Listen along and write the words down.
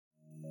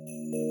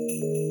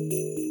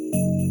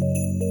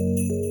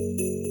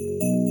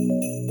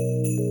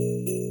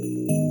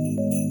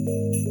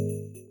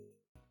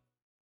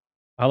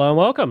Hello and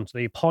welcome to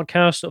the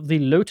podcast of the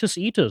Lotus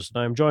Eaters.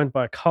 I'm joined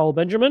by Carl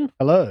Benjamin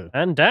Hello.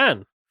 and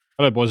Dan.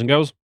 Hello, boys and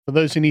girls. For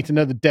those who need to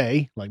know the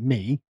day, like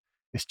me,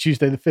 it's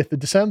Tuesday the 5th of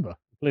December.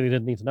 Clearly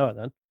didn't need to know it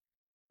then.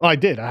 I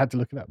did. I had to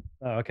look it up.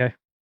 Oh, okay.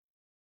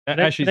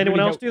 Actually, Did anyone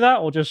else do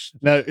that, or just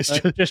No, it's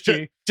just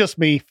you? just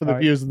me for the All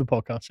right. viewers of the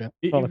podcast, yeah.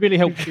 It really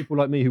helps people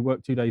like me who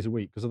work 2 days a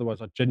week, because otherwise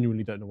I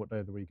genuinely don't know what day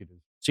of the week it is.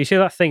 So you see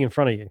that thing in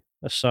front of you?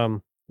 That's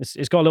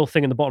it's got a little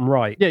thing in the bottom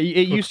right. Yeah,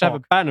 it used to have a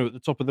clock. banner at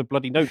the top of the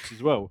bloody notes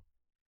as well.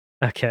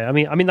 Okay, I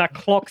mean that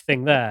clock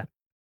thing there.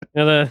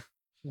 You know,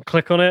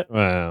 click on it.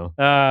 Wow.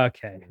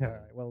 Okay, all right.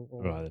 Well,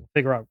 we'll Right then.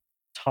 figure out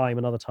time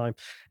another time.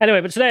 Anyway,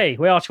 but today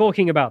we are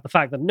talking about the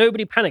fact that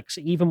nobody panics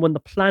even when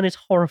the plan is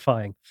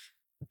horrifying,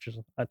 which is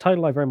a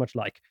title I very much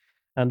like.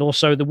 And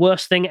also the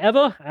worst thing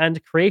ever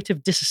and creative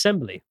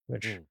disassembly,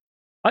 which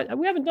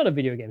we haven't done a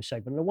video game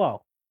segment in a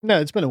while.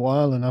 No, it's been a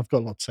while, and I've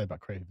got a lot to say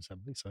about creative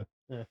assembly, so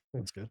Yeah,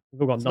 that's good.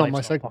 we've all got It's not knives my in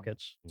our segment.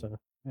 pockets. So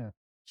Yeah.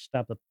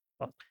 stab the.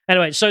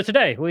 Anyway, so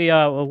today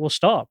we'll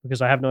start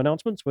because I have no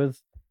announcements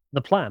with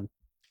the plan.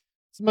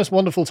 It's the most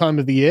wonderful time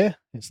of the year.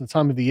 It's the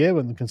time of the year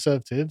when the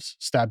Conservatives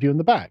stab you in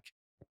the back.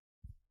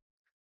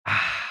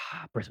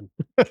 Britain.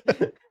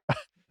 Good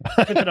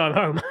to know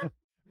I'm home.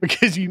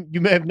 Because you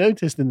may have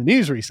noticed in the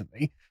news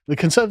recently, the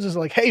Conservatives are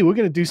like, hey, we're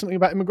going to do something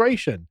about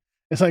immigration.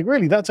 It's like,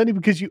 really? That's only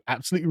because you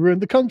absolutely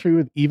ruined the country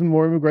with even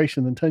more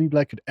immigration than Tony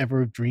Blair could ever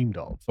have dreamed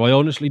of. So I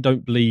honestly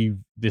don't believe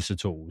this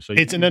at all. So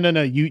It's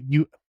no.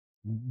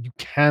 You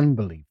can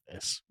believe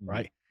this,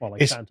 right? Well,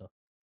 like It's- Santa.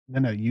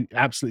 No, you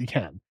absolutely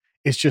can.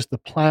 It's just the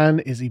plan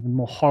is even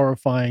more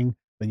horrifying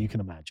than you can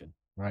imagine,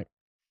 right?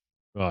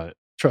 Right.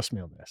 Trust me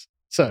on this.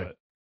 So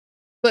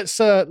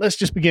Right. let's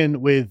just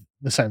begin with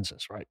the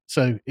census, right?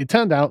 So it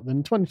turned out that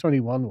in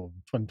 2021 or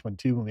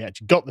 2022, when we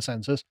actually got the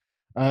census,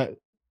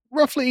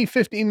 roughly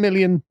 15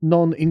 million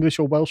non-English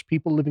or Welsh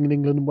people living in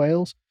England and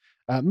Wales.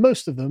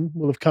 Most of them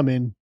will have come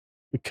in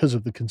because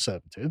of the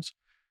Conservatives,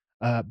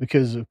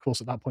 because of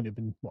course at that point it had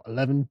been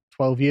 11,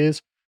 12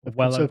 years of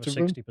Well over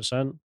Conservative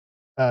rule.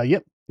 60%.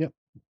 Yep.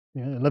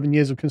 Yeah, 11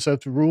 years of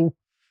Conservative rule.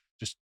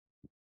 Just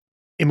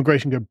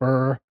immigration go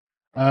brr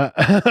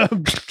for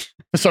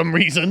some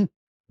reason.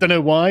 Don't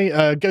know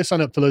why. Go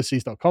sign up to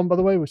lotus.com, by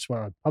the way, which is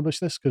where I publish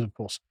this, because of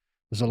course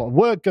there's a lot of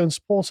work. Go and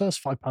support us,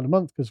 £5 a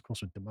month, because of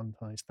course we're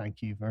demonetized.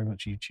 Thank you very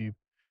much, YouTube,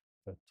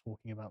 for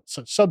talking about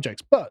such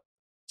subjects. But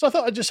so I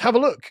thought I'd just have a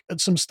look at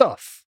some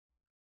stuff.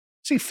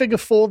 See figure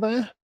 4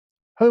 there?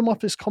 Home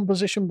Office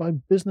composition by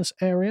business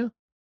area.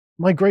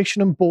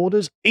 Migration and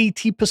borders,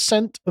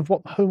 80% of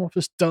what the Home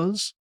Office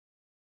does.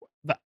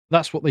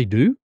 That's what they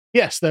do?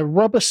 Yes, they're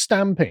rubber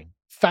stamping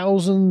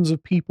thousands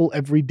of people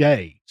every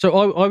day. So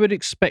I would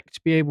expect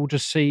to be able to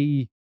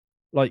see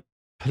like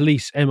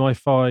police,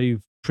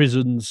 MI5,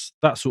 prisons,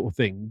 that sort of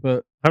thing.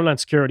 But Homeland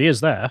Security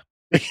is there.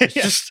 It's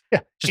just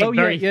a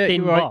very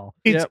thin you're right. bar.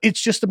 It's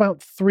just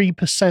about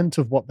 3%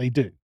 of what they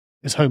do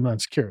is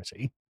Homeland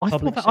Security. I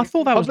Public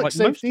thought that was Public like most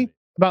of safety, it.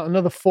 about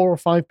another 4 or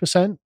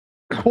 5%.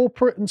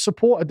 Corporate and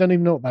support, I don't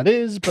even know what that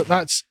is, but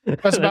that's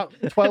about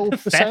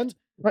 12%.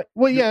 Right?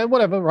 Well, yeah,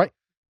 whatever, right?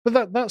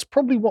 But that's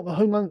probably what the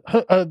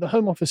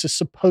Home Office is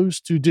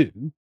supposed to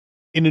do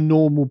in a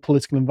normal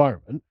political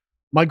environment.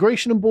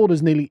 Migration and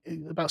borders nearly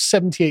about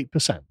 78%,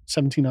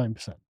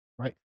 79%,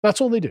 right?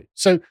 That's all they do.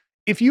 So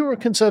if you're a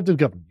Conservative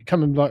government, you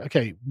come and be like,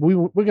 okay,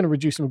 we're going to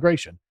reduce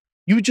immigration,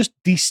 you would just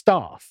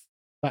destaff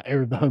that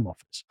area of the Home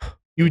Office.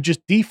 You would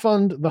just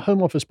defund the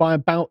Home Office by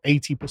about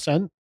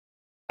 80%,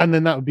 and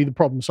then that would be the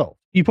problem solved.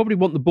 You probably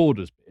want the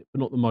borders bit, but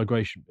not the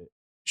migration bit.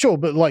 Sure,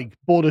 but like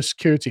border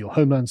security or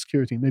Homeland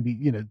Security, maybe,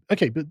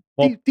 okay, but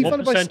What defund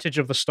it by percentage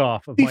of the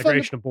staff of defund it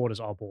migration and borders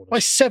are borders? by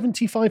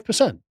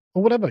 75%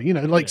 or whatever,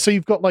 Yeah. so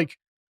you've got like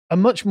a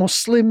much more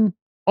slim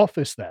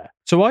office there.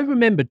 So I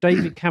remember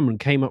David Cameron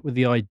came up with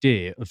the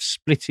idea of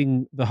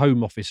splitting the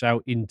Home Office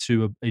out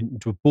into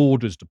a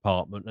borders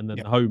department and then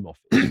Yeah. the Home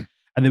Office.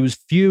 And there was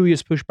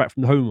furious pushback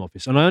from the Home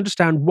Office. And I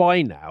understand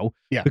why now.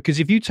 Yeah.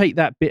 Because if you take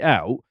that bit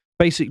out,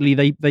 basically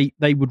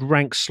they would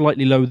rank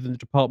slightly lower than the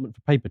Department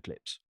for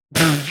Paperclips.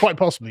 Quite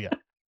possibly, yeah.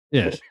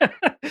 Yes.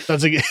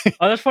 That's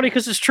That's funny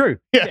because it's true.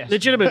 yeah.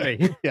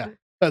 Legitimately.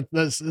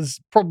 That's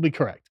probably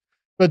correct.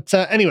 But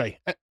anyway,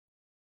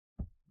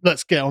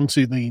 let's get on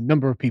to the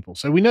number of people.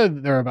 So we know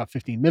that there are about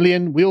 15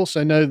 million. We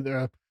also know that there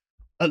are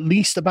at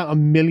least about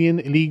 1 million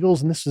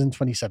illegals, and this was in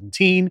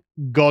 2017.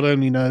 God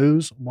only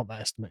knows what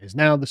that estimate is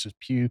now. This is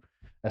Pew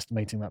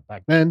estimating that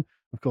back then.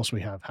 Of course,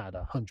 we have had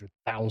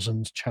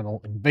 100,000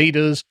 channel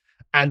invaders,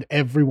 and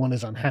everyone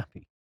is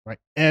unhappy, right?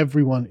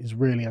 Everyone is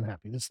really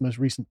unhappy. This is the most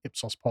recent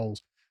Ipsos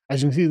polls.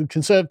 As you can see, the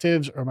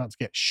Conservatives are about to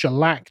get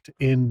shellacked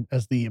in,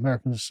 as the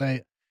Americans say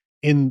it,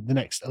 in the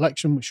next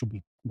election, which will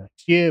be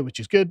next year, which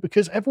is good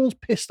because everyone's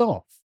pissed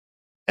off.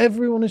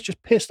 Everyone is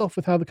just pissed off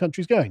with how the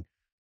country's going.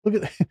 Look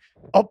at the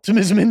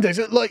optimism index.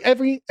 Like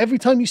every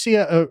time you see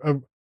a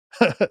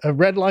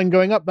red line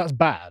going up, that's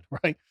bad,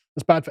 right?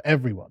 That's bad for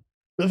everyone.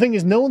 But the thing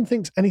is, no one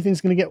thinks anything's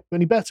going to get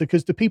any better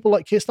because do people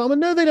like Keir Starmer?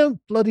 No, they don't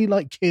bloody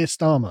like Keir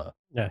Starmer.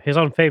 Yeah, his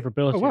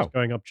unfavorability Oh, wow. is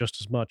going up just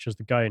as much as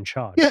the guy in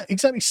charge. Yeah,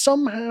 exactly.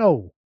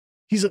 Somehow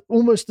he's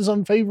almost as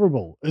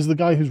unfavorable as the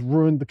guy who's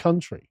ruined the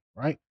country,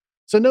 right?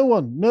 So no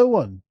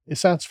one is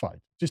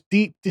satisfied. Just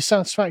deep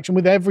dissatisfaction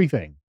with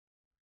everything.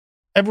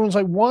 Everyone's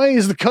like, why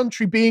is the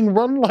country being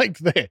run like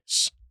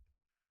this?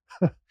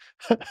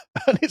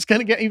 And it's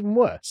going to get even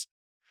worse.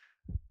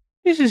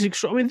 This is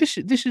I mean, this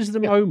is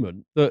the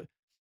moment that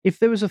if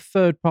there was a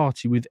third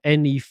party with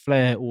any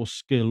flair or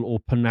skill or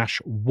panache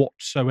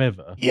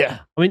whatsoever, Yeah.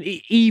 I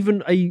mean,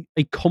 even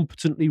a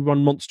competently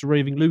run monster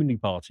raving loony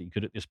party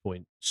could at this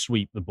point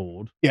sweep the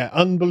board. Yeah,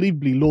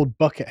 unbelievably, Lord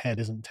Buckethead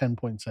isn't 10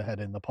 points ahead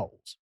in the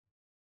polls.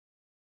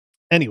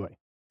 Anyway,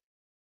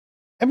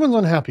 everyone's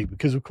unhappy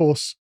because, of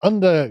course,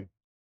 under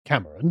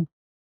Cameron,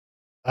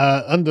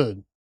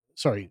 Cameron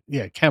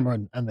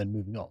and then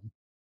moving on,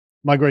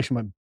 migration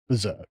went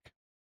berserk,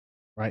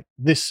 right?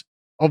 This,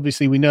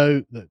 obviously, we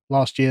know that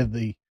last year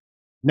the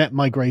net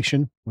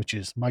migration, which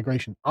is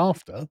migration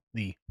after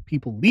the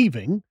people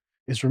leaving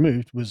is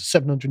removed, was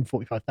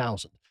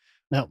 745,000.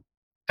 Now,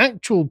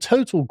 actual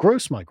total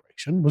gross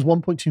migration was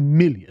 1.2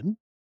 million.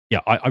 Yeah,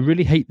 I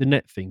really hate the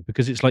net thing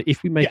because it's like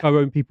if we make our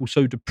own people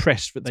so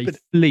depressed that they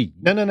flee.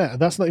 No,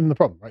 that's not even the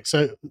problem, right?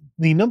 So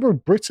the number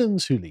of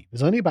Britons who leave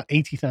is only about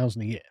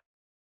 80,000 a year,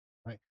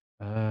 right?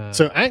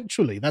 So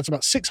actually, that's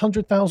about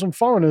 600,000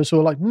 foreigners who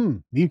are like,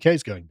 the UK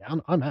is going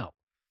down, I'm out.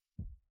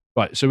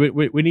 Right, so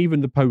when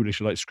even the Polish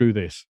are like, screw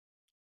this,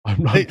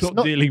 I'm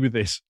not dealing with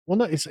this. Well,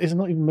 no, it's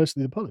not even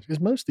mostly the Polish. It's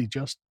mostly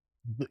just,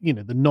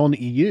 the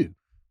non-EU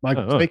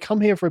migrants. They come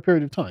here for a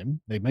period of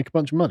time, they make a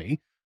bunch of money,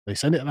 they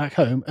send it back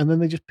home, and then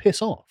they just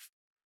piss off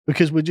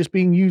because we're just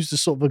being used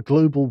as sort of a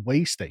global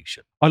way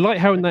station. I like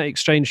how in that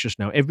exchange just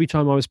now, every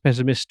time I was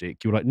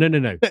pessimistic, you were like, no,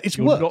 it's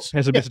you're worse. Not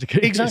pessimistic.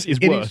 Yeah, exactly.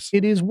 It's worse.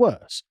 It is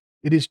worse.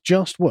 It is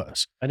just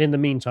worse. And in the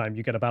meantime,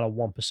 you get about a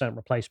 1%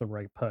 replacement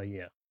rate per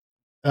year.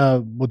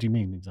 What do you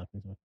mean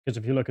exactly? Because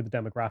if you look at the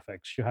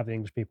demographics, you have the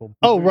English people.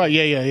 Oh, right.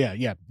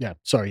 Yeah.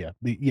 Sorry. Yeah.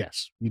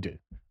 Yes, you do.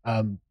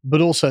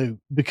 But also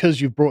because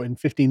you've brought in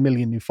 15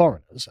 million new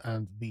foreigners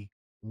and the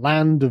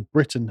land of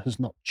Britain has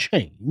not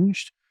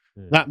changed,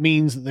 that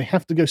means that they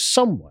have to go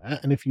somewhere.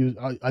 And if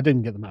I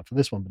didn't get the map for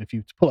this one, but if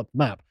you pull up the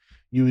map,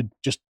 you would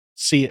just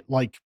see it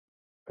like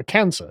a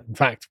cancer. In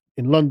fact,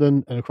 in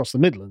London and across the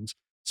Midlands,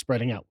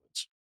 spreading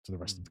outwards to the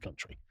rest of the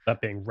country. That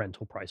being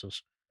rental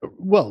prices.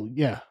 Well,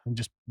 yeah, and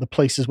just the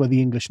places where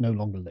the English no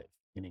longer live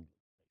in England,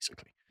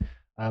 basically.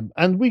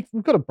 And we've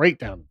got a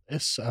breakdown of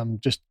this.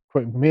 Just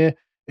quoting from here.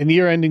 In the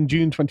year ending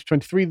June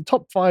 2023, the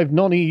top 5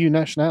 non-EU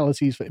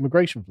nationalities for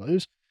immigration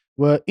flows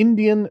were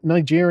Indian,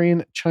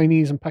 Nigerian,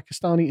 Chinese, and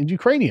Pakistani, and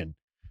Ukrainian.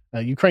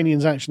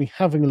 Ukrainians actually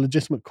having a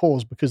legitimate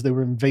cause because they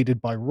were invaded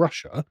by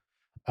Russia.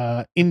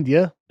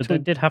 India, but they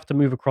did have to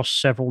move across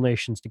several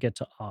nations to get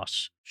to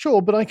us.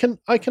 Sure, but I can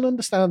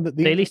understand that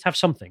they at least have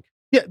something.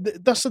 Yeah,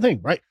 that's the thing,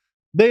 right?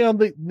 They are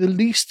the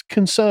least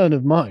concern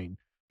of mine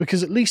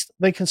because at least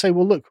they can say,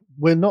 well, look,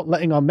 we're not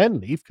letting our men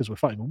leave because we're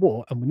fighting a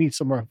war and we need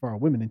somewhere for our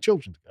women and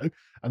children to go.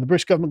 And the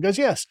British government goes,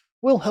 yes,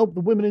 we'll help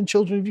the women and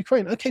children of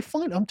Ukraine. Okay,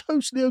 fine. I'm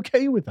totally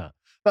okay with that.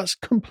 That's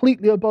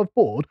completely above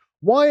board.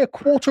 Why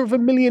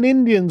 250,000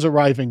 Indians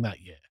arriving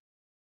that year?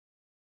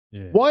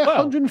 Yeah. Why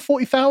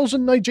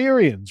 140,000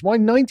 Nigerians? Why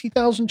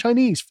 90,000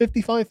 Chinese?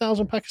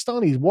 55,000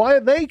 Pakistanis? Why are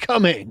they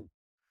coming?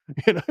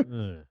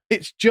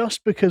 It's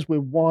just because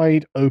we're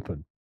wide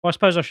open. Well, I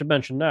suppose I should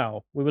mention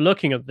now, we were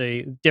looking at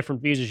the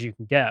different visas you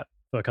can get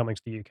for coming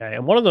to the UK.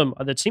 And one of them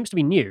that seems to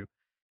be new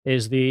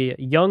is the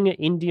Young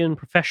Indian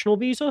Professional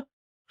Visa,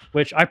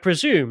 which I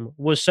presume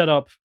was set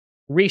up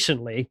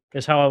recently,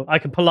 is how I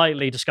can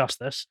politely discuss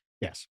this.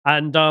 Yes.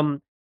 And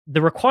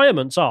the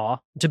requirements are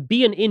to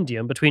be an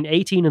Indian between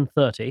 18 and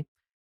 30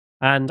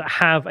 and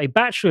have a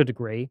bachelor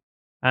degree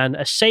and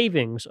a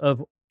savings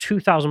of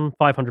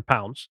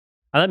 £2,500.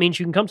 And that means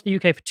you can come to the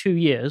UK for 2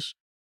 years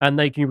and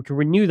you can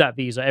renew that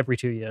visa every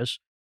 2 years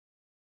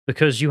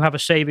because you have a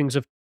savings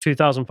of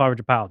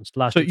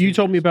 £2,500. So you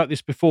told me about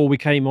this before we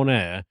came on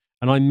air,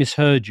 and I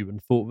misheard you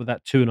and thought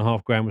that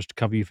 £2,500 was to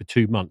cover you for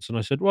 2 months. And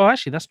I said, well,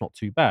 actually, that's not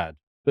too bad.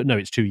 But no,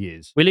 it's 2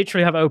 years. We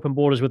literally have open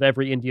borders with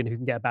every Indian who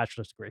can get a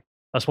bachelor's degree.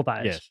 That's what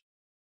that is. Yes.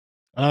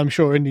 I'm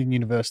sure Indian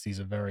universities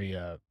are very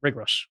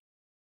rigorous.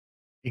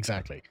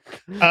 Exactly.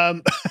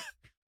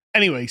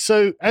 Anyway,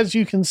 so as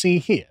you can see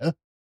here,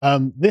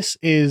 this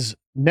is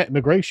net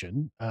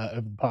migration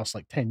over the past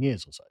 10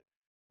 years or so,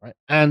 right?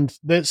 And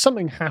there's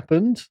something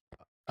happened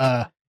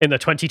in the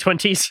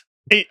 2020s.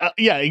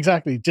 Yeah,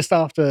 exactly. Just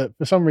after,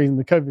 for some reason,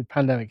 the COVID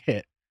pandemic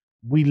hit,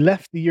 we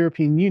left the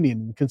European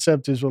Union, and the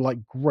Conservatives were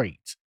like,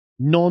 "Great,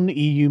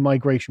 non-EU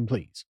migration,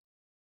 please,"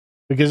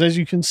 because as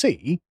you can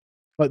see,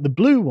 the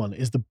blue one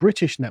is the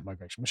British net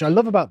migration, which I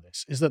love about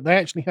this is that they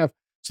actually have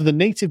the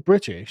native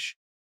British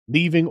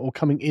leaving or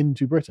coming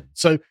into Britain.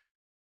 So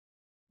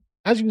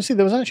as you can see,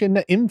 there was actually a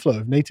net inflow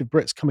of native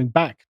Brits coming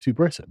back to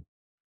Britain.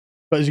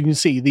 But as you can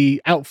see, the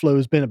outflow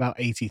has been about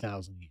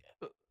 80,000 a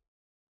year.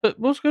 But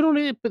what's going on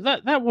here? But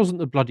that wasn't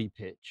the bloody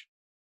pitch.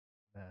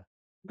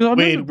 'Cause I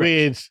remember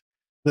weird. Brexit.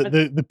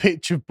 The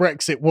pitch of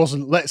Brexit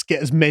wasn't let's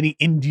get as many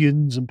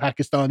Indians and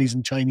Pakistanis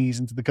and Chinese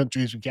into the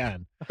country as we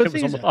can. The It was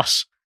thing on is, the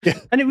bus.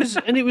 and it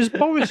was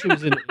Boris who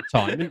was in at the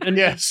time, and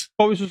Yes.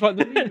 Boris was like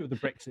the leader of the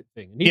Brexit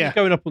thing, and he Yeah. was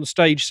going up on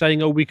stage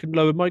saying, "Oh, we can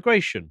lower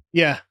migration."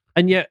 Yeah.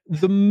 And yet,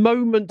 the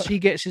moment he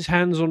gets his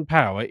hands on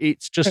power,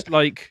 it's just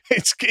like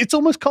It's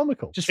almost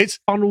comical. just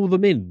funnel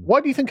them in. Why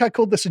do you think I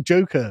called this a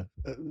Joker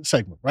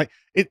segment? Right?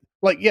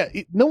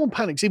 No one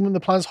panics even when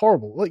the plan's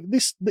horrible. Like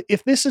this,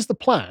 if this is the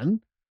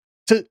plan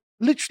to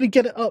literally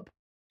get it up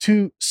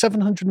to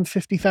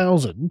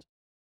 750,000,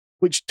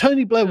 which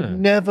Tony Blair Yeah. would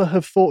never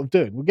have thought of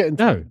doing. We'll get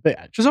into No. it in a bit.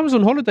 Actually, Because I was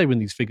on holiday when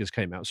these figures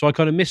came out, so I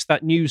kind of missed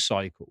that news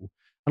cycle,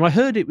 and I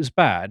heard it was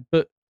bad,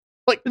 but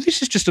Like-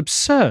 this is just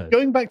absurd.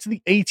 going back to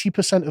the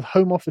 80% of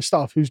Home Office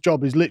staff whose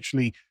job is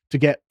literally to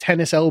get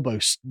tennis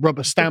elbows,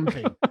 rubber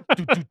stamping,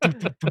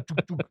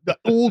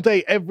 all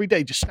day, every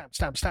day, just stamp,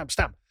 stamp, stamp,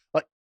 stamp.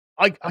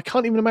 Like I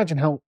can't even imagine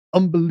how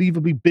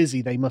unbelievably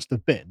busy they must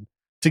have been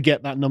to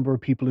get that number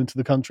of people into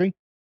the country.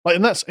 Like,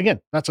 and that's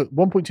at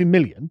 1.2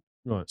 million.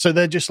 Right. So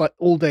they're just like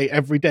all day,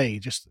 every day.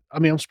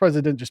 I'm surprised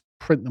they didn't just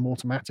print them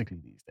automatically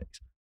these days.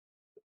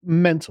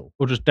 Mental.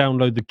 Or just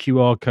download the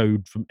QR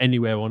code from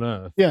anywhere on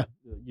Earth. Yeah.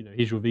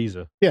 Here's your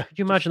visa. Yeah. Could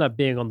you imagine that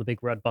being on the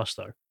big red bus,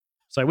 though?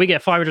 So we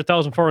get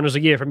 500,000 foreigners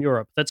a year from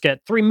Europe. Let's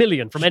get 3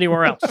 million from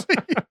anywhere else.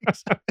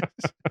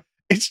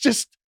 It's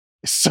just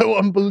so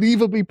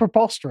unbelievably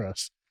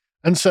preposterous.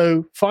 And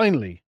so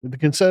finally, with the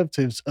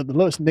Conservatives at the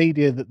lowest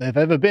nadir that they've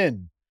ever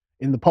been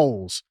in the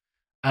polls,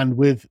 and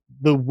with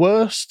the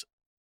worst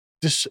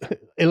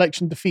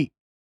election defeat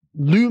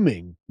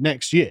looming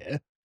next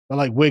year, they're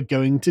like, we're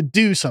going to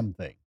do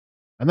something.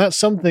 And that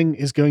something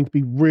is going to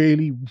be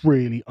really,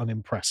 really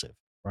unimpressive,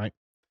 right?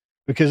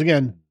 Because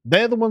again,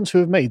 they're the ones who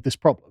have made this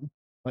problem.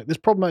 Like this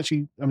problem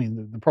actually,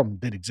 the problem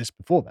did exist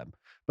before them,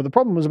 but the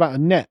problem was about a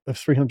net of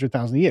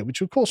 300,000 a year,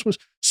 which of course was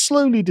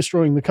slowly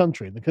destroying the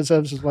country. And the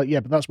Conservatives was like,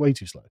 yeah, but that's way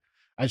too slow.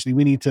 Actually,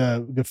 we need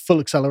to go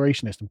full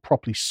accelerationist and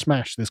properly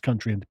smash this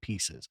country into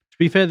pieces. To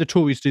be fair, the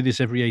Tories do this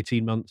every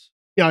 18 months.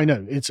 Yeah, I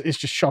know. It's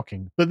just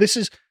shocking. But this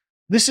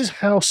is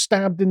how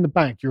stabbed in the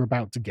back you're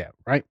about to get,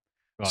 right?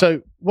 Right.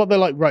 So what they're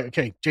like, right,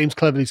 okay, James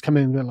Cleverly's come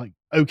in and they're like,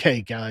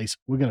 okay, guys,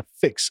 we're going to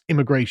fix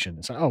immigration.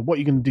 It's like, oh, what are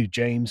you going to do,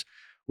 James?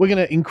 We're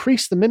going to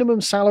increase the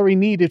minimum salary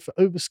needed for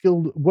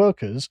overskilled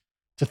workers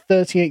to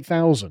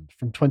 38,000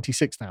 from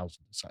 26,000.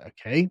 It's like,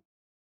 okay,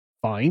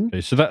 fine.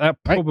 Okay, so that Right.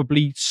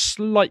 probably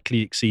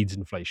slightly exceeds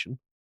inflation.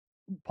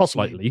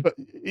 Possibly.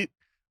 Slightly.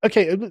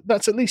 But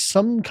that's at least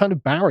some kind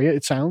of barrier,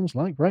 it sounds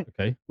like, right?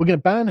 Okay. We're going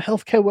to ban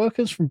healthcare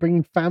workers from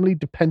bringing family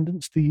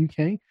dependents to the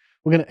UK.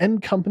 We're going to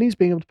end companies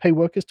being able to pay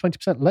workers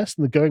 20% less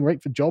than the going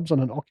rate for jobs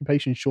on an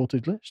occupation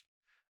shortage list.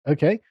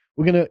 Okay.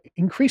 We're going to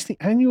increase the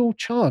annual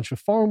charge for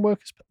foreign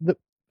workers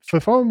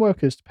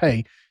to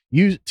pay to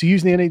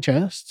use the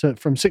NHS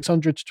from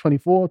 600 to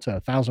 24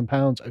 to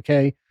 £1,000.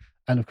 Okay.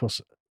 And of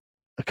course,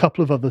 a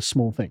couple of other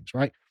small things,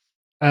 right?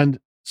 And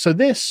so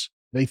this,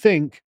 they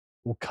think,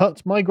 will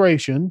cut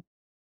migration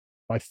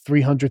by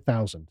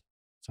 300,000.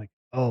 It's like,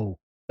 oh,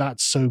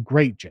 that's so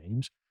great,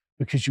 James,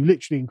 because you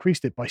literally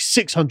increased it by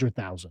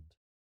 600,000.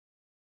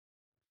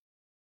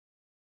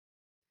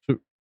 So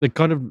they're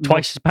kind of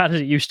Twice as bad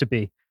as it used to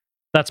be.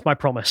 That's my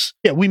promise.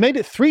 Yeah, we made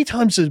it 3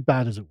 times as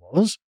bad as it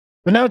was,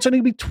 but now it's only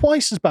going to be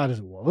twice as bad as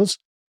it was.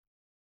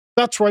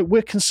 That's right,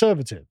 we're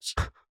conservatives.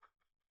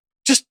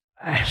 Just,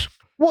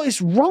 what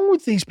is wrong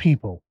with these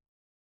people?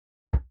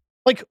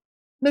 Like,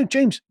 no,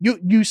 James,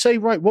 you say,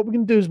 right, what we're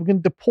going to do is we're going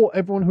to deport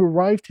everyone who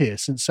arrived here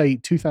since, say,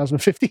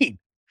 2015.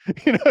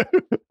 You know?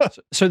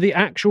 So the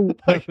actual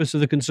purpose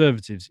of the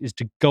Conservatives is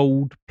to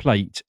gold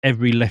plate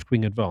every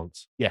left-wing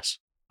advance. Yes.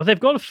 But they've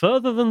gone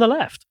further than the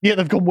left. Yeah,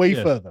 they've gone way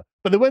Yes. further.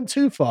 But they went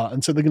too far,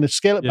 and so they're going to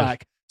scale it Yes.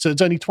 back so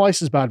it's only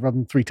twice as bad rather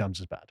than 3 times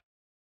as bad.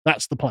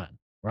 That's the plan,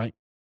 right?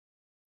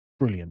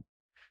 Brilliant.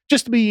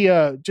 Just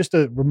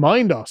to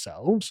remind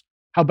ourselves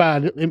how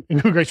bad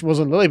immigration was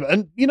under Labour.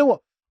 And you know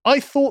what? I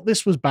thought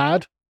this was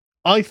bad.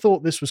 I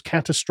thought this was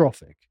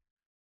catastrophic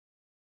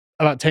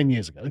about 10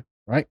 years ago,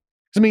 right?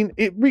 Because,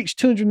 it reached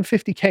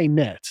 250k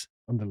net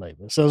under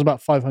Labour. So it was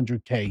about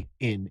 500k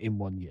in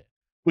 1 year,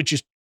 which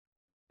is,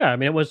 Yeah,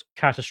 it was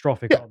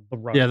catastrophic Yeah. on the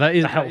road. Yeah, that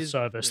is the that health is-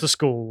 service, yeah. the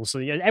schools,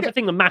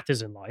 everything that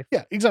matters in life.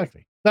 yeah,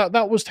 exactly.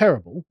 That was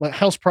terrible. Like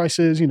house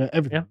prices,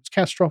 everything. Yeah. It's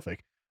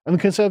catastrophic. And the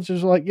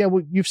Conservatives were like, yeah,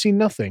 well, you've seen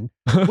nothing.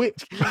 We're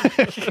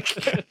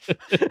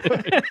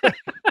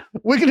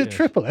going to Yes.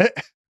 triple it.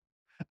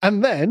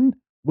 And then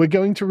we're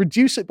going to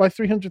reduce it by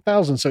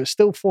 300,000. So it's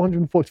still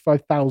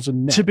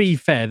 445,000 net. To be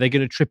fair, they're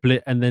going to triple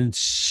it and then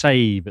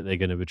say that they're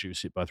going to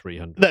reduce it by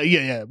 300.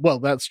 Yeah. Well,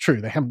 that's true.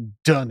 They haven't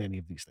done any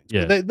of these things.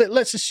 Yeah. But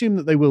let's assume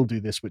that they will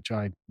do this, which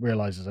I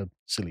realize is a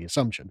silly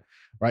assumption,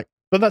 right?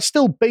 But that's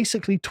still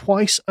basically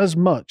twice as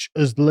much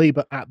as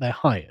Labour at their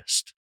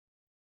highest,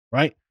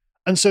 right?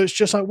 And so it's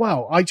just like,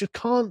 wow, I just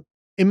can't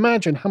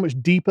imagine how much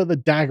deeper the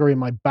dagger in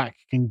my back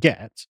can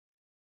get.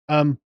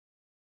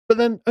 But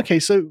then, okay,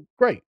 so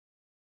great.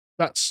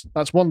 That's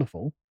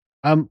wonderful.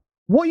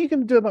 What are you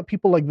going to do about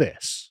people like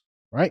this,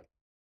 right?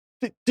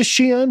 Does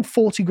she earn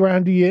 40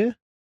 grand a year?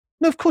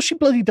 No, of course she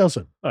bloody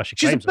doesn't. Oh, she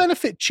She's a claims it.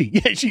 benefit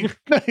cheat. Yeah,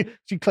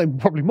 she claimed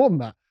probably more than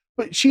that.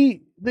 But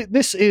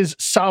this is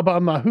Saba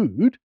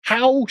Mahood.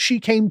 How she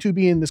came to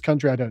be in this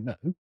country, I don't know,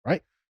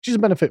 right? She's a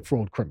benefit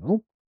fraud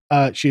criminal.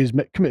 She has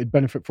committed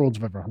benefit frauds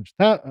of over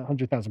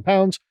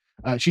 £100,000.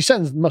 She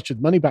sends much of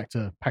the money back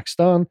to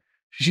Pakistan.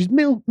 She's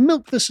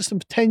milked the system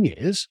for 10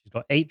 years. She's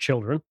got 8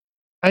 children.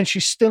 And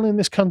she's still in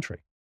this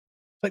country.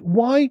 Like,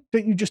 why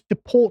don't you just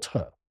deport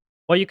her?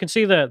 Well, you can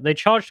see that they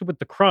charged her with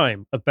the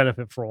crime of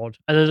benefit fraud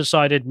and then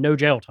decided no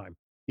jail time.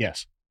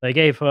 Yes. They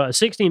gave her a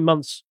 16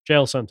 months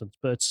jail sentence,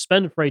 but it's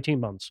suspended for 18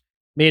 months,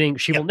 meaning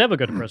she will never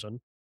go to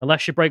prison unless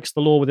she breaks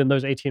the law within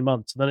those 18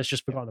 months, and then it's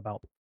just forgotten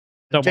about.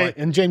 Don't worry.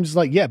 And James is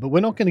like, yeah, but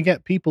we're not going to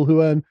get people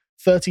who earn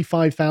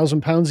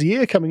 £35,000 a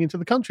year coming into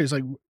the country. It's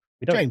like,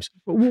 James.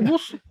 But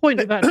what's the point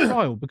of that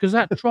trial? Because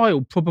that trial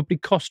probably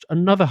cost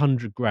another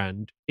 100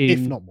 grand in If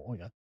not more,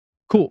 yeah.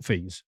 court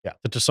fees. Yeah.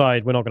 To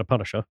decide we're not going to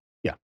punish her.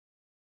 Yeah.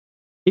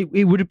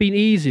 It would have been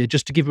easier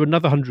just to give her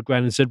another 100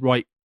 grand and said,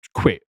 right,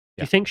 quit.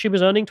 Do you think she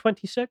was earning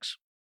 26?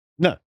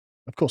 No,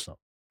 of course not.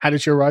 How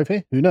did she arrive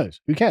here? Who knows?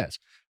 Who cares?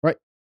 Right?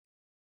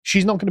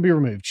 She's not going to be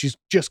removed. She's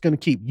just going to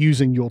keep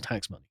using your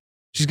tax money.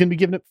 She's going to be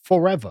given it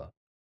forever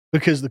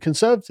because the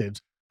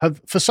Conservatives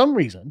have, for some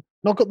reason,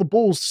 not got the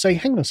balls to say,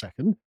 hang on a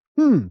second,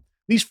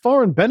 these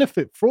foreign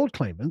benefit fraud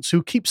claimants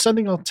who keep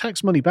sending our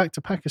tax money back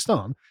to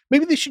Pakistan,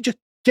 maybe they should just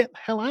get the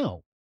hell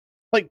out.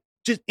 Like,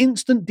 just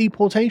instant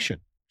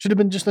deportation. Should have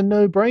been just a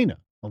no-brainer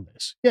on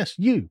this. Yes,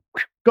 you.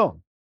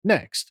 Gone.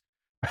 Next.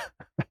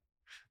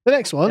 The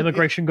next one.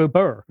 Immigration go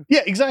burr.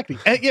 Yeah, exactly.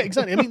 Yeah,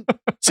 exactly. I mean,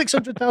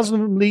 600,000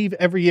 of them leave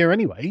every year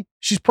anyway.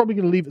 She's probably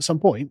going to leave at some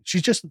point.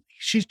 She's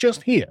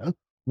just here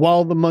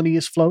while the money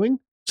is flowing.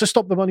 So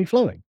stop the money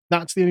flowing.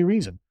 That's the only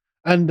reason.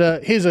 And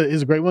here's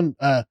a great one.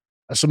 A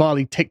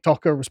Somali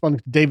TikToker responding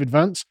to David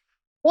Vance.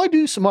 Why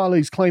do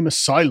Somalis claim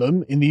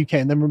asylum in the UK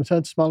and then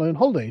return to Somalia on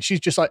holiday? And she's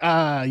just like,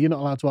 you're not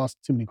allowed to ask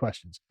too many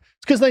questions.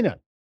 It's because they know.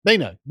 They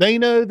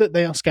know that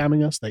they are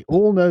scamming us. They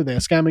all know they are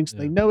scamming us. Yeah.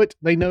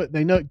 They know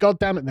it. God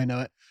damn it, they know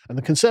it. And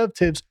the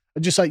Conservatives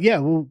are just like, yeah,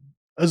 well,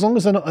 as long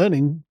as they're not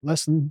earning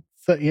less than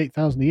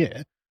 38,000 a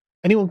year,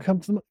 anyone can come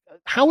to them.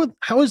 How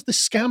is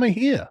this scammer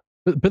here?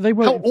 But they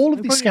won't. All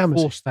of these scammers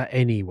force that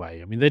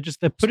anyway. I mean, they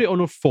put it on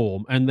a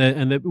form, and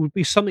there would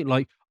be something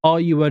like, "Are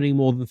you earning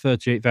more than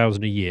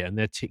 38,000 a year?" And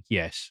they're tick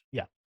yes.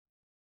 Yeah,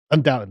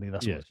 undoubtedly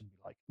that's what it's going to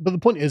be like. But the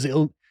point is,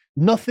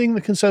 nothing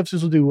the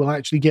Conservatives will do will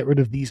actually get rid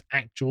of these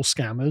actual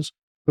scammers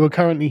who are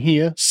currently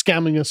here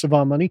scamming us of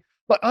our money.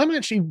 But I'm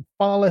actually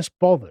far less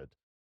bothered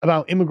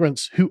about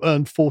immigrants who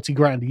earn 40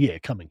 grand a year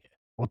coming here,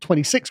 or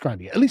 26 grand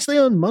a year. At least they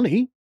earn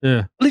money.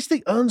 Yeah. At least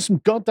they earn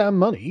some goddamn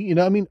money. You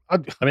know, I mean,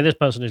 this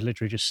person is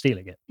literally just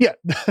stealing it. Yeah.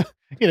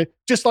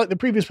 Just like the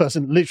previous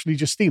person literally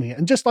just stealing it.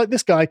 And just like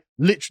this guy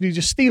literally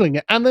just stealing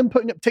it and then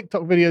putting up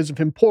TikTok videos of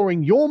him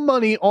pouring your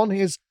money on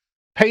his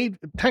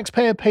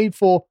taxpayer paid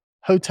for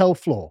hotel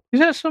floor. Is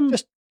that some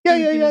it's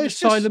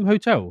asylum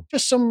hotel?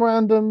 Just some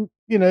random,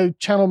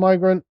 channel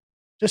migrant.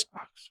 Just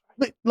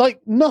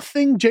like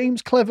nothing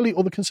James Cleverly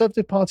or the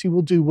Conservative Party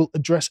will do will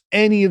address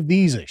any of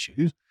these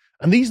issues.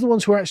 And these are the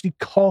ones who are actually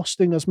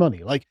costing us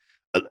money. Like,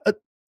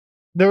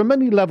 there are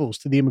many levels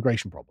to the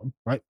immigration problem,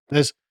 right?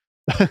 There's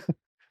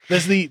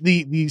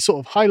the sort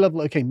of high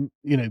level,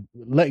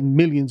 letting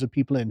millions of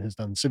people in has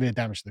done severe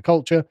damage to the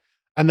culture.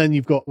 And then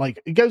you've got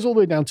it goes all the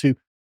way down to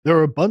there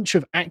are a bunch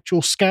of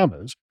actual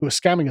scammers who are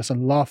scamming us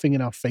and laughing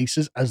in our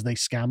faces as they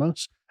scam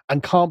us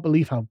and can't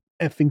believe how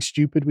effing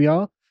stupid we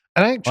are.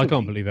 And actually, I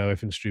can't believe how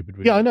effing stupid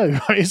we are. Yeah, I know.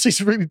 Right?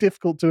 It's really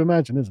difficult to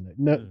imagine, isn't it?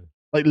 No,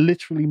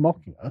 literally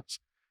mocking us.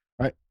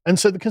 Right. And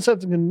so the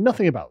Conservatives know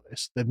nothing about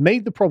this. They've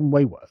made the problem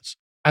way worse.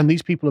 And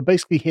these people are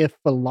basically here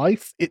for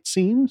life, it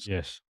seems.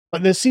 Yes.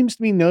 Like there seems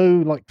to be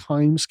no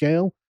time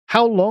scale.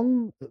 How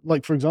long,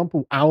 for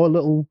example, our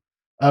little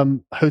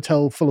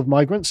hotel full of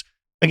migrants,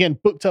 again,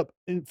 booked up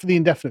for the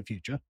indefinite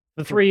future.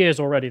 For 3 years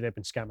already they've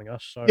been scamming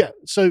us. So yeah.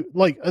 So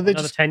are they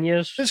another 10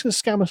 years? They're just going to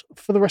scam us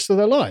for the rest of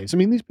their lives. I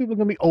mean, these people are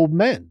going to be old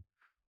men,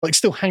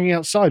 still hanging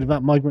outside of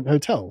that migrant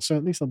hotel. So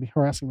at least they'll be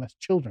harassing less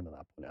children at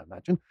that point, I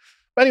imagine.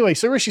 But anyway,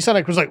 so Rishi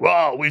Sunak was like,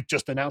 well, we've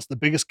just announced the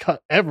biggest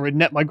cut ever in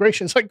net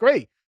migration. It's like,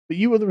 great, but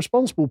you were the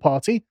responsible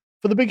party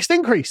for the biggest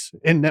increase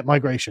in net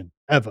migration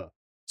ever.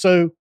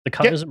 So the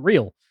cut isn't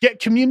real. Get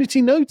community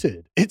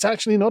noted. It's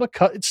actually not a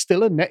cut. It's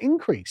still a net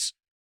increase.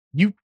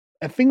 You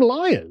effing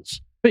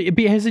liars. But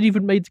he hasn't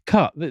even made the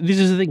cut. This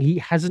is the thing. He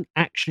hasn't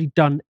actually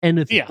done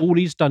anything. Yeah. All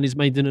he's done is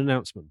made an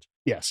announcement.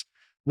 Yes.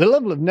 The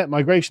level of net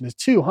migration is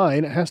too high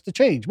and it has to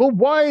change. Well,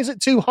 why is it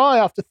too high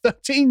after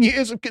 13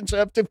 years of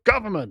Conservative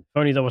government? If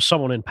only there was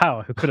someone in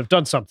power who could have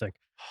done something.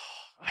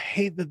 I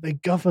hate that they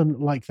govern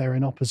like they're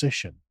in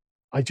opposition.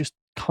 I just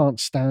can't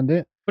stand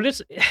it. But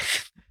it's...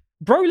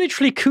 Bro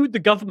literally cooed the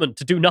government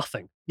to do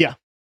nothing. Yeah.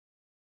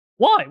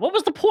 Why? What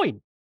was the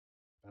point?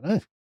 I don't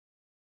know.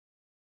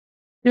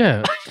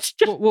 Yeah.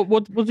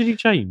 What did he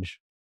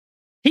change?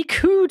 He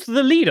cooed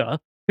the leader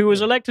who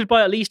was elected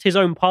by at least his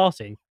own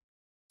party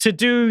to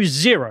do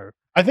zero.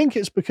 I think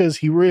it's because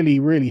he really,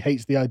 really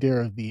hates the idea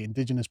of the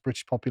indigenous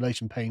British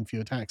population paying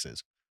fewer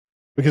taxes,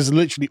 because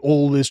literally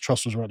all this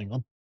trust was running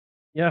on.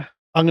 Yeah.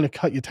 I'm going to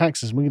cut your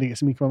taxes and we're going to get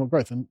some economic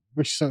growth. And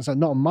Rishi Sunak said,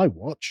 not on my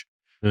watch.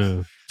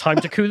 Time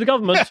to coup the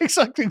government. Yeah,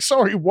 exactly.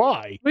 Sorry,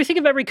 why? We think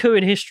of every coup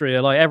in history,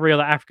 like every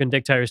other African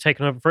dictator has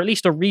taken over for at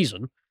least a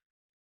reason.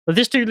 But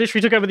this dude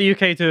literally took over the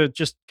UK to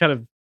just kind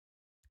of...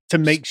 To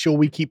make sure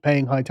we keep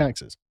paying high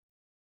taxes.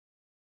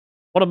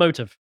 What a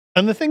motive.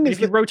 And the thing is,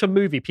 if you wrote a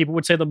movie, people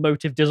would say the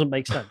motive doesn't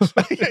make sense.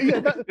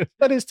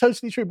 that is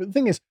totally true. But the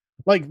thing is,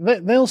 like,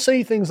 they'll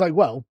say things like,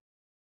 well,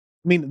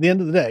 I mean, at the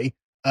end of the day,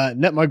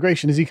 net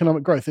migration is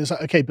economic growth. It's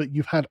like, okay, but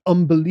you've had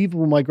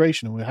unbelievable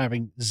migration and we're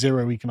having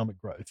zero economic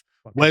growth.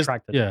 Where's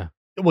yeah?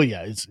 Well,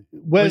 yeah.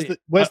 Where's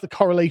the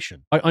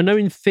correlation? I know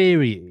in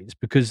theory it is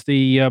because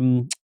the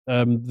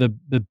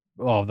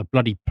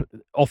bloody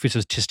office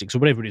statistics or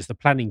whatever it is, the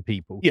planning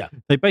people. Yeah,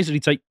 they basically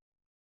take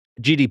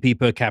GDP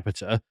per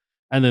capita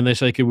and then they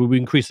say, okay, well, we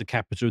increase the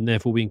capita and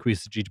therefore we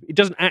increase the GDP. It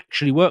doesn't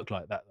actually work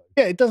like that,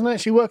 though. Yeah, it doesn't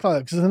actually work like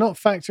that because they're not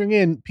factoring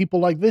in people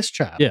like this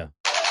chap. Yeah,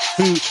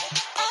 who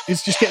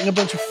is just getting a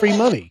bunch of free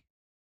money.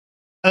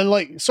 And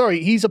like,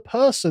 sorry, he's a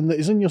person that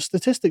is in your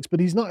statistics, but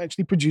he's not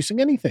actually producing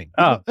anything.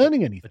 He's not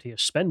earning anything. But he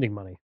is spending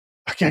money.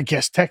 I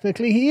guess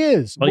technically he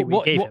is. Money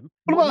we gave him.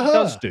 What about her?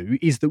 Does do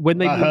is that when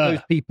they bring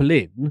those people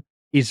in,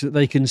 is that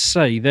they can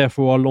say,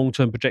 therefore, our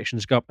long-term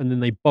projections go up, and then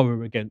they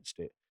borrow against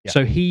it. Yeah.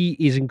 So he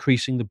is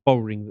increasing the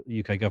borrowing that the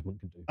UK government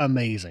can do.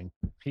 Amazing.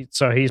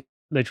 So he's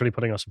literally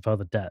putting us in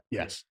further debt.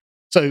 Yes.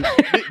 So,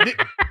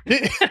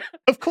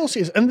 of course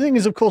he is. And the thing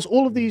is, of course,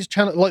 all of these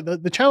channel, like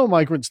the channel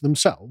migrants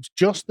themselves,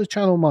 just the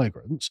channel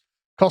migrants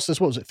cost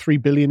us, what was it, 3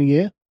 billion a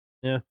year?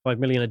 Yeah, 5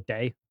 million a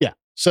day. Yeah.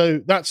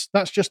 So that's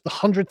just the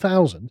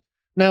 100,000.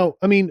 Now,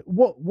 I mean,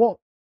 what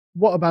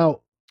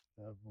about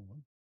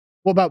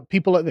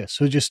people like this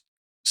who are just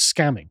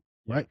scamming,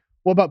 right?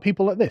 What about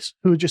people like this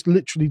who are just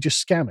literally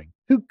just scamming?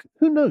 Who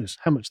knows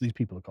how much these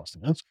people are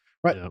costing us,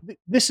 right? Yeah.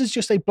 This is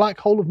just a black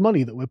hole of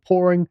money that we're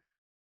pouring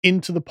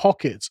into the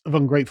pockets of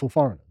ungrateful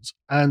foreigners.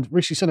 And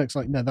Rishi Sunak's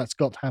like, no, that's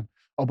got to happen.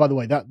 Oh, by the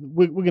way, that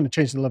we're going to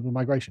change the level of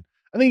migration.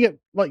 And then you get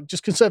like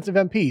just conservative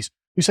MPs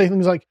who say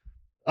things like,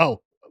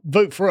 oh,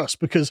 vote for us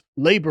because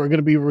Labour are going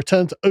to be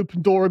returned to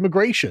open door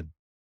immigration.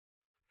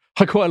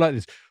 I quite like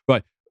this.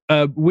 Right.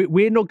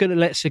 We're not going to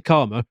let Keir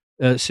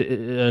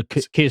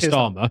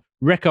Starmer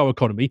wreck our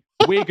economy.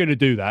 We're going to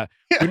do that.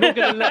 We're not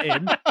going to let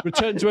him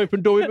return to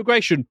open door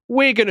immigration.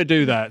 We're going to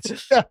do that.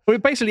 Yeah. We're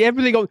basically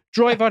everything on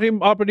drive out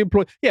him,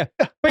 unemployed. Yeah.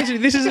 Basically,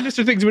 this is a list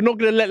of things we're not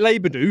going to let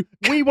Labour do.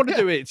 We want to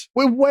do it.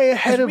 We're way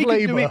ahead of Labour.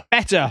 We can do it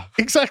better.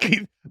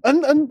 Exactly.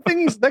 And the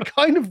thing is, they're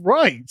kind of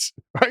right.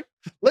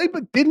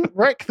 Labour didn't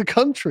wreck the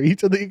country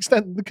to the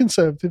extent the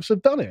Conservatives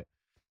have done it.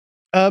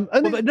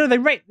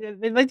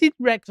 They did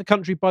wreck the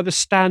country by the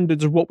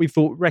standards of what we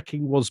thought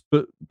wrecking was,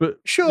 but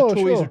sure, the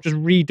Tories have just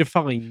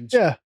redefined.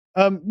 Yeah.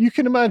 You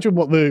can imagine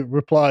what the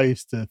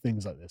replies to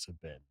things like this have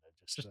been.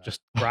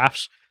 Just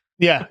graphs.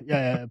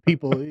 Yeah.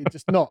 People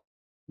just not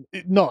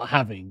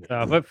having.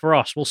 Vote for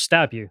us. We'll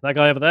stab you. That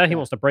guy over there, he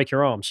wants to break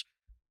your arms.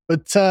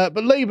 But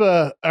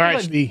Labour are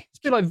actually. It's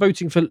a bit like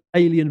voting for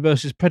Alien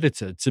versus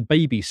Predator to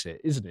babysit,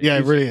 isn't it? Yeah,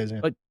 it really is.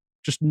 Yeah. Like,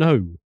 just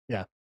no.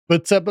 Yeah.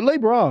 But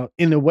Labour are,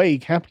 in a way,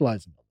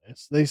 capitalising on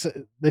this.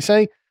 They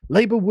say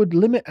Labour would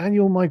limit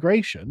annual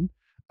migration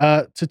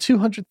to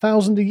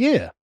 200,000 a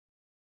year.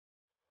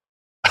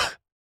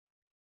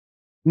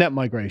 Net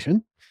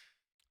migration,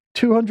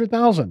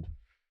 200,000.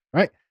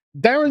 Right?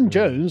 Darren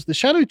Jones, the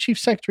shadow chief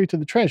secretary to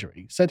the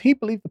Treasury, said he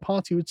believed the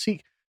party would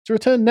seek to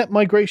return net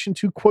migration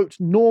to, quote,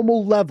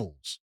 normal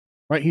levels.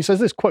 Right? He says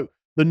this, quote,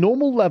 the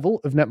normal level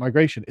of net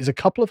migration is a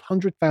couple of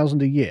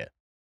 100,000 a year.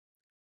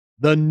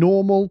 The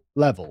normal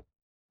level.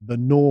 The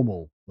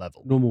normal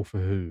level. Normal for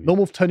who?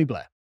 Normal for Tony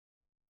Blair.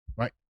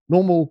 Right?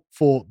 Normal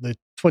for the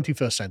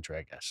 21st century,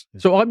 I guess.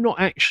 So I'm not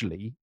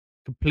actually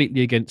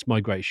completely against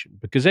migration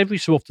because every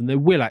so often there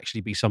will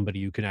actually be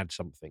somebody who can add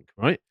something,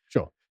 right?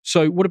 Sure.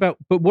 So what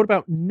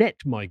about net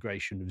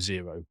migration of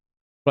zero?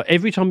 Like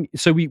every time,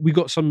 so we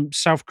got some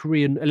South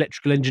Korean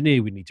electrical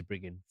engineer we need to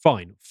bring in.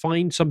 Fine.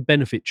 Find some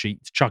benefit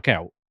sheet to chuck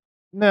out.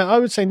 No, I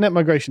would say net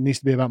migration needs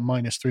to be about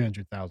minus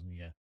 300,000 a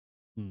year.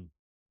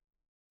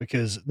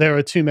 Because there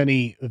are too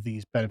many of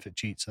these benefit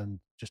cheats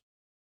and just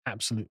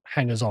absolute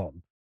hangers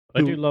on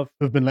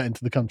who've been let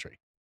into the country.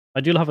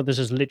 I do love that this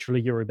is literally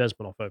Yuri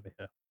Bezmenov over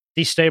here.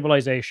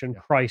 Destabilization,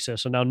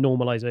 crisis, and now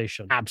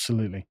normalization.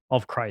 Absolutely.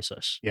 Of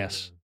crisis.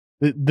 Yes.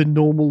 The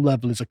normal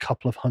level is a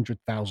couple of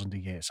 100,000 a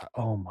year. It's like,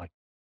 oh my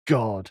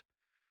God,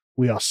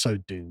 we are so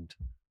doomed.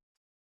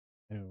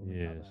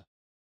 Yes.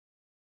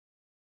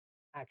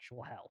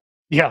 Actual hell.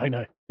 Yeah, I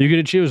know. You're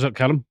going to cheer us up,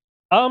 Callum?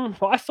 Well,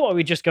 I thought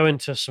we'd just go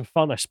into some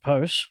fun, I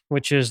suppose,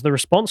 which is the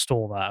response to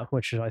all that,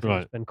 which I think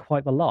has been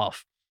quite the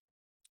laugh.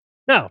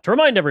 Now, to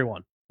remind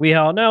everyone, we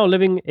are now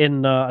living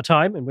in a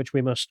time in which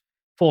we must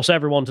force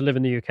everyone to live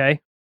in the UK.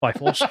 by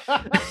force.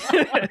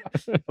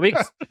 We-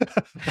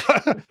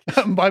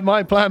 By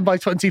my plan, by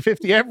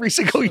 2050, every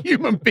single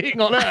human being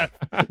on Earth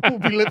will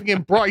be living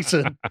in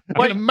Brighton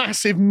in a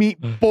massive meat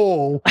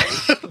ball.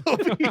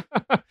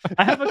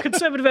 I have a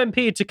Conservative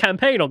MP to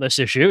campaign on this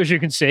issue, as you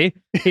can see.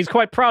 He's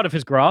quite proud of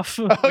his graph,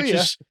 which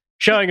is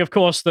showing, of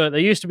course, that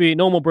there used to be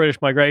normal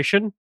British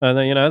migration, and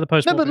then, the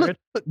post-war period.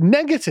 Look,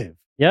 negative.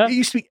 Yeah. It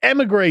used to be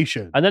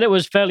emigration. And then it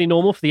was fairly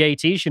normal for the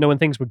 80s, when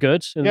things were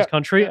good in this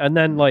country. And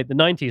then, the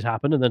 90s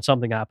happened, and then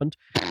something happened.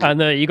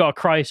 And you got a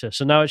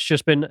crisis. And now it's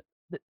just been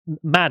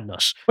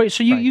madness. Wait,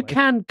 so you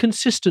can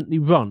consistently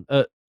run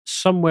at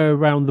somewhere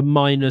around the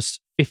minus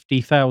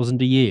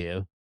 50,000 a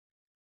year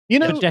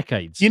for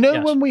decades?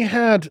 Yes. When we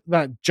had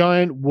that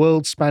giant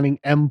world-spanning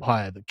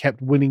empire that kept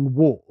winning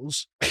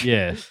wars?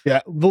 Yeah.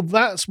 Yeah. Well,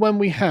 that's when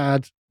we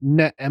had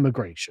net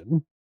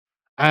emigration.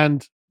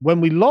 And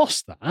when we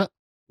lost that,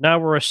 now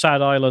we're a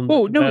sad island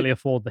that can barely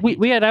afford the heat.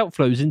 We had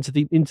outflows into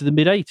the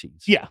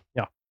mid-80s. Yeah.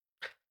 Yeah.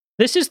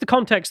 This is the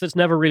context that's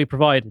never really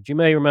provided. You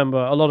may remember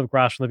a lot of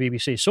graphs from the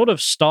BBC sort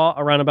of start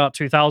around about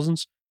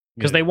 2000s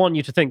because they want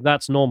you to think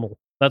that's normal.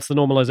 That's the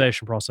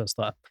normalization process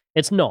there.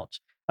 It's not.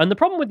 And the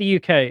problem with the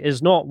UK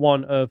is not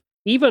one of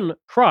even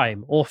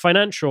crime or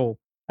financial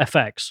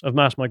effects of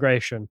mass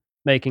migration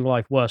making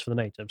life worse for the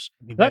natives.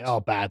 They are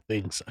bad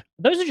things.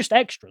 Those are just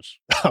extras.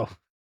 Oh.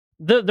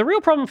 The real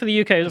problem for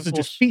the UK is, of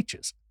course, just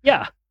features.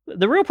 Yeah.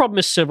 The real problem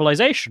is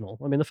civilizational.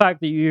 I mean, the fact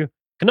that you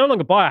can no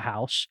longer buy a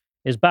house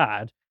is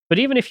bad, but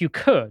even if you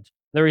could,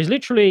 there is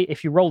literally,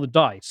 if you roll the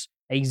dice,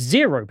 a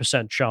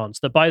 0% chance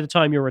that by the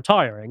time you're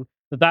retiring,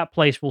 that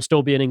place will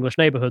still be an English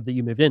neighborhood that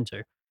you moved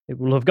into. It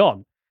will have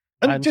gone.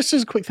 And just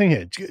as a quick thing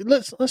here,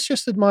 let's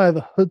just admire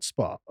the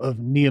chutzpah of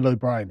Neil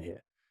O'Brien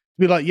here.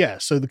 Be like,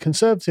 so the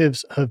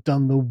Conservatives have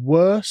done the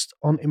worst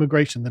on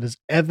immigration that has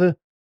ever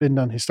been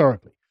done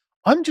historically.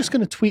 I'm just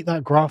going to tweet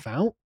that graph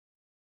out.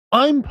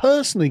 I'm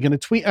personally going to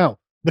tweet out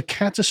the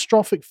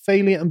catastrophic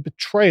failure and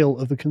betrayal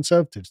of the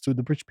Conservatives to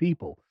the British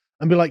people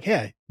and be like,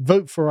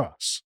 vote for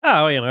us.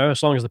 Oh,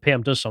 as long as the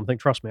PM does something,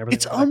 trust me.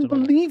 It's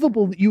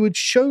unbelievable that you would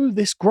show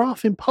this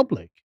graph in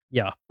public.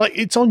 Yeah. Like,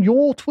 it's on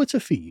your Twitter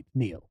feed,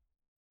 Neil.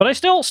 But I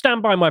still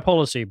stand by my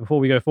policy before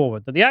we go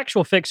forward that the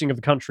actual fixing of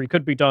the country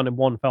could be done in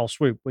one fell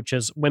swoop, which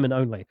is women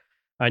only.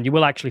 And you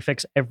will actually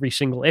fix every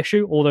single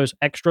issue, all those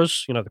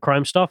extras, the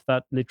crime stuff,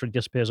 that literally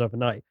disappears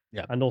overnight.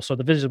 Yeah. And also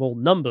the visible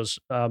numbers,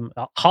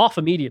 half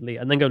immediately,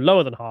 and then go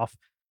lower than half,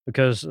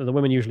 because the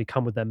women usually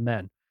come with their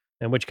men,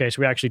 in which case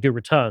we actually do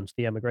return to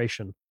the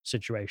emigration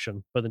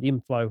situation. But the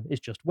inflow is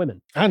just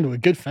women. And we're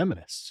good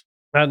feminists.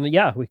 And we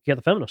can get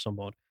the feminists on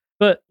board.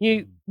 But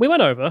we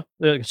went over,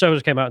 the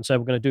Conservatives came out and said,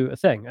 we're going to do a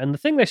thing. And the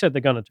thing they said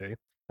they're going to do,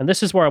 and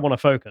this is where I want to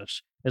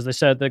focus, is they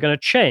said they're going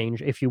to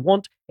change, if you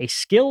want a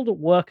skilled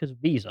workers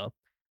visa,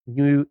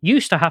 you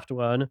used to have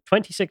to earn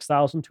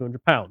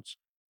 £26,200.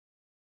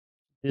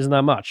 Isn't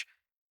that much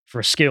for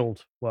a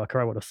skilled worker,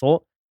 I would have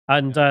thought.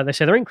 And they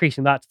say they're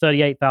increasing that to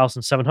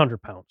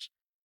 £38,700.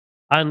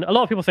 And a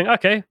lot of people think,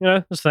 okay,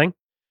 that's the thing. To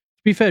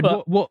be fair,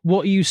 but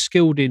what are you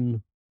skilled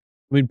in?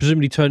 I mean,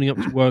 presumably turning up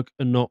to work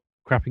and not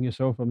crapping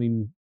yourself. I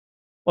mean,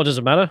 what does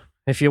it matter?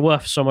 If you're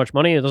worth so much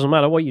money, it doesn't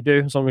matter what you do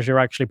as long as you're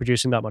actually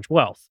producing that much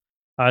wealth.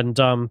 And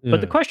but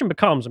the question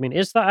becomes,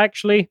 is that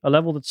actually a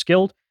level that's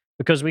skilled?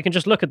 Because we can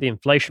just look at the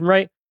inflation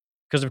rate.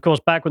 Because, of course,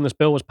 back when this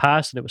bill was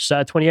passed and it was set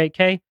at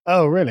 28K.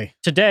 Oh, really?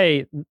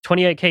 Today,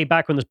 28K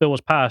back when this bill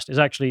was passed is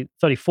actually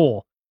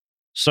 34.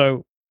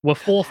 So we're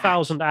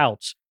 4,000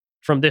 out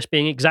from this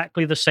being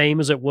exactly the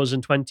same as it was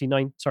in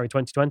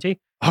 2020.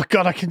 Oh,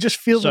 God, I can just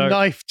feel the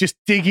knife just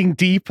digging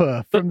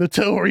deeper from the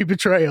Tory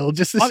betrayal.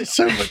 This is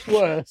so much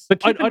worse.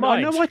 But I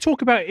know I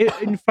talk about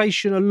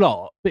inflation a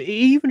lot, but it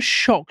even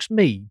shocks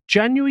me.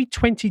 January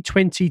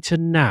 2020 to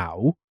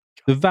now,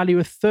 the value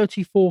of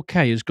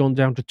 34K has gone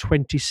down to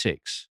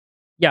 26.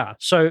 Yeah,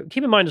 so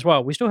keep in mind as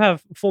well, we still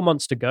have 4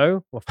 months to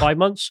go, or 5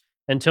 months,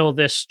 until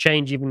this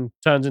change even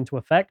turns into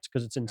effect,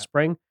 because it's in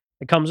spring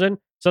it comes in.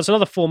 So that's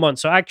another 4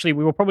 months. So actually,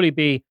 we will probably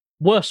be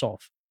worse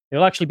off.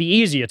 It'll actually be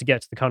easier to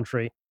get to the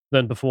country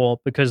than before,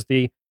 because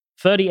the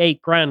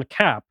 38 grand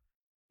cap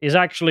is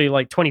actually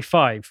like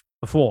 25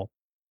 before.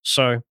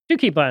 So do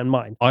keep that in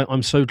mind.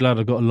 I'm so glad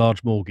I got a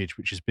large mortgage,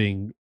 which is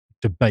being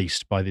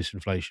debased by this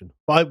inflation.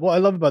 But what I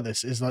love about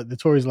this is like the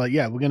Tories are like,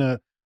 we're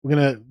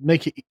gonna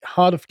make it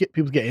harder for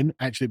people to get in.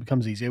 Actually, it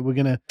becomes easier. We're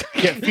gonna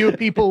get fewer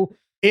people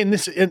in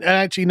this, and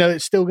actually, no,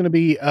 it's still going to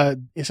be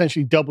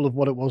essentially double of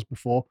what it was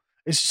before.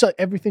 It's just like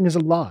everything is a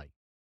lie.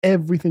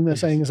 Everything they're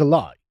saying is a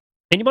lie.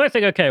 And you might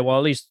think, okay, well,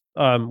 at least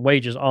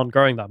wages aren't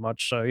growing that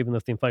much. So even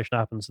if the inflation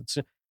happens, it's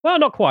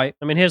not quite.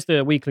 I mean, here's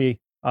the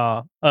weekly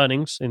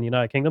earnings in the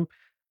United Kingdom,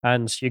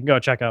 and you can go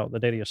check out the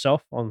data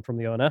yourself from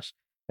the ONS,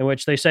 in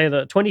which they say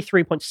that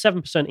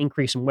 23.7%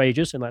 increase in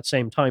wages in that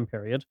same time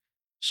period.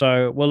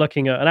 So we're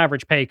looking at an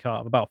average pay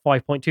cut of about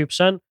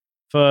 5.2%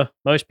 for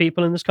most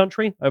people in this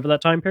country over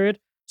that time period.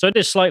 So it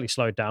is slightly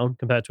slowed down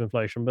compared to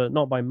inflation, but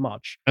not by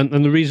much. And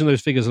the reason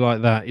those figures are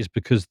like that is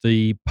because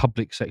the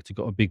public sector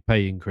got a big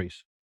pay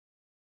increase.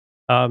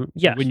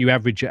 Yes. So when you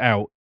average it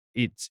out,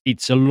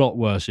 it's a lot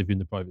worse if you're in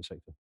the private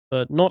sector.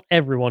 But not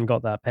everyone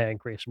got that pay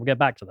increase. We'll get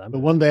back to them. But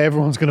one day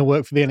everyone's going to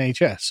work for the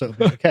NHS, so it'll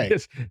be okay.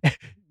 Yes.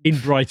 In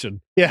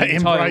Brighton. Yeah, the in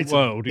entire Brighton,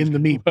 world is in the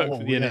gonna meat work bowl,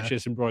 for the yeah.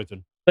 NHS in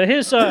Brighton. But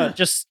here's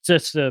just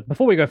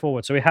before we go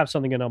forward, so we have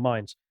something in our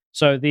minds.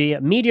 So the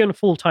median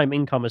full-time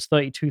income is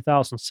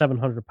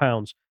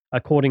 £32,700,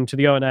 according to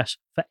the ONS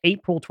for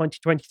April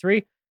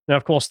 2023. Now,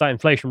 of course, that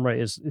inflation rate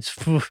is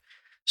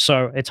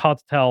so it's hard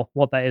to tell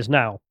what that is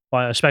now,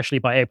 especially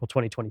by April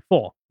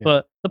 2024. Yeah.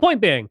 But the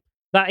point being,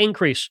 that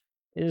increase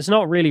is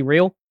not really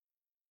real.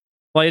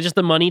 Like, it's just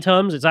the money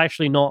terms, it's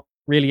actually not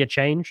really a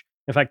change.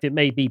 In fact, it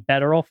may be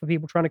better off for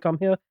people trying to come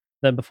here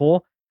than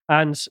before.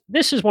 And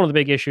this is one of the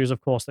big issues,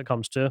 of course, that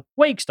comes to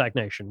wage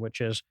stagnation,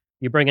 which is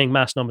you're bringing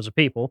mass numbers of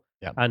people.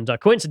 Yeah. And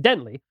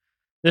coincidentally,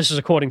 this is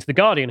according to The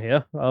Guardian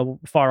here, a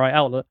far-right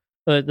outlet,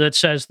 that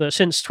says that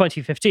since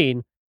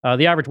 2015,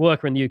 the average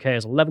worker in the UK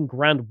is 11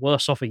 grand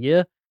worse off a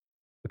year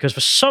because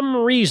for some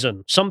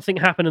reason, something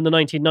happened in the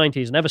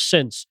 1990s, and ever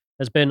since,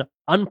 there's been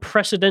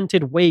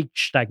unprecedented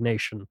wage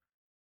stagnation.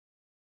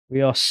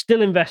 We are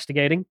still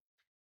investigating,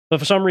 but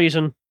for some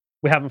reason,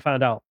 we haven't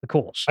found out the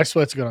cause. I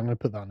swear to God, I'm going to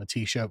put that on a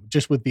T-shirt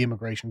just with the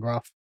immigration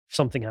graph.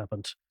 Something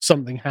happened.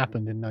 Something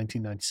happened in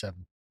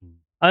 1997.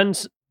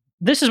 And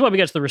this is where we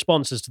get to the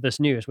responses to this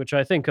news, which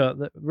I think are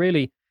the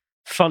really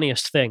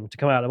funniest thing to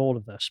come out of all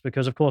of this.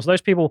 Because, of course,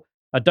 those people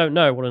don't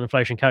know what an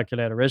inflation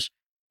calculator is.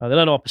 They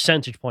don't know what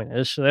percentage point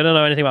is. So they don't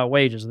know anything about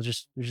wages. They're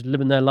just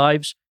living their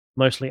lives,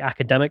 mostly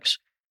academics.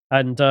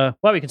 And,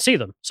 well, we can see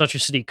them, such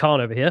as Sadiq Khan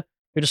over here,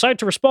 who decided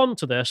to respond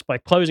to this by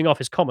closing off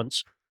his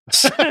comments.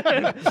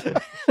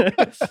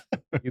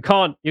 You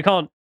can't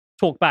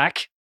talk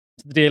back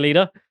to the dear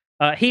leader.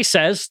 He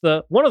says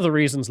that one of the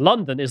reasons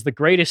London is the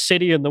greatest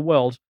city in the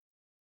world,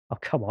 oh,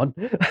 come on,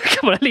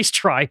 at least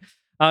try,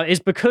 is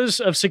because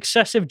of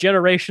successive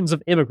generations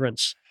of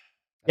immigrants.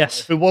 Yes.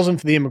 If it wasn't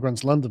for the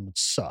immigrants, London would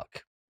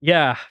suck.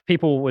 Yeah,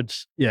 people would.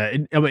 Yeah,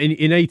 in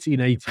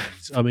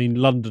 1880s, I mean,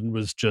 London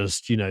was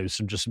just,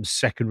 some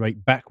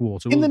second-rate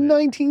backwater. In the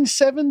wasn't it?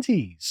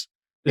 1970s,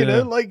 you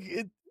know, like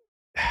it.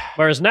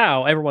 Whereas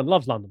now, everyone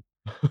loves London.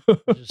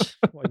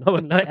 No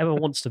one ever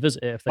wants to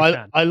visit it if they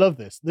can. I love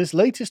this. This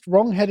latest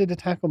wrong-headed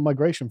attack on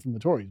migration from the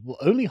Tories will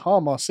only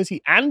harm our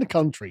city and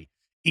country,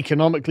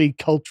 economically,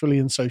 culturally,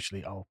 and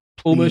socially. Oh,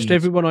 almost please.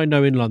 everyone I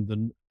know in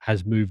London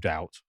has moved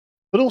out.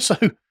 But also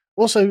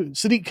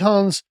Sadiq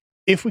Khan's,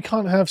 if we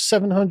can't have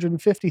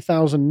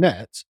 750,000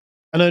 net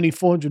and only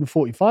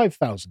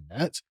 445,000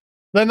 net,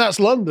 then that's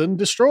London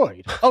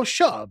destroyed. Oh,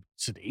 shut up,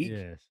 Sadiq.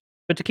 Yes.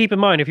 But to keep in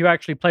mind, if you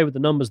actually play with the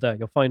numbers there,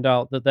 you'll find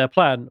out that their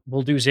plan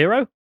will do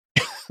zero.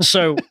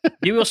 So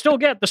you will still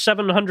get the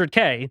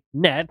 700k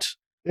net.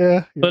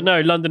 Yeah. But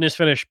no, London is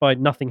finished by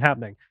nothing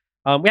happening.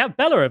 We have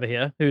Bella over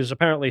here, who's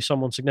apparently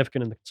someone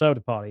significant in the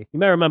Conservative Party. You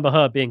may remember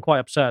her being quite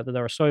upset that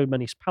there are so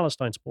many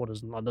Palestine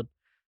supporters in London.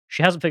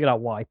 She hasn't figured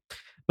out why.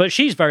 But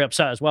she's very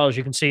upset as well, as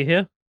you can see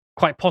here.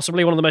 Quite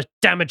possibly one of the most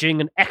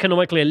damaging and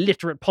economically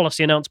illiterate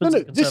policy announcements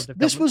of the Conservative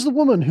this government. was the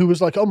woman who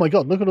was like, oh my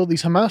God, look at all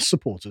these Hamas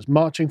supporters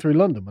marching through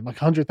London, when like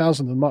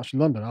 100,000 of them marched in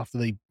London after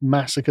they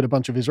massacred a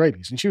bunch of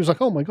Israelis. And she was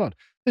like, oh my God,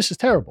 this is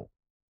terrible.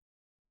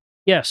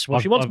 Yes, well,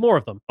 she wants more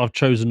of them. I've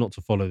chosen not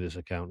to follow this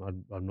account.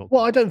 I'm not.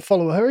 Well, I don't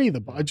follow her either,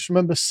 but I just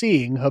remember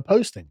seeing her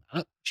posting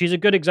that. She's a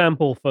good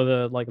example for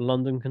the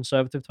London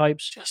Conservative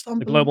types, Just the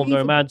global unbelievable.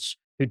 nomads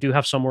who do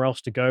have somewhere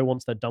else to go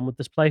once they're done with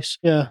this place.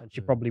 Yeah. And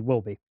she probably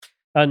will be.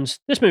 And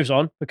this moves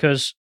on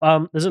because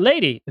there's a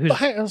lady who's... But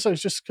hang on, so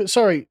it's just,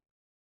 sorry,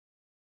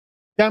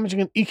 damaging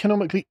an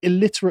economically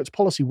illiterate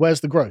policy.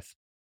 Where's the growth?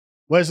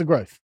 Where's the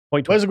growth?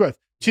 Where's the growth?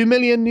 2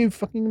 million new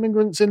fucking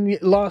immigrants in the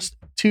last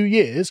 2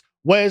 years.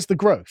 Where's the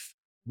growth?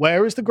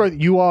 Where is the growth?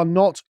 You are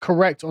not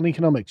correct on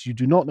economics. You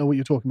do not know what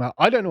you're talking about.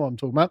 I don't know what I'm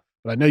talking about,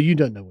 but I know you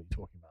don't know what you're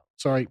talking about.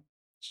 Sorry.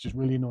 It's just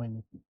really annoying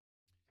me.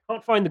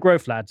 Can't find the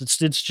growth, lads.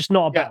 It's just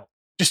not about.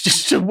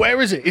 Just where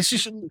is it? It's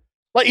just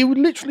like, it would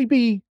literally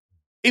be,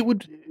 it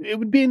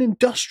would be an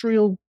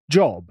industrial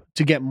job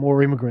to get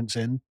more immigrants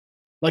in.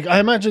 Like, I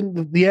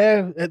imagine the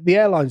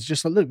airlines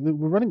just like, look,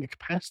 we're running at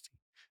capacity.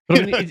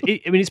 But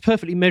it's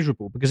perfectly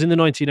measurable because in the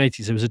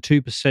 1980s there was a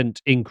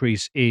 2%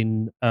 increase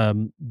in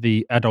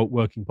the adult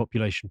working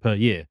population per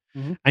year,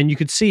 and you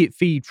could see it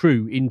feed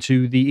through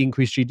into the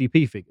increased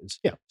GDP figures.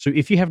 Yeah. So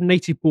if you have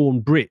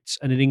native-born Brits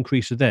and an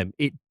increase of them,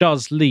 it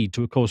does lead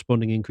to a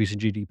corresponding increase in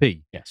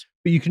GDP. Yes.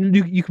 But you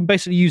can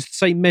basically use the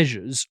same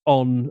measures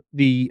on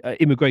the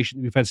immigration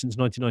that we've had since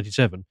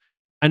 1997,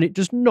 and it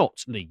does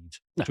not lead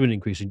to an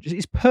increase in.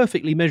 It's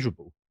perfectly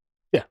measurable.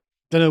 Yeah.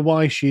 Don't know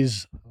why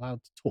she's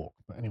allowed to talk,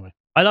 but anyway.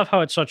 I love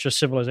how it's such a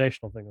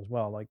civilizational thing as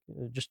well. Like,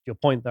 just your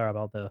point there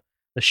about the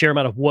sheer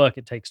amount of work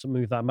it takes to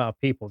move that amount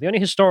of people. The only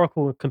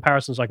historical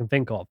comparisons I can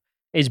think of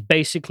is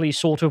basically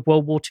sort of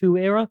World War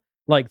II era,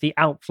 like the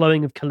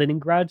outflowing of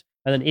Kaliningrad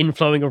and then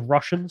inflowing of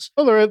Russians.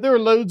 Well, there are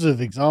loads of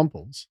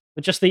examples.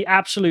 But just the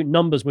absolute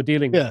numbers we're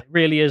dealing with, Yeah. it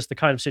really is the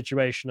kind of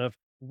situation of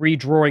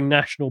redrawing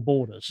national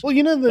borders. Well,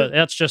 you know, But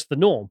that's just the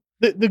norm.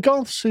 the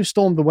Goths who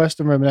stormed the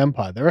Western Roman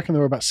Empire, they reckon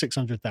there were about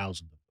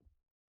 600,000.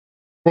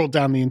 brought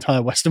down the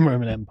entire Western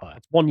Roman Empire.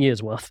 1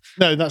 year's worth.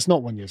 No, that's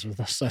not 1 year's worth.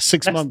 That's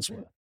 6 months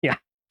worth. Yeah,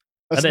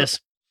 That's that is.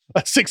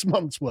 That's 6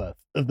 months worth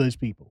of those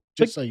people,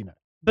 just so you know.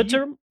 But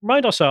to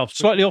remind ourselves,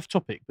 Slightly off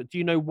topic, but do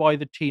you know why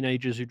the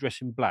teenagers who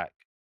dress in black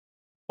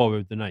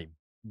borrowed the name?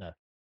 No.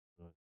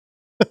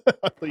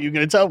 I thought you were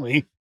going to tell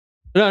me.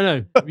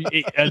 No. Tell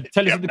us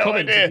in the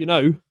comments if you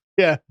know.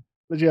 Yeah,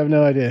 but you have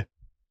no idea.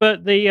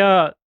 but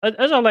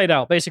as I laid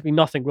out, basically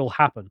nothing will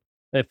happen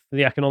if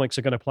the economics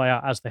are going to play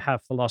out as they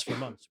have for the last few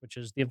months, which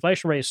is the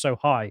inflation rate is so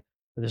high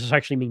that this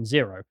actually means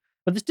zero.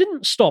 But this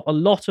didn't stop a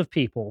lot of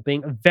people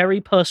being very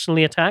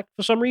personally attacked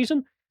for some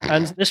reason.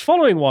 And this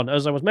following one,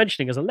 as I was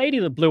mentioning, is a lady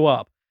that blew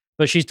up,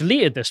 but she's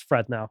deleted this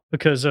thread now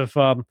because of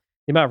the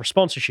amount of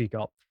responses she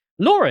got.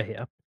 Laura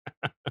here.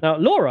 Now,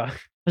 Laura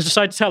has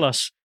decided to tell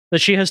us that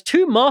she has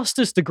 2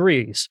 master's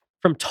degrees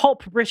from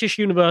top British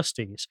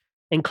universities,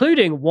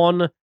 including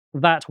one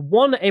that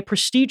won a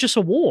prestigious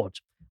award.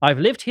 I've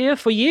lived here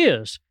for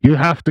years. You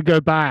have to go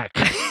back.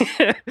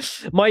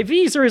 My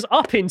visa is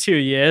up in 2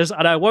 years,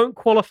 and I won't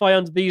qualify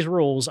under these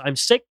rules. I'm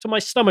sick to my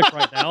stomach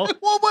right now.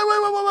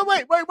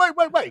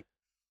 Wait.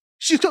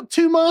 She's got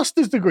 2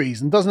 master's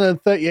degrees and doesn't earn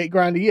 38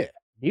 grand a year.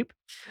 Nope.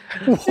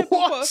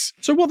 What?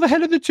 So what the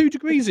hell are the 2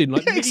 degrees in?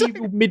 Like Yeah, medieval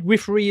exactly.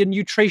 midwifery and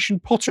nutrition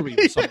pottery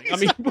or something? Yeah, I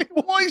mean, exactly.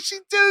 What is she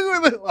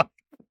doing with it? Like?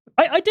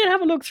 I did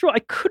have a look through. I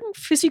couldn't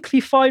physically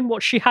find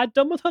what she had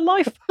done with her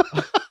life.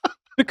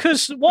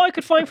 Because what I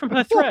could find from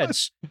her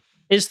threads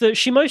is that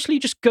she mostly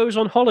just goes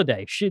on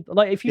holiday. She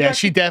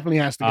definitely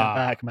has to go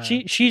back, man.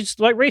 She's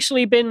like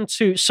recently been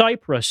to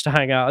Cyprus to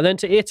hang out, and then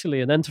to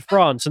Italy, and then to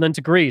France, and then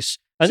to Greece.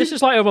 And this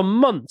is like over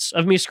months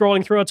of me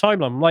scrolling through her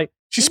timeline. I'm like,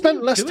 she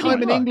spent less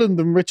time in England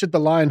than Richard the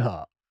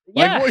Lionheart.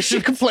 Like, what is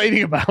she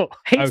complaining about?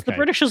 Hates the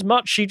British as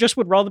much. She just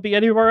would rather be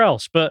anywhere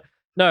else. But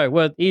no,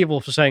 we're evil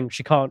for saying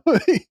she can't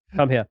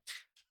come here.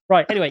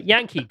 Right. Anyway,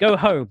 Yankee, go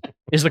home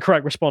is the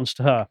correct response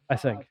to her, I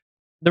think.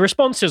 The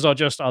responses are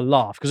just a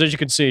laugh because, as you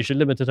can see, she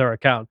limited her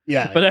account.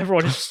 Yeah. But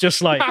everyone is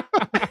just like,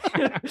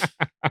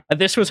 and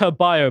this was her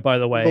bio, by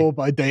the way. Law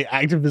by day,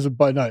 activism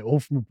by night, all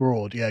from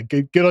abroad. Yeah,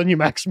 good on you,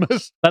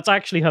 Maximus. That's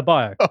actually her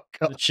bio. Oh,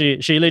 God. She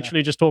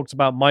literally just talks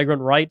about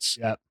migrant rights,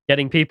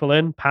 getting people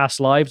in, past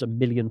lives, 1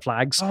 million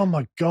flags. Oh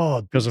my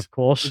God. Because, of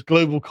course. The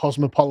global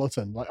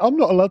cosmopolitan. Like, I'm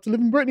not allowed to live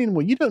in Britain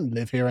anymore. You don't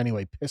live here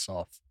anyway. Piss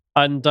off.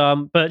 And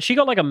but she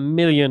got like 1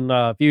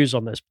 million views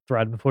on this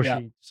thread before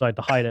she decided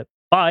to hide it.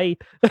 Bye.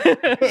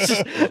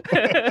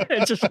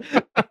 It's just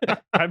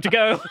time to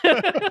go.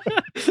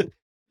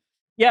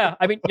 Yeah,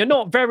 I mean, you're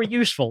not very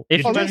useful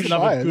if you manage to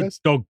have a good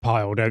dog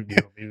pile, don't you?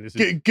 I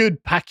mean,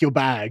 good, pack your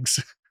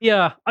bags.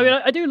 Yeah, I mean,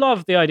 I do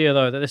love the idea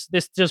though that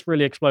this just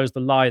really explodes the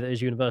lie that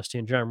is university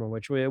in general,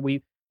 which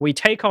we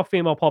take our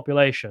female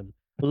population,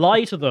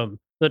 lie to them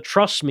that,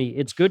 trust me,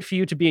 it's good for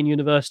you to be in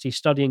university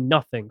studying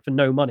nothing for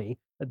no money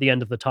at the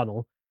end of the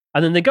tunnel,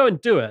 and then they go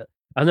and do it,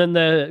 and then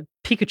they're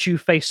Pikachu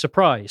face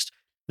surprised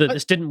that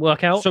this didn't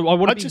work out. So I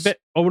want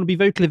to be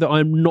very clear that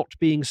I am not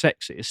being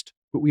sexist,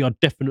 but we are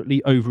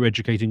definitely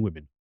overeducating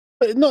women.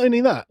 But not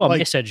only that, well,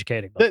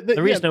 miseducating them.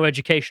 There is no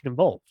education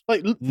involved.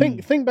 Like,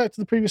 think back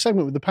to the previous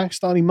segment with the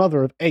Pakistani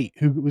mother of 8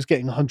 who was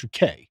getting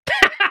 100k.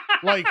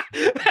 Like,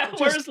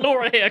 whereas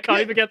Laura here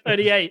can't even get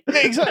 38. Yeah,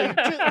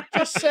 exactly.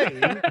 Just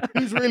saying,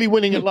 who's really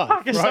winning at life?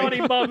 Pakistani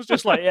right? mum's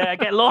just like,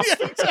 get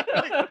lost.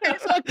 Yeah,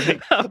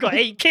 exactly. I've got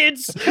 8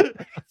 kids.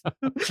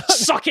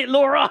 Suck it,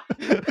 Laura.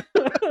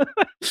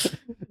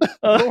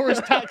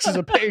 Laura's taxes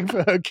are paying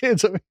for her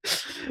kids.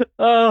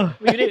 I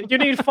mean, you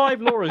need 5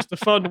 Lauras to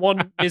fund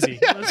 1 Mizzy.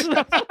 It's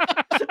not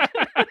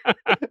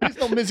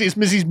Mizzy, it's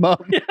Mizzy's mum.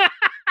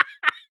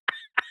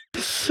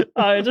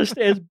 It just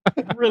is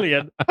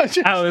brilliant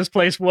how this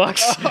place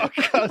works. Oh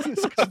God,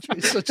 this country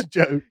is such a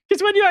joke.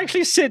 Because when you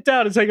actually sit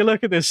down and take a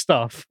look at this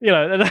stuff,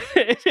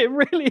 it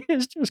really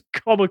is just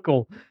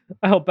comical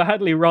how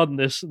badly run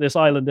this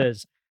island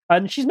is.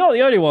 And she's not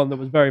the only one that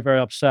was very, very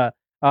upset.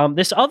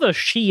 This other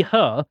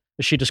her,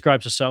 as she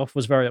describes herself,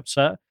 was very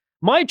upset.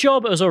 My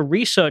job as a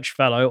research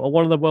fellow at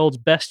one of the world's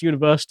best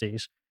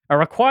universities, a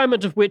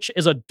requirement of which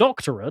is a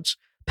doctorate,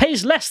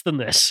 pays less than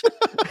this.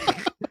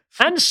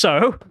 And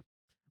so,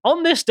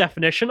 on this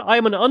definition, I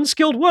am an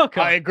unskilled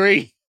worker. I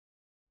agree.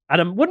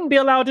 And I wouldn't be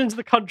allowed into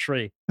the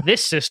country.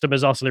 This system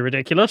is utterly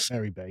ridiculous.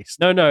 Very based.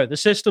 No, the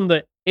system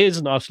that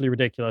isn't utterly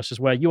ridiculous is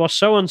where you are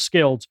so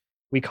unskilled,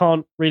 we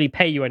can't really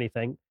pay you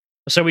anything.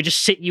 So we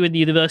just sit you in the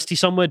university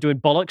somewhere doing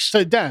bollocks.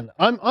 So Dan,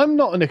 I'm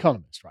not an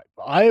economist, right?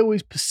 But I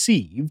always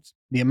perceived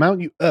the amount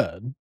you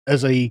earn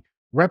as a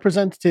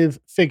representative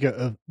figure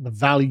of the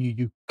value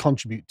you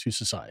contribute to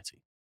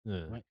society.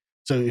 Yeah. Right?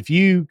 So if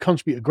you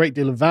contribute a great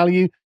deal of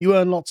value, you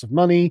earn lots of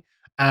money,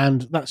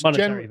 and that's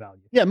monetary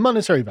value. Yeah,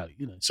 monetary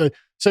value. So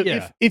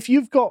if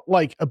you've got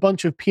like a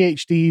bunch of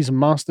PhDs and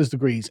master's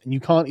degrees and you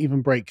can't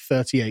even break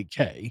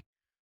 38k,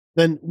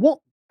 then what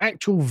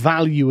actual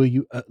value are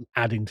you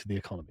adding to the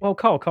economy? Well,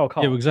 Carl.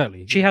 Yeah,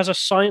 exactly. She has a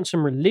science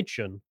and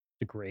religion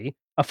degree,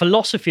 a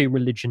philosophy and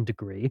religion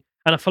degree,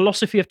 and a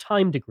philosophy of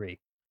time degree.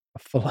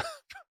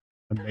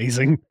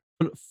 Amazing.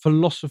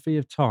 Philosophy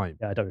of time.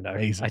 Yeah, I don't know.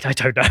 Amazing. I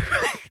don't know.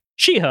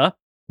 She, her,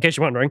 in case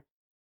you're wondering.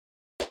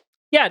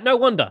 Yeah, no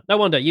wonder.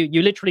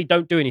 You literally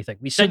don't do anything.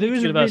 We So send you there to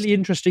is a university. really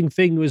interesting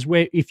thing was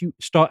where if you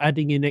start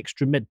adding in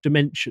extra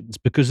dimensions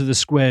because of the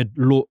squared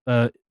law,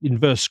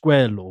 inverse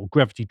square law,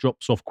 gravity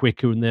drops off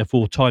quicker and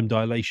therefore time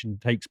dilation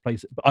takes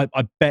place.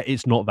 I bet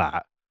it's not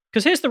that.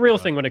 Because here's the real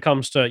thing when it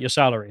comes to your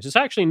salaries. It's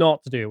actually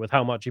not to do with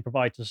how much you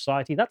provide to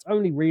society. That's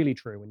only really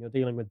true when you're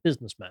dealing with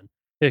businessmen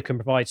who can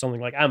provide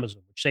something like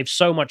Amazon, which saves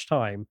so much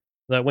time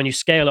that when you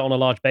scale it on a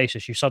large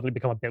basis, you suddenly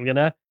become a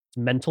billionaire. It's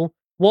mental.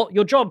 What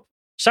your job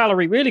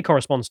salary really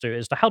corresponds to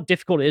is to how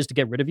difficult it is to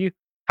get rid of you.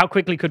 How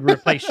quickly could we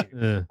replace you?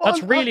 Yeah.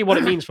 That's really what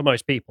it means for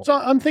most people. So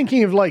I'm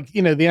thinking of like,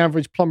 the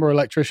average plumber or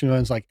electrician who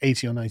earns like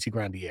 80 or 90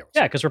 grand a year.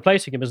 Yeah, because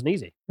replacing him isn't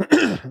easy.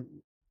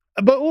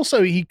 But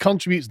also he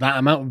contributes that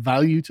amount of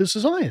value to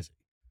society.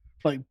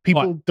 Like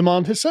people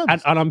demand his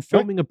service. And I'm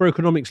filming a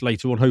Brokenomics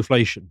later on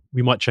Hoflation.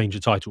 We might change the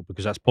title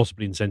because that's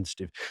possibly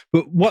insensitive.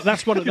 But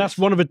that's one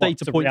of the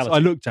data points reality. I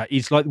looked at.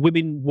 Is like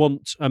women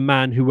want a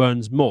man who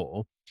earns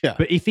more. Yeah.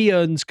 But if he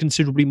earns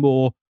considerably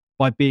more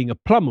by being a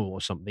plumber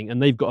or something,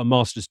 and they've got a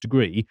master's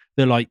degree,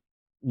 they're like,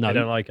 no, I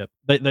don't like it.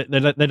 They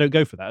don't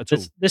go for that at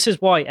all. This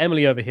is why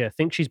Emily over here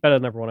thinks she's better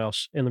than everyone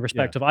else in the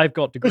respect of I've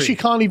got degrees. But she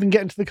can't even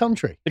get into the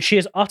country. But she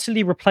is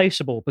utterly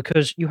replaceable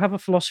because you have a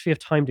philosophy of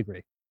time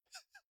degree.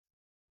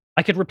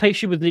 I could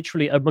replace you with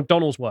literally a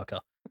McDonald's worker.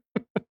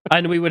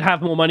 And we would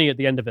have more money at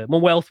the end of it.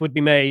 More wealth would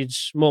be made.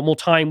 More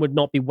time would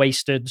not be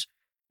wasted.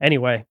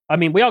 Anyway, I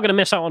mean, we are going to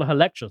miss out on her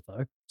lectures,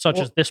 though, such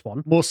as this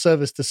one. More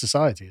service to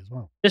society as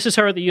well. This is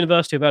her at the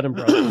University of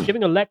Edinburgh. She's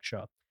giving a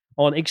lecture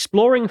on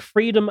exploring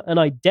freedom and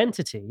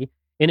identity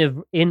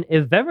in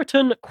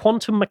Everton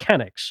quantum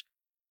mechanics.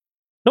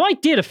 Now, I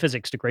did a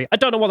physics degree. I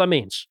don't know what that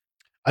means.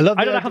 I don't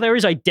know how there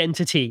is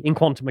identity in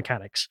quantum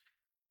mechanics.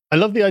 I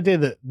love the idea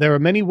that there are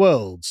many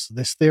worlds,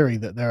 this theory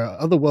that there are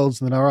other worlds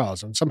than there are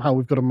ours, and somehow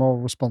we've got a moral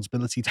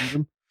responsibility to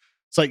them.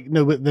 It's like,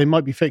 no, they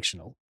might be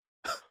fictional.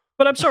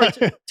 But I'm sorry,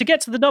 to get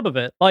to the nub of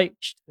it, like,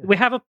 we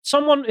have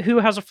someone who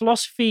has a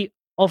philosophy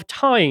of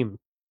time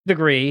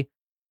degree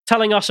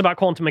telling us about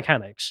quantum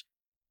mechanics.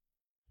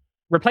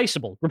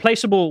 Replaceable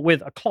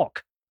with a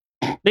clock.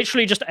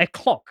 Literally just a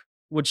clock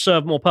would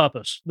serve more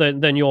purpose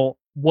than your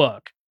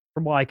work,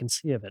 from what I can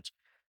see of it.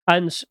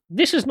 And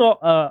this is not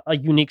a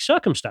unique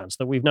circumstance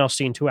that we've now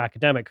seen two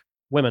academic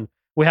women.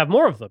 We have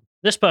more of them.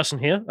 This person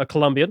here, a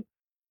Colombian.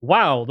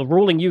 Wow, the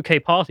ruling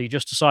UK party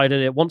just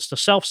decided it wants to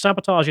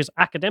self-sabotage its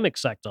academic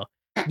sector.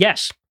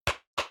 Yes,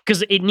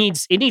 because it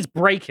needs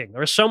breaking.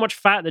 There is so much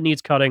fat that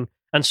needs cutting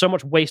and so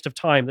much waste of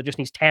time that just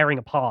needs tearing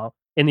apart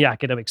in the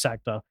academic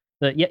sector.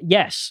 That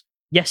yes,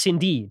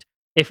 indeed.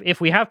 If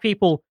we have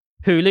people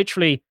who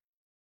literally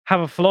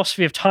have a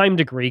philosophy of time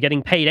degree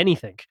getting paid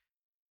anything,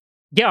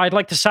 yeah, I'd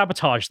like to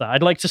sabotage that.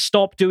 I'd like to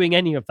stop doing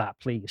any of that,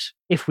 please,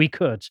 if we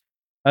could.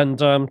 And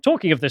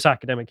talking of this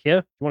academic here,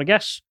 you want to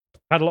guess?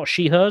 Had a lot of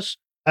she-hers?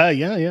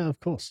 Yeah, of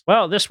course.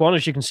 Well, this one,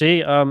 as you can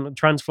see,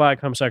 trans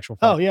flag, homosexual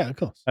flag. Oh, yeah, of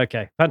course.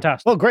 Okay,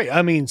 fantastic. Well, great.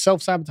 I mean,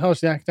 self-sabotage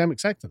the academic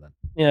sector then.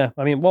 Yeah,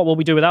 I mean, what will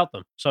we do without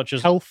them? Such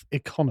as... Health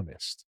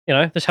economist.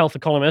 This health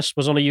economist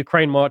was on a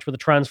Ukraine march with a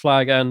trans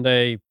flag and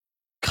a...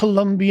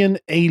 Colombian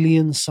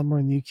alien somewhere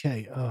in the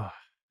UK. Oh.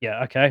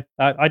 Yeah, okay.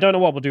 I don't know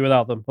what we'll do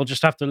without them. We'll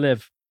just have to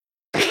live.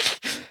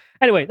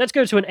 Anyway, let's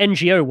go to an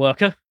NGO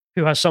worker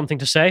who has something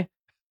to say.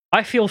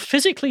 I feel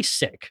physically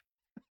sick.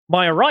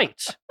 My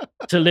right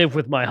to live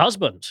with my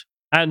husband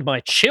and my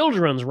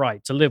children's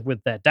right to live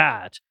with their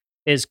dad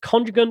is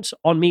conjugate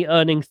on me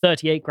earning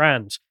 38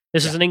 grand.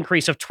 This is an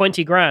increase of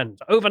 20 grand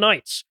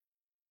overnight.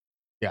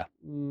 Yeah.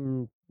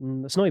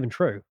 That's not even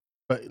true.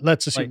 But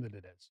let's assume that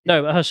it is.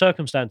 No, her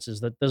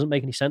circumstances, that doesn't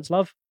make any sense,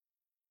 love.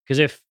 Because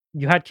if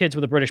you had kids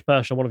with a British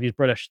person, one of you is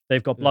British,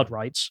 they've got blood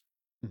rights.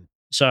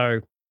 So,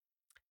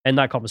 in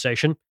that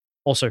conversation,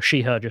 also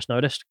she, her just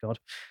noticed, God.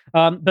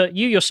 But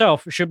you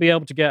yourself should be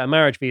able to get a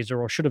marriage visa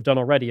or should have done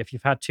already if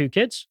you've had 2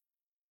 kids.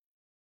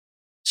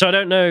 So I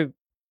don't know.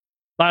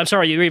 I'm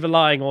sorry, you're either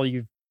lying or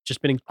you've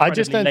just been incredibly I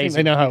just don't think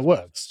they know how it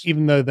works,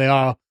 even though they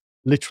are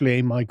literally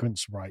a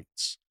migrants'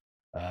 rights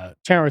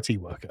charity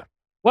worker.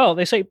 Well,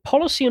 they say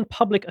policy and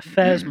public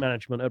affairs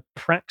management at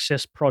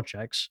Praxis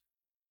projects.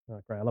 Oh,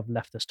 great. I love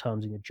leftist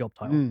terms in your job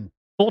title.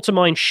 Thought to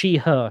mind she,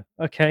 her.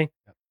 Okay.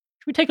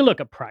 Should we take a look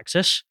at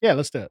Praxis? Yeah,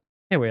 let's do it.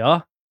 Here we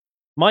are.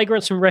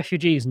 Migrants and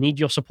refugees need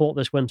your support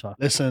this winter.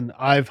 Listen,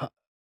 I've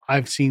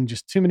seen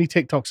just too many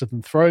TikToks of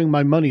them throwing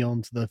my money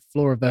onto the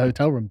floor of their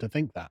hotel room to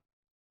think that.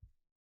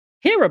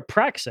 Here at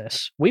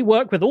Praxis, we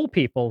work with all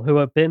people who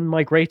have been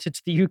migrated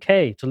to the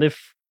UK to live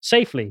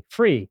safely,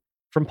 free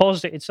from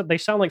positive. They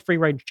sound like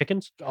free-range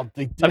chickens. Oh,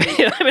 they do.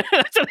 I mean,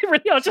 they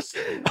really are just.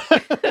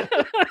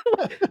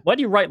 Why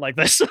do you write like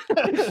this?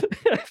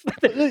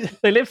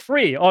 They live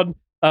free on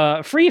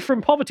free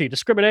from poverty,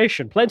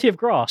 discrimination, plenty of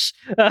grass.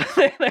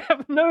 They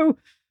have no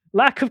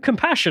lack of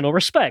compassion or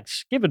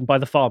respect given by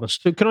the farmers.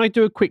 So can I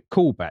do a quick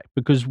callback?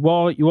 Because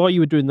while you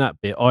were doing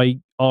that bit, I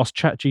asked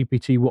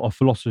ChatGPT what a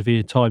philosophy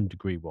of time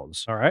degree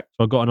was. All right.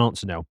 So I got an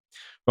answer now.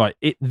 Right.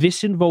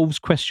 This involves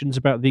questions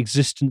about the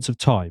existence of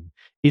time.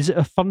 Is it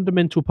a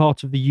fundamental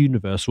part of the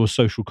universe or a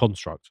social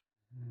construct?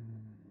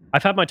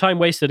 I've had my time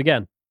wasted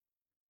again.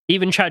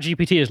 Even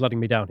ChatGPT is letting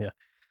me down here.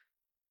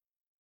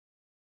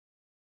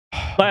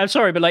 I'm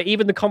sorry, but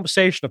even the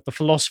conversation of the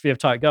philosophy of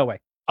time, go away.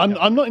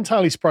 I'm not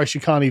entirely surprised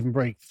you can't even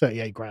break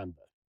 38 grand.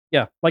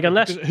 Yeah,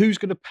 unless who's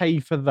going to pay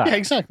for that? Yeah,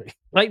 exactly.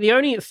 The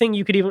only thing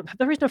you could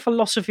there is no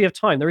philosophy of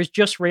time. There is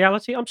just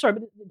reality. I'm sorry,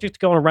 but just to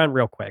go on a rant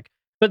real quick.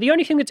 But the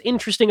only thing that's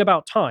interesting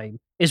about time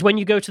is when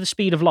you go to the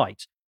speed of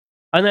light.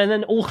 And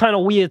then all kind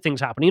of weird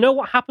things happen. You know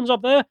what happens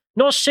up there?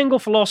 Not a single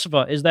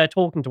philosopher is there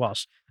talking to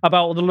us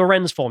about the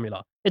Lorentz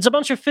formula. It's a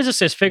bunch of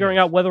physicists figuring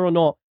out whether or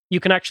not you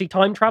can actually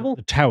time travel.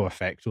 The Tau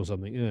effect or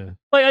something, yeah.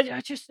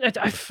 I just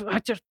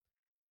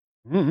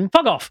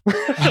fuck off.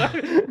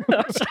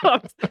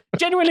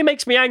 Genuinely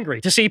makes me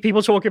angry to see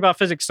people talking about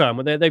physics term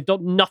when they've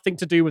got nothing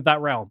to do with that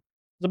realm.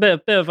 It's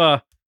a bit of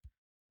a,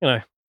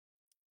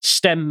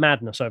 STEM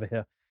madness over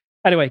here.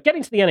 Anyway,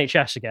 getting to the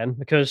NHS again,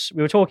 because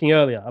we were talking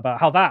earlier about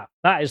how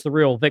that is the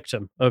real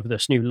victim of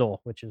this new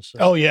law, which is... the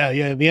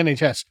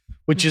NHS,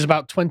 which is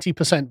about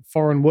 20%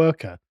 foreign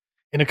worker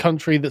in a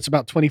country that's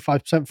about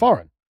 25%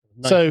 foreign.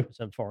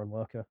 90% foreign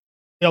worker.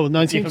 Yeah, well,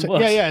 19%.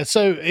 Yeah.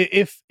 So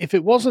if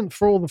it wasn't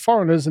for all the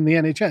foreigners in the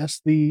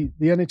NHS, the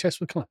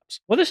NHS would collapse.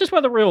 Well, this is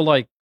where the real,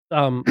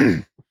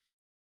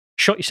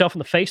 shot yourself in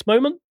the face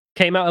moment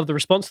came out of the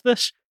response to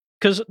this.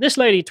 Because this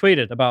lady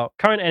tweeted about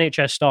current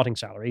NHS starting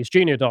salaries: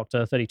 junior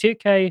doctor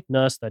 32k,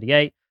 nurse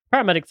 38,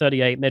 paramedic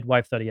 38,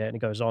 midwife 38, and it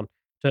goes on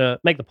to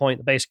make the point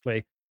that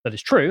basically that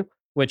is true,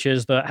 which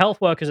is that health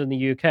workers in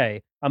the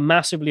UK are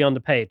massively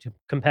underpaid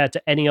compared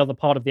to any other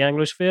part of the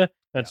Anglosphere.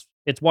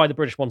 It's why the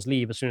British ones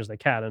leave as soon as they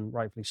can, and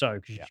rightfully so,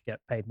 because you should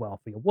get paid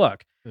well for your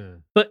work.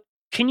 But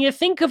can you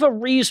think of a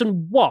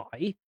reason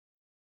why,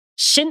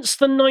 since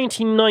the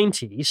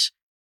 1990s,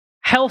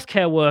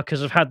 healthcare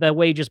workers have had their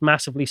wages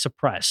massively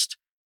suppressed?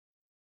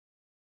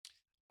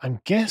 I'm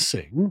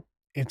guessing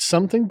it's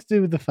something to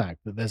do with the fact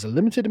that there's a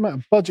limited amount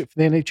of budget for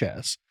the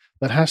NHS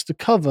that has to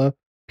cover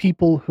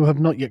people who have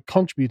not yet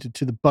contributed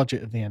to the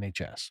budget of the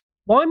NHS.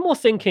 Well, I'm more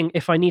thinking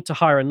if I need to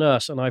hire a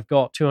nurse and I've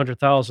got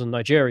 200,000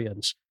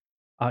 Nigerians,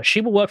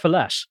 she will work for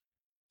less.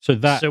 So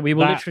we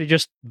will literally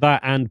just... That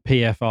and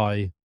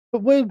PFI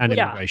and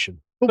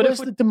immigration. But where's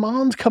the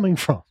demand coming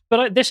from?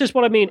 But this is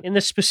what I mean in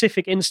this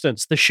specific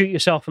instance, the shoot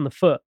yourself in the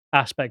foot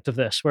aspect of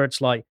this, where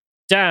it's like,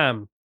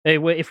 damn,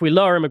 if we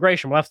lower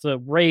immigration, we'll have to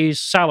raise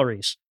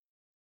salaries.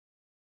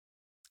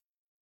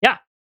 Yeah.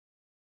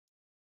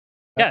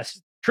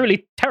 Yes,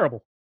 truly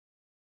terrible.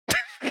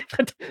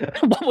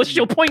 What was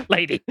your point,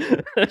 lady?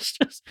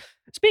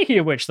 Speaking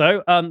of which,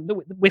 though,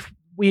 if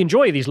we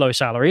enjoy these low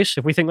salaries,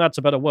 if we think that's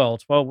a better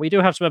world, well, we do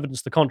have some evidence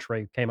to the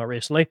contrary came out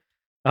recently.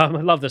 I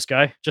love this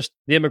guy. Just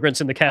the immigrants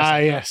in the care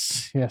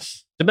center.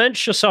 Yes.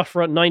 Dementia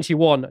sufferer at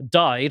 91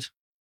 died,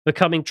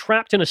 becoming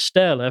trapped in a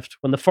stair lift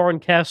when the foreign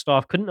care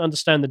staff couldn't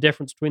understand the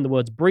difference between the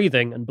words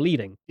breathing and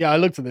bleeding. Yeah, I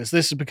looked at this.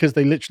 This is because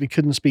they literally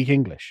couldn't speak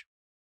English.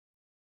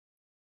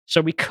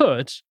 So we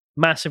could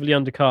massively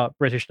undercut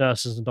British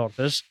nurses and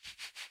doctors,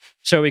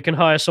 so we can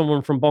hire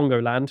someone from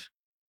Bongo Land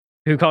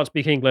who can't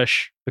speak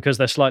English because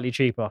they're slightly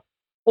cheaper.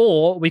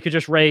 Or we could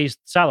just raise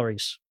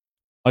salaries.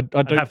 I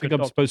don't think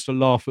I'm supposed to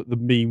laugh at the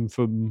meme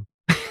from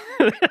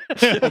on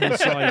the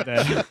side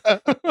there.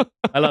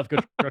 I love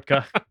good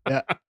Rutger.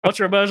 Yeah. What's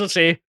your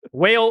emergency?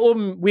 Well,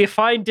 we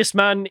find this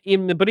man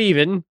in the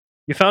breathing.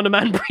 You found a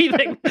man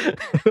breathing.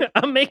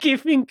 I'm making you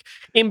think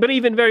in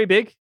breathing very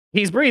big.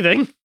 He's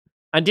breathing.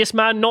 And this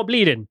man not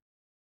bleeding.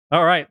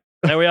 All right.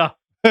 There we are.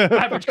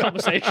 Average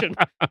conversation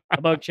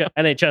amongst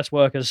NHS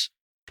workers.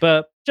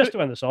 But just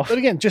to end this off. But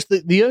again, just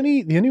the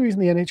only reason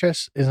the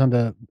NHS is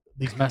under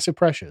these massive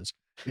pressures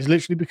is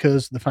literally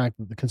because the fact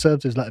that the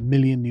Conservatives let 1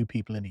 million new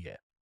people in a year.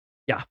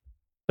 Yeah.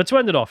 But to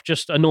end it off,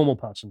 just a normal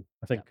person,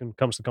 I think,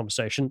 comes to the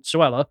conversation.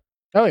 Suella.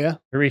 Oh, yeah.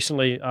 Who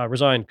recently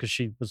resigned because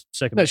she was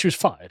sick of No, she was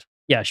fired.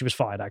 Yeah, she was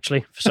fired,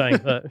 actually, for saying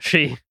that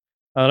she,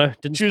 I don't know,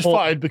 didn't She was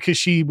fired because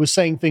she was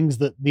saying things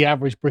that the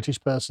average British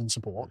person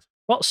supports.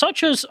 Well,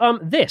 such as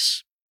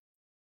this.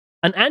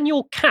 An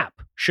annual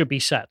cap should be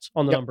set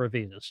on the number of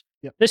visas.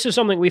 Yep. This is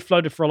something we've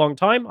floated for a long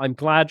time. I'm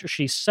glad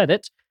she said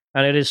it.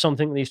 And it is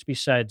something that needs to be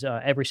said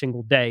every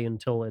single day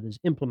until it is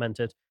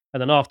implemented. And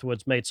then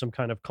afterwards made some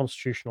kind of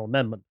constitutional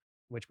amendment,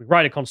 which we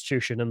write a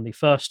constitution. And the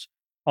first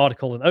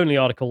article and only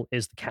article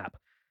is the cap.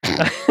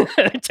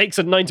 It takes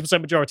a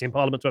 90% majority in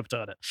Parliament to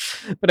overturn it.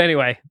 But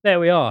anyway,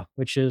 there we are,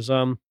 which is...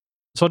 So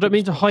I don't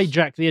mean to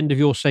hijack the end of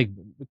your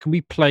segment, but can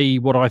we play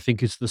what I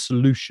think is the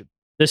solution?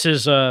 This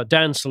is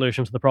Dan's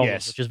solution to the problem,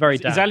 which is very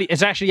Dan.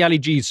 It's actually Ali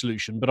G's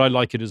solution, but I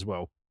like it as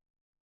well.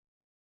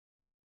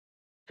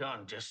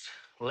 Can't just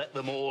let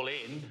them all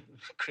in,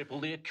 cripple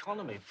the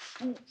economy.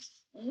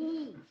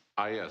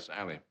 Ah, yes,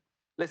 Ali.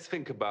 Let's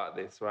think about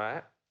this,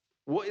 right?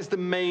 What is the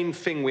main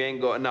thing we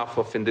ain't got enough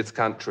of in this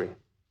country?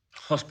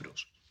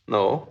 Hospitals.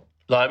 No.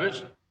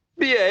 Libraries.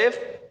 Behave.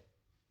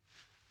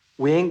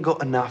 We ain't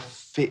got enough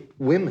fit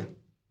women.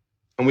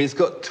 And we've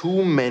got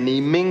too many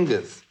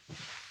mingers.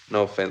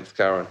 No offense,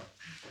 Karen.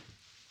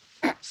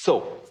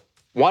 So,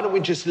 Why don't we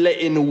just let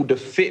in all the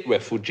fit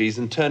refugees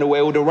and turn away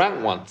all the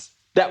rank ones?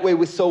 That way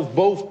we solve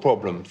both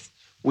problems.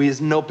 We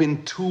is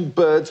knobbing two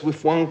birds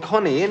with one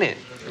Connie, innit?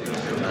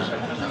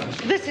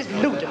 This is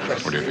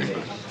ludicrous. What do you think?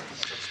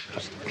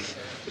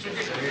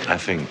 I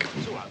think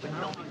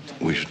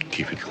we should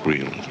keep it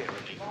real.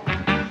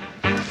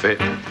 Fit.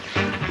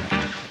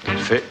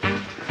 Fit.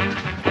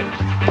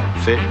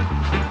 Fit.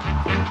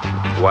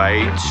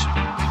 Wait.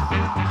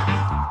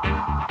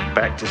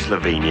 Back to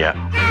Slovenia.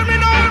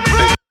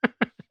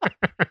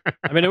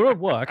 I mean, it would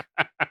work.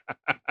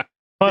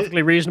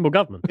 Perfectly reasonable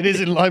government. It is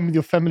in line with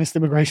your feminist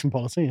immigration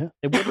policy, yeah?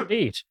 It would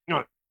indeed.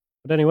 Right.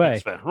 But anyway,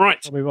 That's fair. Right.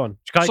 I'll move on.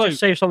 Can I So- just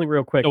say something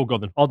real quick Oh,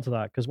 God then. onto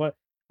that? Because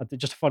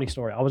just a funny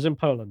story. I was in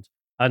Poland,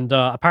 and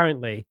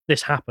apparently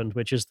this happened,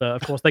 which is that,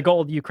 of course, they got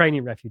all the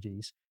Ukrainian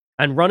refugees.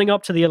 And running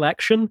up to the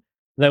election,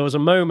 there was a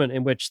moment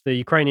in which the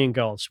Ukrainian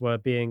girls were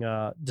being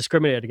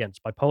discriminated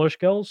against by Polish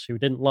girls who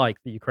didn't like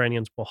the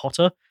Ukrainians were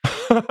hotter.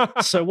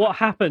 So what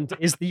happened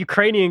is the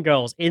Ukrainian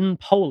girls in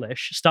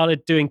Polish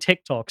started doing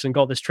TikToks and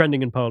got this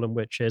trending in Poland,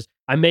 which is,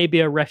 I may be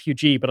a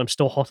refugee, but I'm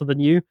still hotter than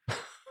you.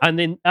 And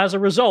then as a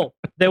result,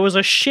 there was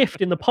a shift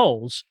in the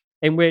polls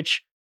in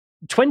which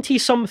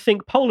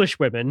 20-something Polish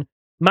women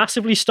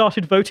massively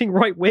started voting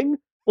right-wing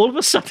all of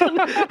a sudden.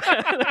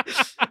 I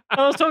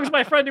was talking to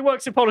my friend who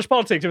works in Polish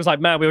politics. It was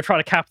like, man, we were trying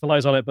to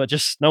capitalize on it, but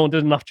just no one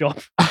did enough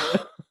job.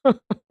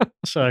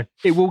 So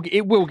It will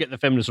get the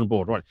feminists on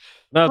board, right?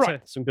 that's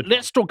Right. some good.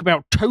 Let's talk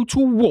about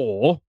total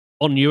war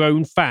on your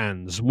own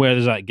fans. Where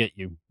does that get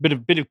you?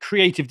 Bit of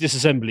creative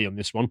disassembly on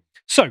this one.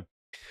 So,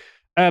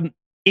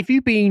 if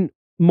you've been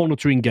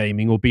monitoring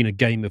gaming or been a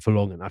gamer for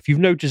long enough, you've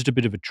noticed a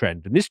bit of a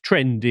trend. And this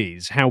trend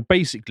is how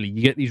basically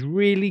you get these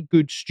really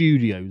good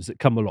studios that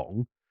come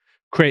along,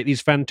 create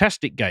these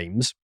fantastic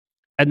games,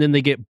 and then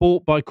they get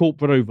bought by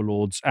corporate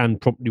overlords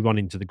and promptly run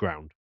into the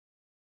ground.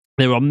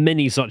 There are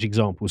many such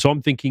examples. So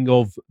I'm thinking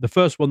of the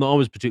first one that I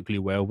was particularly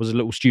aware of was a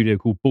little studio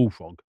called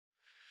Bullfrog.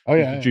 Oh, Who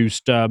yeah.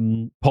 produced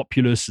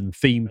Populous and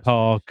Theme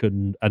Park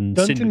and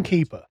Dungeon Syndicate.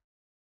 Keeper.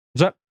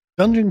 Was that?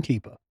 Dungeon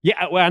Keeper.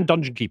 Yeah, well, and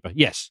Dungeon Keeper.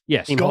 Yes.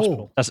 Team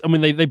Gold. Hospital.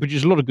 They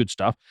produce a lot of good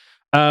stuff.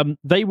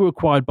 They were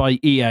acquired by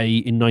EA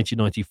in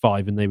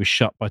 1995 and they were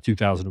shut by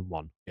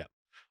 2001. Yeah.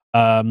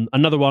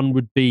 Another one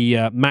would be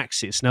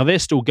Maxis. Now they're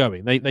still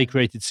going. They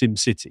created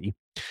SimCity,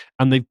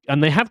 and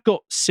they have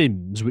got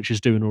Sims, which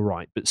is doing all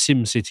right. But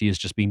SimCity has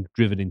just been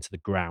driven into the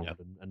ground.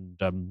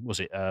 And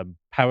was it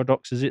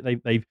Paradox? Is it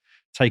they've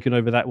taken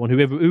over that one?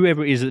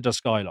 Whoever it is that does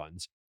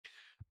Skylines.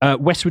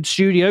 Westwood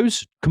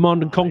Studios,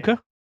 Command and Conquer.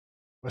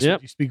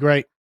 Westwood used to be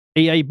great.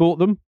 EA bought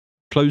them,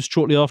 closed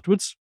shortly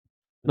afterwards.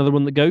 Another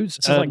one that goes.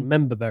 This is like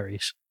member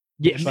berries.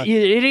 Yeah, It's like-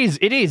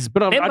 it is.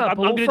 But I'm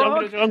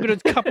Remember going to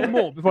a couple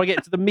more before I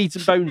get to the meat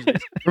and bones of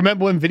it.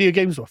 Remember when video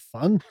games were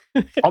fun?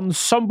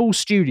 Ensemble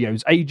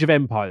Studios, Age of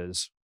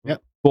Empires.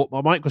 Yep. Bought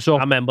by Microsoft.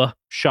 I remember.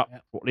 Shut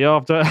shortly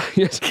after.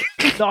 Yes.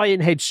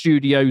 Lionhead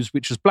Studios,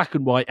 which was Black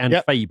and White, and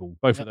Yep. Fable.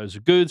 Both of those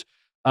are good.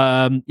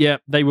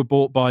 They were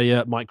bought by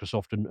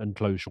Microsoft and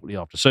closed shortly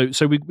after.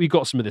 So we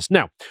got some of this.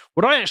 Now,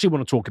 what I actually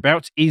want to talk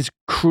about is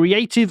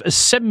Creative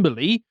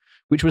Assembly,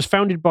 which was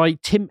founded by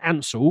Tim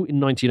Ansell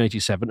in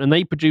 1987, and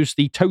they produced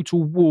the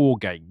Total War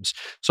games.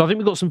 So I think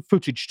we've got some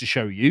footage to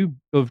show you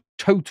of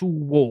Total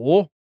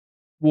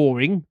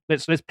Warring.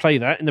 Let's play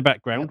that in the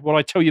background while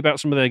I tell you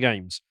about some of their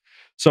games.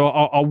 So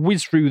I'll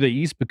whiz through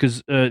these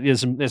because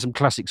there's some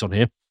classics on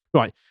here.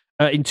 Right.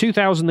 In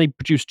 2000, they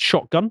produced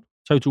Shotgun,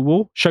 Total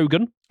War,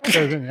 Shogun.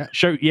 Yeah.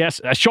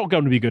 Yes, a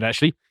Shotgun would be good,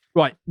 actually.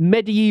 Right.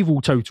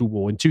 Medieval Total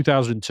War in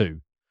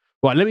 2002.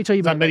 Right, let me tell you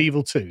Is that about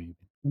Medieval 2?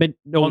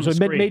 On the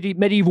screen.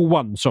 Medieval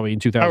 1, sorry, in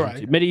 2002. Oh,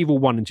 right. Medieval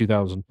 1 in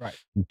 2002.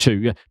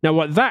 Right. Yeah. Now,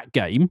 right, that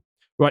game,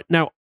 right,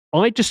 now,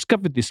 I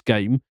discovered this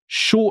game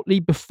shortly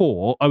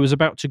before I was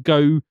about to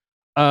go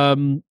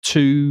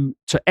to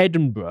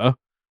Edinburgh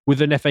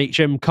with an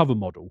FHM cover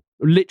model,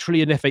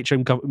 literally an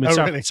FHM cover in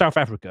really? South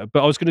Africa.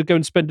 But I was going to go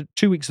and spend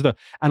 2 weeks there,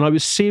 and I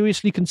was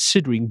seriously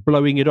considering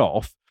blowing it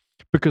off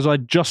because I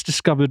just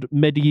discovered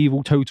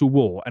Medieval Total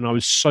War, and I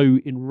was so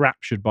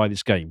enraptured by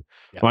this game.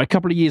 Yeah. Right, a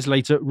couple of years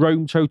later,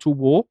 Rome Total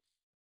War,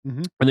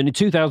 Mhm. and then in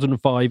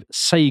 2005,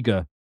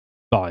 Sega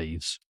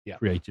buys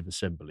Creative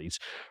Assemblies.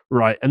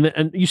 Right,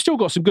 and you still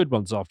got some good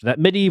ones after that.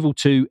 Medieval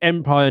 2,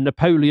 Empire,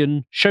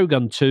 Napoleon,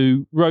 Shogun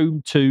 2,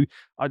 Rome 2.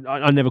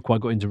 I never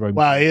quite got into Rome.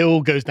 Well, 2. it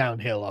all goes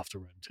downhill after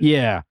Rome 2.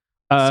 Yeah.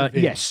 Severe.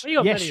 Yes. You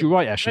got Yes, Medieval. you're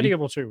right, actually.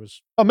 Medieval 2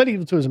 was. Oh,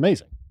 Medieval 2 is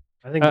amazing.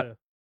 I think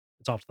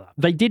it's after that.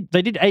 They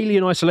did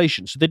Alien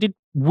Isolation, so they did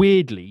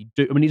weirdly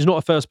do. I mean, it's not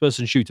a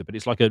first-person shooter, but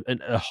it's like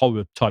a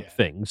horror type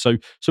thing. So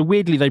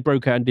weirdly they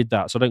broke out and did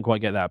that. So I don't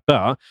quite get that.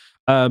 But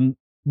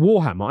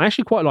Warhammer, I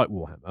actually quite like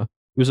Warhammer.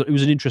 It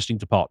was an interesting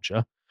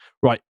departure.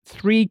 Right,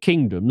 Three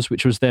Kingdoms,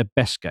 which was their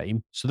best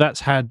game. So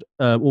that's had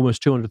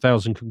almost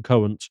 200,000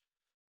 concurrent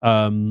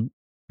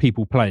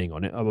people playing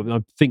on it. I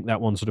think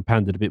that one sort of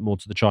pandered a bit more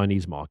to the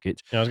Chinese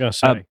market. Yeah, I was going to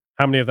say,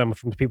 how many of them are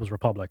from the People's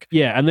Republic?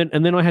 Yeah, and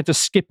then I had to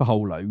skip a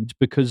whole load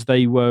because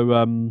they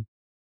were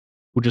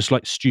just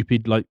like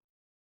stupid, like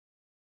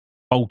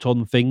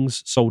bolt-on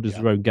things sold as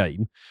their own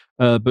game.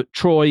 But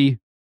Troy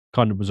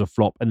kind of was a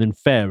flop, and then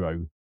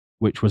Pharaoh,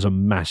 which was a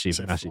massive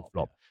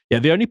flop. Yeah,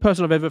 the only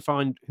person I've ever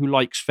found who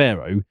likes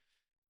Pharaoh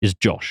is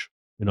Josh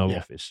in our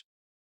office,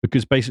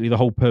 because basically the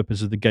whole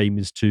purpose of the game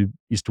is to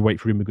wait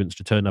for immigrants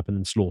to turn up and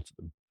then slaughter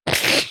them.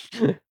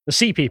 The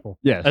sea people,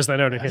 as they're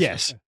known in history.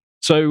 Yes.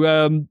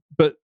 So,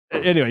 but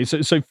anyway,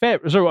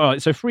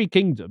 so Three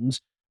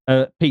Kingdoms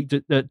peaked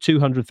at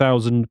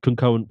 200,000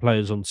 concurrent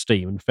players on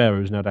Steam, and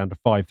Pharaoh is now down to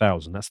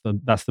 5,000.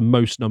 That's the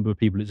most number of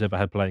people it's ever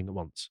had playing at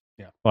once.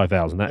 Yeah,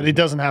 5,000. And it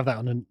doesn't have that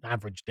on an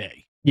average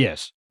day.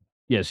 Yes,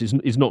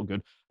 it's not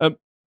good.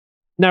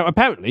 Now,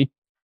 apparently,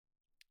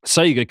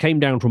 Sega came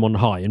down from on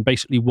high and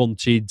basically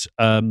wanted.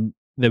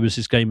 There was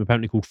this game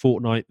apparently called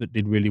Fortnite that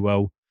did really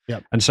well.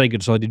 Yep. And Sega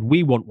decided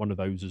we want one of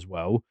those as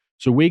well.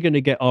 So we're going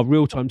to get our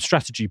real-time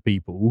strategy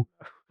people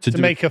to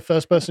make a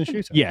first-person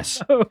shooter.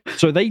 Yes.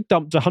 So they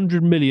dumped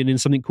 100 million in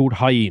something called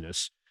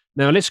Hyenas.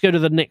 Now let's go to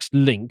the next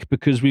link,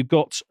 because we've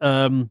got.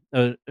 There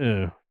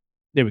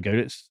we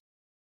go.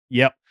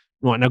 Yep.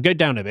 Right, now go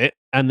down a bit,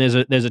 and there's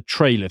a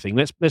trailer thing.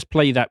 Let's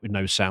play that with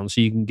no sound,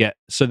 so you can get.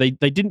 So they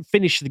didn't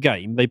finish the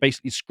game. They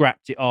basically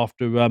scrapped it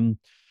after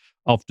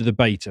the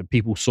beta.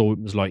 People saw it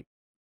and was like,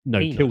 no,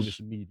 kill this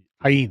immediately.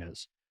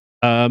 Hyenas.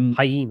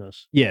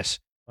 Hyenas. Yes.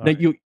 Now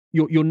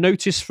you'll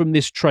notice from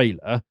this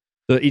trailer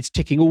that it's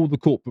ticking all the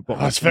corporate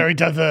boxes. It's very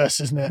diverse,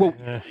 isn't it?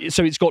 Well,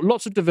 so it's got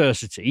lots of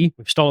diversity.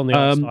 We've stolen the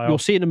art style. You'll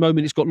see in a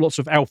moment it's got lots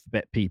of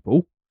alphabet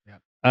people.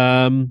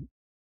 Yeah.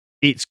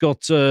 It's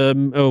got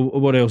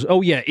what else?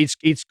 Oh yeah,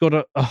 it's got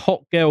a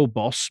hot girl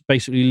boss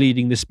basically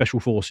leading this special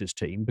forces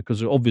team,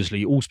 because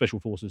obviously all special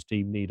forces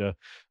team need a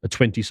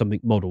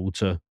 20-something model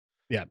to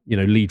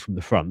lead from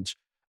the front.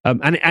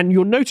 And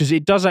you'll notice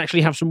it does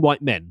actually have some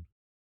white men.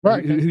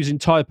 Right, whose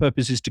entire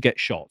purpose is to get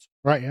shot,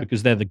 right? Yeah,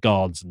 because they're the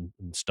guards and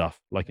stuff,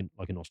 like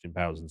in Austin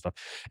Powers and stuff.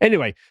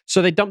 Anyway,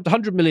 so they dumped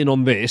 100 million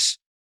on this,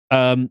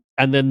 and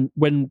then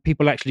when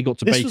people actually got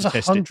to beta test it, this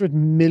was 100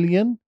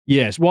 million.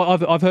 Yes,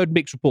 well, I've heard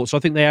mixed reports. So I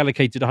think they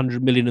allocated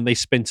 100 million and they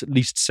spent at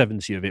least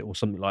 70 of it or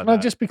something like that. Can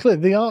I just be clear?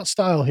 The art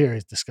style here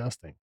is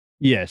disgusting.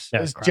 Yes,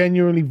 it's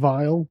genuinely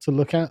vile to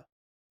look at.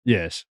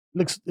 Yes,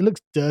 it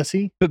looks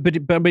dirty, but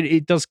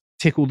it does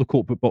tick all the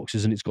corporate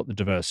boxes, and it's got the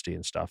diversity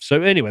and stuff.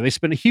 So anyway, they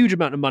spent a huge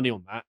amount of money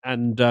on that,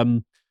 and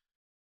and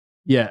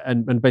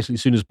basically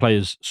as soon as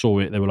players saw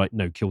it, they were like,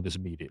 no, kill this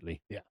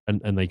immediately. Yeah,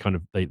 and they kind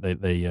of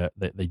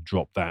they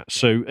dropped that.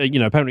 So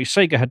apparently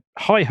Sega had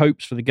high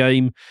hopes for the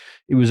game.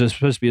 It was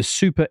supposed to be a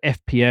super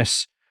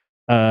FPS,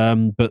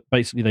 but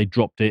basically they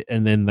dropped it,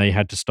 and then they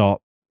had to start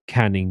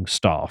canning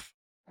staff.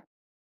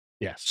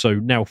 Yes. So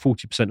now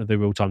 40% of their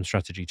real-time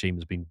strategy team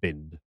has been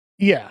binned.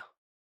 Yeah.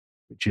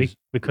 Which is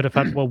we could have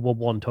had World War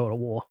One Total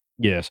War.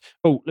 Yes.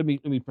 Oh, let me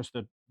press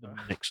the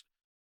next.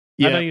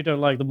 Yeah. I know you don't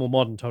like the more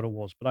modern Total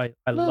Wars, but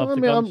I love the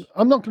guns.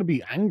 I'm not going to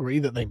be angry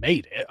that they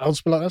made it. I'll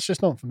just be like, that's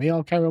just not for me.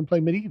 I'll carry on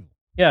playing medieval.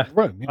 Yeah.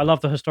 Rome. I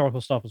love the historical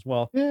stuff as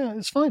well. Yeah,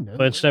 it's fine.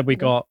 But instead we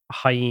got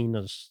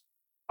hyenas.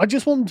 I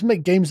just want them to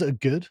make games that are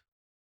good.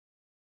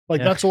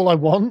 That's all I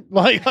want.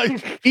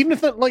 Even if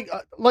that, like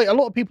a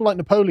lot of people like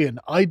Napoleon,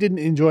 I didn't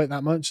enjoy it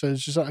that much. So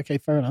it's just like, okay,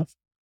 fair enough.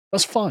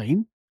 That's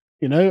fine.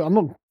 I'm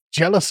not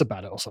jealous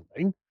about it or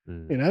something.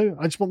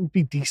 I just want them to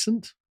be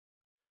decent.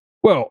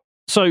 Well,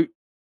 so,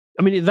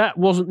 I mean, that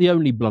wasn't the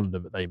only blunder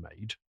that they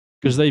made,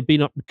 because they've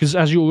been up, because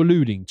as you're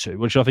alluding to,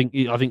 which I think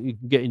you can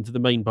get into the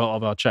main part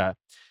of our chat,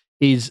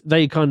 is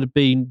they kind of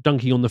been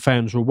dunking on the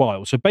fans for a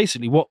while. So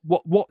basically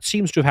what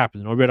seems to have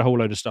happened, and I read a whole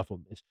load of stuff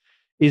on this,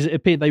 is it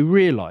appeared they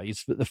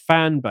realised that the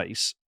fan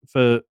base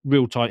for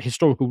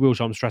historical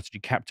real-time strategy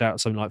capped out at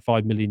something like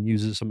 5 million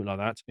users, something like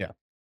that. Yeah.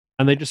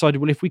 And they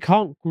decided, well, if we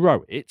can't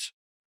grow it,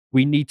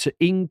 we need to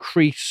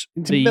increase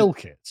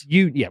milk it.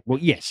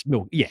 Milk.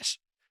 Yes.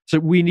 So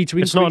we need to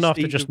increase. It's not enough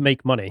to just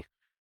make money.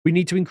 We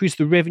need to increase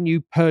the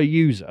revenue per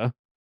user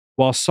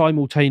while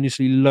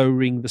simultaneously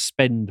lowering the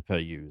spend per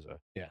user.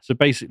 Yeah. So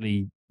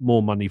basically,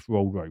 more money for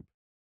old rope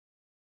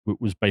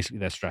was basically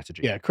their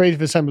strategy. Yeah,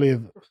 Creative Assembly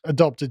have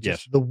adopted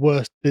just the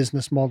worst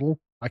business model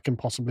I can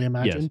possibly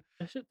imagine.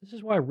 Yes. This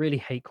is why I really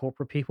hate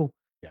corporate people.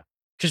 Yeah.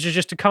 Because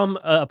just to come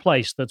a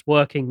place that's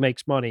working,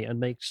 makes money, and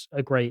makes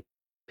a great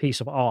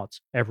piece of art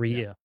every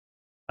year.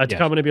 To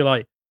come in and be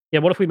like, yeah,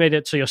 what if we made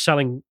it so you're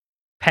selling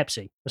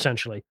Pepsi,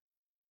 essentially?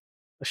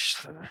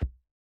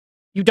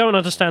 You don't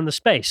understand the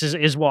space,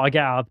 is what I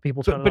get out of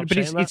people turning up but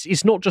saying that.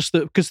 it's not just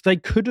that, because they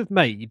could have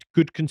made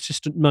good,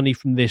 consistent money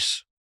from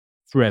this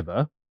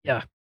forever.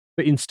 Yeah.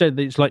 But instead,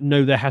 it's like,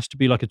 no, there has to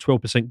be like a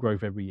 12%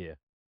 growth every year.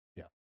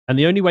 Yeah. And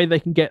the only way they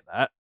can get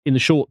that in the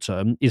short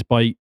term is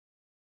by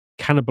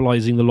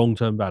cannibalizing the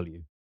long-term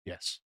value.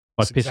 Yes.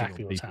 By That's pissing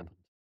exactly on what's people. happened.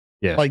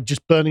 Yes. Like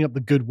just burning up the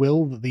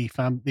goodwill that the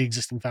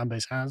existing fan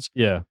base has.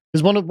 Yeah.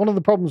 Because one of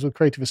the problems with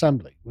Creative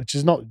Assembly, which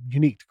is not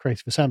unique to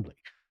Creative Assembly,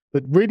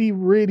 but really,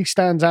 really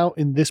stands out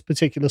in this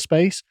particular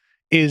space,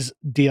 is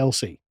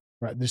DLC.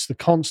 Right? There's the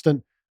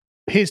constant,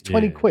 here's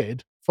 20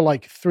 quid for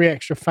like 3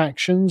 extra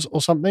factions or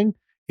something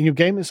in your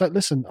game. It's like,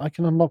 listen, I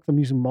can unlock them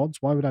using mods.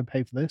 Why would I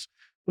pay for this?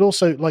 but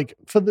also like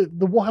for the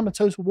Warhammer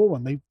Total War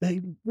one,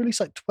 they released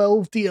like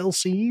 12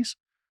 DLCs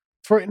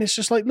for it, and it's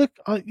just like, look,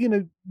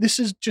 this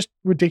is just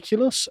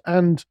ridiculous,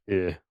 and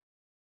Yeah.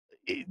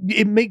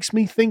 it makes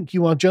me think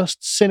you are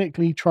just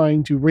cynically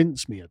trying to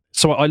rinse me.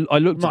 So I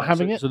looked Not at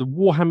having so, it? So the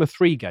Warhammer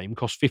 3 game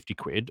cost 50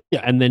 quid.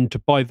 Yeah. And then to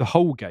buy the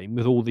whole game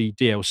with all the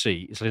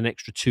DLC, it's an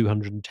extra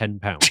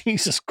 £210.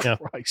 Jesus Yeah.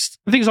 Christ!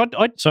 The thing is,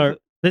 So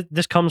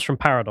this comes from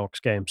Paradox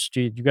Games.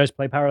 Do you guys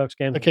play Paradox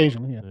games?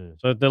 Occasionally, yeah.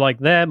 So they're like,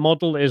 their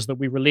model is that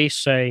we release,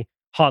 say,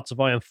 Hearts of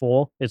Iron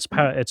 4. It's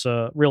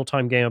a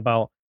real-time game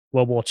about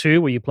World War II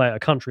where you play at a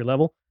country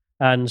level.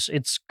 And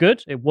it's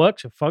good. It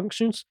works. It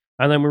functions.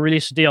 And then we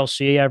release a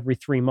DLC every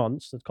 3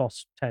 months that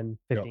costs 10,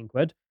 15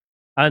 quid.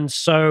 And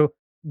so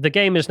the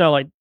game is now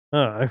like, I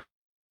don't know,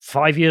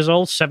 5 years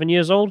old, 7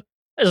 years old.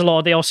 There's a lot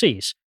of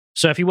DLCs.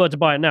 So if you were to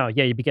buy it now,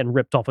 yeah, you'd be getting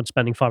ripped off and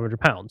spending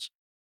 £500.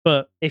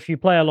 But if you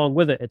play along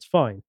with it, it's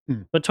fine.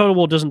 But Total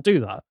War doesn't do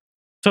that.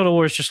 Total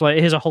War is just like,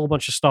 here's a whole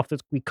bunch of stuff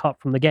that we cut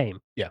from the game.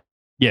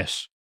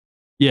 Yes.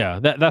 Yeah,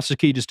 that's the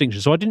key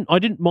distinction. So I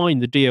didn't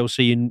mind the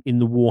DLC in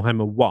the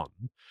Warhammer 1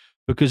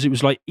 because it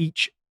was like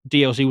each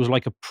DLC was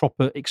like a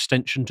proper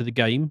extension to the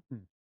game,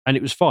 and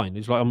it was fine.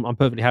 It's like I'm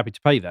perfectly happy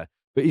to pay that.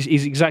 But it's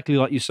exactly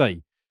like you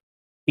say.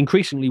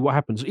 Increasingly, what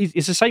happens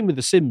it's the same with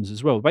The Sims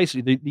as well.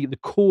 Basically, the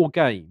core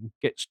game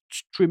gets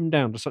trimmed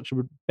down to such a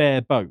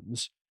bare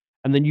bones,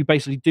 and then you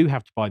basically do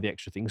have to buy the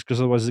extra things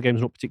because otherwise the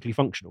game's not particularly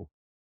functional.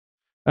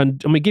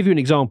 And I'm going to give you an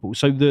example.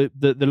 So the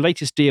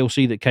latest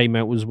DLC that came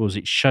out was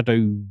it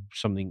Shadow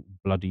something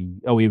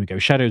bloody? Oh, here we go.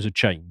 Shadows of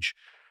Change.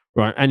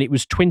 Right, and it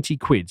was 20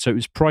 quid, so it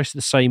was priced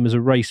the same as a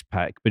race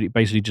pack, but it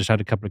basically just had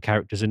a couple of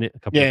characters in it, a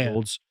couple of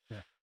lords,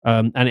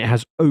 and it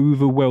has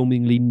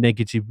overwhelmingly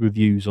negative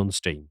reviews on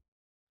Steam.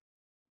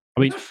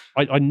 I mean,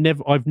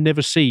 I've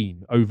never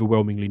seen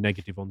overwhelmingly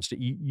negative on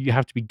Steam. You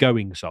have to be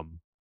going some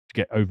to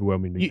get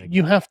overwhelmingly negative.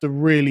 You have to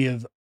really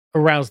have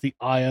aroused the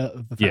ire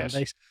of the fan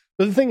base.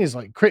 But the thing is,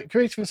 like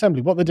Creative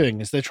Assembly, what they're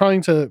doing is they're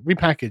trying to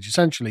repackage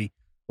essentially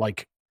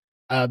like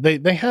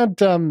they had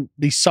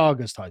these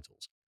Sagas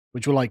titles,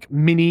 which were like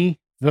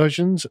mini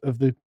versions of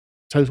the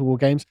Total War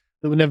games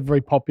that were never very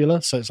popular.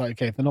 So it's like,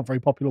 okay, if they're not very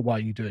popular, why are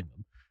you doing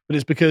them? But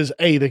it's because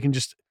they can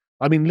just,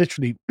 I mean,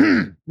 literally,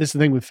 this is the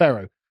thing with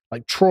Pharaoh.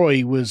 Like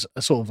Troy was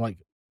a sort of like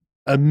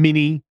a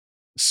mini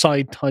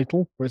side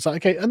title where it's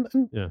like, okay,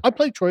 and I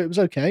played Troy. It was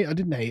okay. I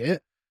didn't hate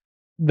it.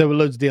 There were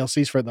loads of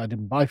DLCs for it that I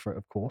didn't buy for it,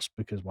 of course,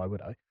 because why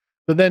would I?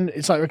 But then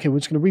it's like, okay, we're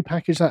just going to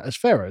repackage that as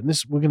Pharaoh,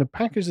 and we're going to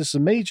package this as a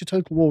major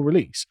Total War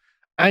release,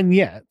 and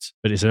yet,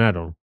 but it's an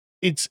add-on.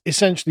 It's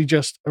essentially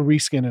just a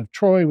reskin of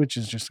Troy, which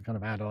is just a kind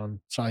of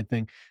add-on side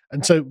thing.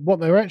 And so what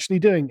they're actually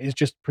doing is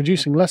just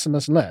producing less and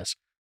less and less,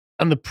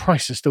 and the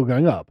price is still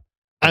going up.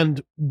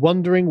 And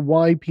wondering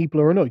why people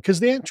are annoyed.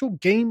 Because the actual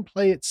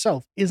gameplay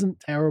itself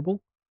isn't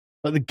terrible.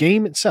 But the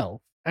game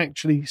itself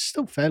actually is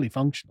still fairly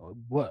functional. It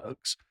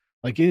works.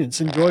 Like, it's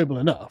enjoyable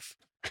enough.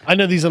 I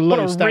know these are low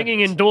standards. What a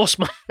ringing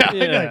endorsement.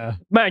 Yeah.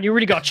 Man, you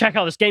really got to check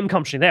out this game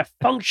company. They're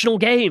functional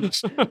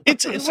games.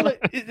 It's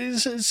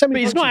semi-functional.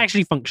 But it's not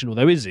actually functional,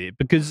 though, is it?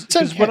 Because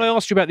when I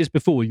asked you about this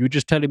before, you were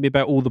just telling me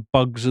about all the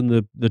bugs and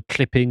the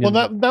clipping.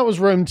 Well, that was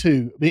Rome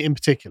 2 in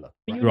particular.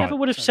 But you never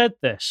would have said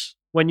this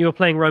when you were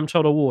playing Rome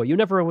Total War. You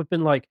never would have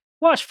been like,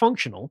 well, it's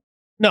functional.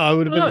 No, I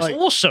would have been like...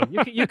 it's awesome.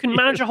 You can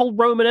manage a whole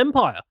Roman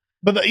Empire.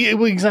 But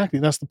well, exactly,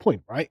 that's the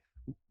point, right?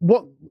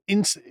 What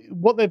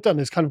they've done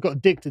is kind of got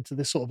addicted to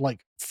this sort of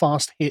like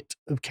fast hit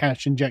of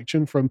cash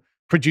injection from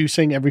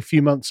producing every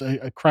few months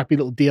a crappy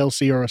little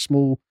DLC or a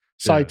small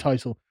side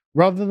title,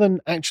 rather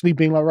than actually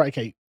being like, right,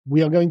 okay,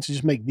 we are going to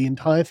just make the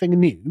entire thing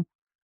anew,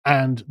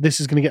 and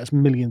this is going to get us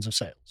millions of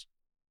sales.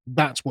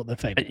 That's what they're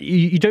failing.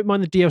 You don't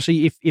mind the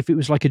DLC if it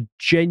was like a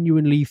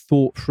genuinely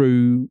thought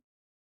through,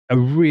 a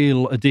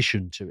real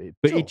addition to it,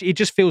 but sure. it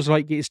just feels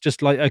like it's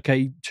just like,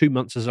 okay, 2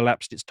 months has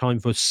elapsed, it's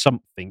time for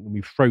something, and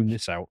we've thrown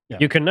this out. Yeah.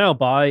 You can now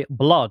buy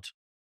blood.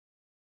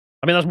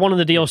 I mean, that's one of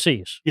the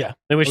DLCs. Yeah,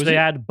 in which they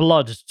add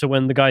blood to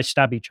when the guys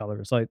stab each other.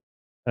 It's like,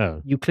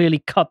 you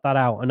clearly cut that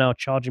out and now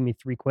charging me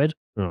 £3.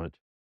 Right.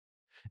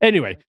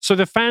 Anyway, so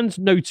the fans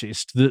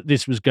noticed that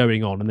this was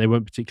going on and they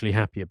weren't particularly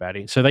happy about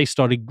it. So they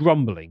started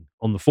grumbling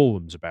on the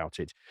forums about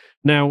it.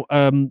 Now,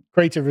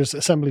 Creative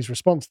Assembly's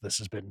response to this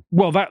has been...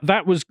 Well,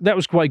 that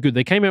was quite good.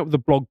 They came out with a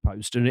blog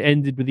post and it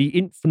ended with the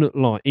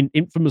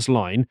infamous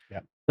line,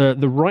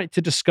 the right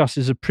to discuss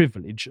is a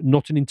privilege,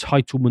 not an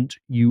entitlement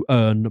you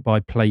earn by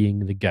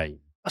playing the game.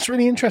 That's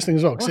really interesting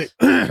as well.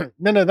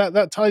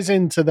 That ties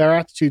into their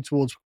attitude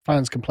towards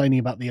fans complaining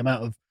about the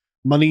amount of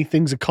money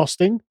things are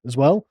costing as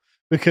well.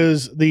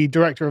 Because the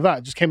director of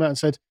that just came out and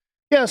said,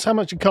 yeah, that's how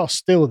much it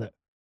costs, deal with it.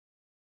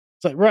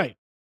 It's like, right.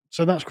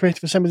 So that's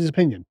Creative Assembly's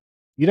opinion.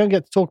 You don't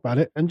get to talk about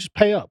it and just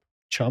pay up,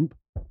 chump.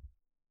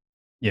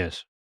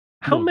 Yes.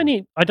 How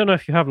many, I don't know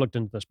if you have looked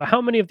into this, but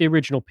how many of the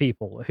original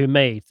people who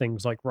made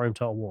things like Rome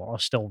Total War are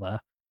still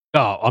there?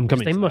 Oh, I'm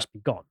coming to They must be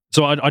gone.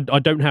 So I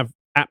don't have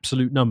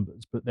absolute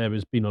numbers, but there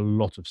has been a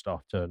lot of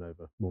staff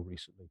turnover more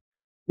recently.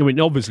 I mean,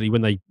 obviously,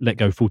 when they let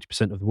go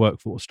 40% of the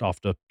workforce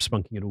after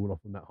spunking it all off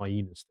on that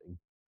hyenas thing,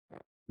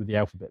 with the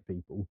Alphabet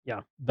people.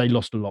 Yeah. They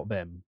lost a lot of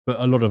them, but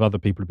a lot of other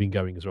people have been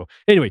going as well.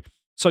 Anyway,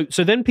 so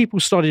then people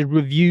started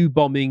review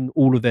bombing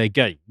all of their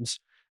games.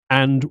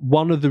 And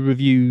one of the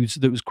reviews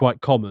that was quite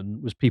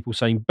common was people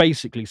saying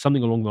basically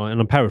something along the line, and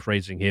I'm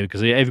paraphrasing here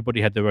because everybody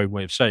had their own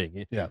way of saying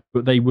it. Yeah.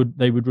 But they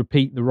would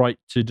repeat the right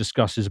to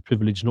discuss is a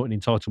privilege, not an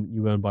entitlement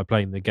you earn by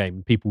playing the game.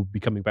 And people would be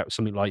coming back with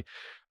something like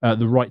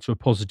the right to a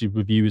positive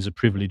review is a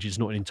privilege, it's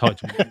not an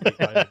entitlement you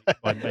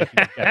get by making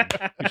the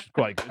game, which is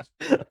quite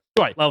good.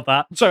 Right. Love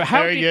that. So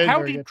how Very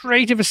did good.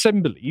 creative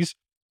assemblies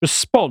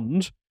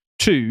respond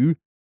to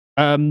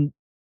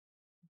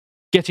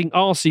getting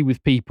arsey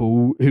with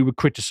people who were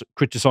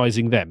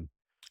criticizing them?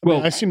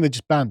 Well, I assume they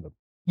just banned them.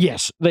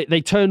 yes,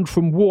 they turned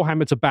from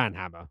Warhammer to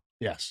Banhammer,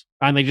 Yes.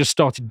 and they just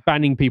started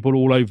banning people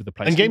all over the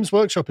place. And Games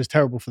Workshop is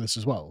terrible for this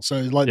as well. So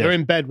like they're Yes.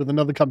 in bed with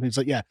another company. It's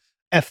like, yeah,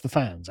 F the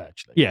fans,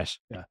 actually. Yes.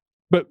 Yeah.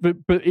 But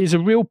it's a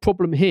real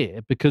problem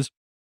here because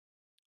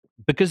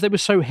they were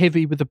so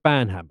heavy with the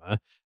Banhammer,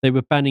 they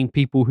were banning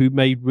people who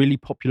made really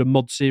popular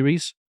mod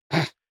series.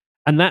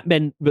 And that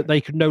meant that they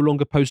could no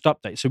longer post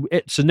updates.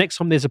 So next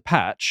time there's a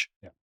patch,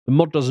 the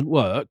mod doesn't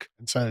work,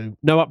 And so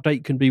no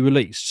update can be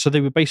released. So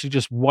they were basically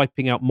just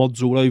wiping out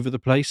mods all over the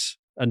place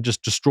and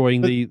just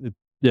destroying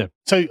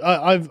So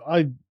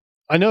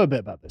I know a bit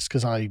about this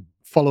because I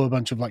follow a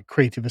bunch of like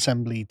Creative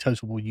Assembly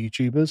Total War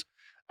YouTubers,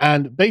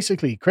 and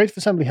basically Creative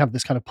Assembly have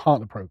this kind of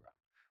partner program.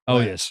 Oh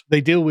where yes.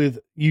 they deal with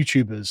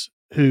YouTubers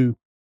who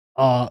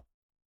are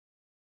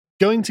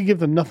going to give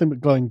them nothing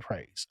but glowing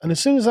praise, and as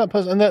soon as that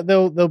person, and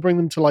they'll bring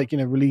them to like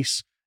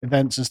release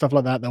events and stuff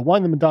like that, they'll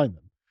wine them and dine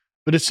them.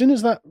 But as soon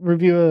as that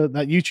reviewer,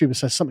 that YouTuber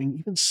says something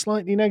even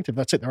slightly negative,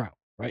 that's it, they're out,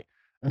 right?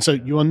 And so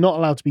you are not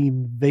allowed to be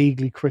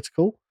vaguely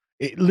critical.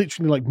 It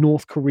literally like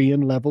North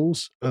Korean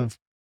levels of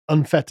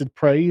unfettered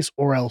praise,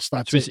 or else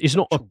that's So it's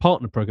not a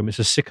partner program, it's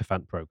a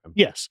sycophant program.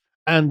 Yes.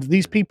 And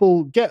these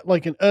people get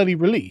like an early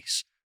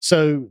release.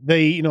 So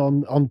they,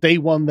 on day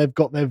one, they've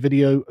got their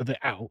video of it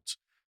out.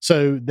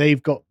 So they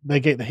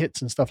get the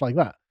hits and stuff like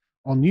that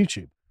on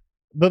YouTube.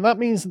 But that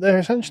means that they're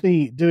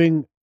essentially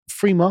doing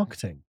free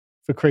marketing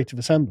for Creative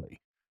Assembly.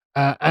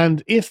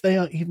 And if they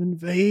are even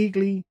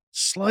vaguely,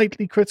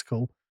 slightly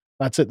critical,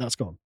 that's it, that's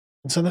gone.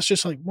 And so that's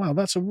just like, wow,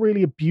 that's a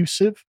really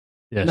abusive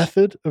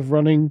method of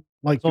running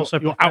like It's also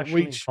your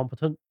professionally outreach.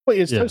 incompetent. Well,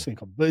 it's totally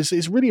incompetent, but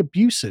it's really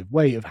abusive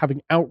way of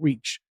having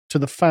outreach to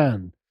the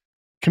fan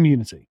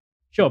community.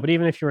 Sure, but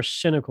even if you're a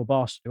cynical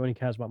bastard who only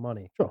cares about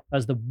money, Sure.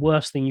 that's the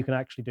worst thing you can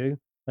actually do.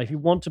 Like, if you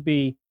want to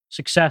be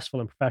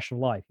successful in professional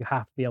life, you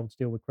have to be able to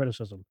deal with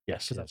criticism.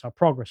 Yes, Because that's how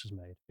progress is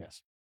made.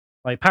 Yes.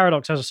 Like,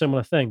 Paradox has a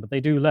similar thing, but they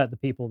do let the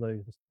people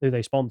who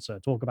they sponsor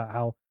talk about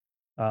how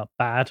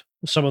bad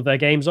some of their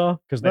games are,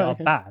 because they Right, are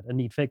okay. bad and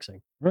need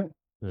fixing. Right.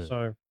 Yeah.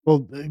 So,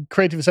 Well,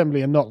 Creative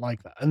Assembly are not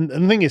like that. And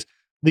the thing is,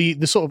 the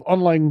sort of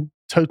online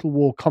Total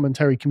War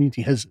commentary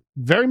community has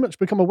very much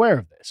become aware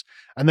of this.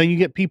 And then you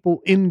get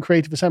people in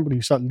Creative Assembly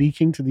who start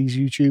leaking to these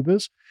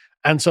YouTubers.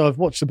 And so I've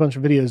watched a bunch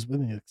of videos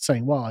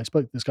saying, well, I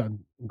spoke to this guy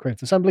in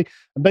Creative Assembly.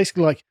 And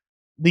basically, like,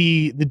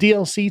 the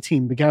DLC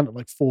team began at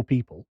like 4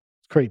 people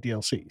to create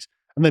DLCs.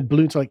 And they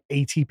blew to like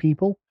 80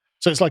 people.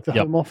 So it's like the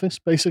home office,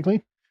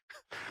 basically.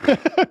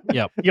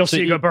 Yeah. you'll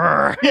see you go,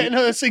 brrr. Yeah,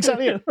 no, that's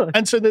exactly it.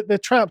 And so they're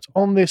trapped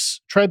on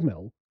this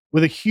treadmill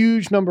with a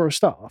huge number of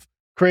staff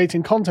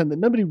creating content that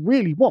nobody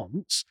really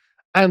wants,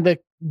 and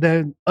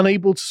they're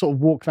unable to sort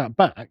of walk that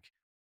back,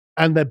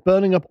 and they're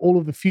burning up all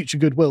of the future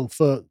goodwill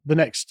for the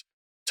next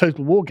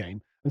Total War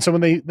game. And so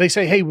when they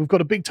say, hey, we've got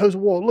a big Total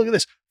War, look at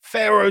this,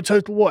 Pharaoh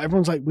Total War,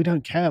 everyone's like, we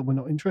don't care, we're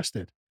not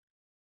interested.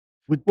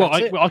 Well,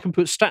 I can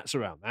put stats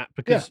around that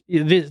because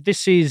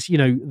this is,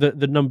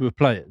 the number of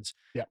players.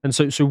 Yeah. And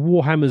so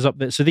Warhammer's up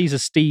there. So these are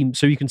Steam.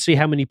 So you can see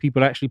how many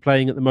people are actually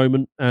playing at the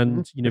moment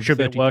and, Should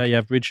be at 30-day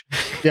average.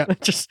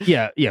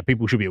 Yeah. Yeah,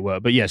 people should be at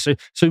work. But yeah, so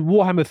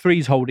Warhammer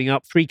 3's holding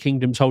up, 3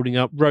 Kingdoms holding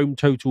up, Rome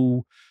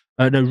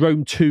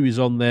 2 is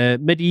on there.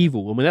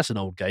 Medieval, I mean, that's an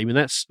old game, and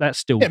that's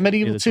still... Yeah,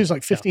 Medieval 2 is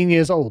like 15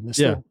 years old, and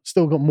it's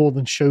still got more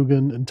than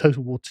Shogun and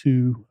Total War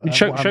 2.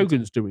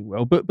 Shogun's doing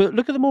well, but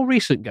look at the more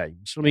recent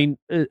games. I mean,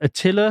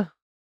 Attila,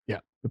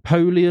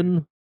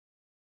 Napoleon,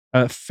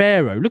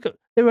 Pharaoh. Look at,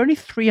 there are only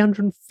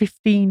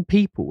 315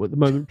 people at the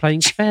moment playing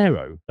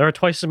Pharaoh. There are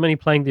twice as many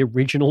playing the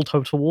original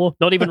Total War,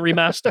 not even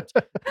remastered.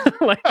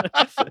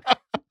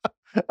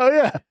 Oh,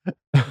 yeah.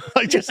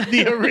 Like just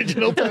the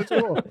original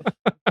Total War.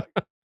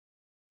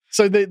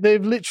 So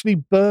they've literally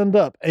burned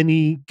up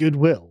any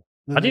goodwill.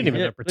 I didn't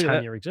even know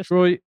Britannia existed.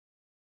 Troy.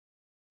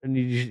 And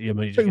you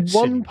just So get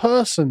one silly.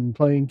 person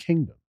playing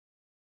Kingdom.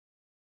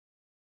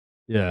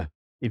 Yeah.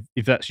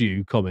 If that's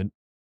you, comment.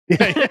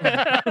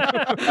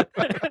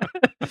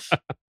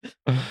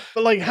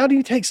 But like, how do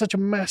you take such a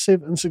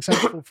massive and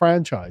successful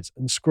franchise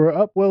and screw it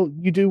up? Well,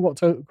 you do what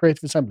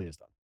Creative Assembly has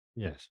done.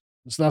 Yes.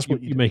 So that's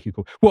what you make it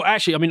cool. Well,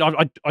 actually, I mean,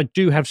 I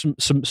do have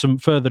some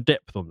further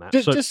depth on that.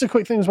 Just a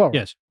quick thing as well. Right?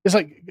 Yes. It's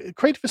like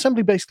Creative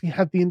Assembly basically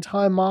had the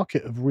entire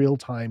market of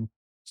real-time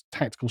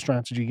tactical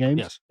strategy games.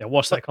 Yes. Yeah,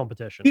 what's their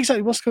competition?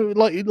 Exactly. What's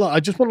like I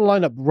just want to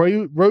line up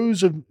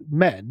rows of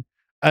men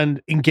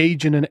and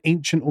engage in an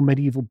ancient or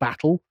medieval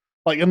battle.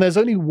 And there's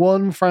only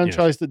one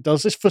franchise that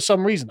does this for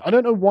some reason. I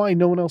don't know why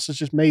no one else has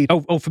just made.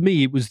 Oh, for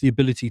me, it was the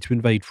ability to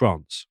invade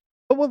France.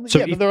 But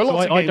there are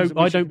lots of games.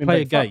 I don't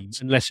play a game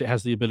unless it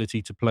has the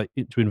ability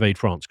to invade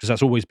France, because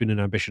that's always been an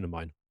ambition of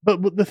mine.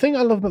 But the thing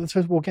I love about the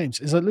Total War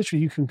games is that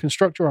literally you can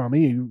construct your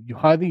army, you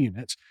hire the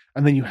units,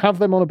 and then you have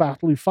them on a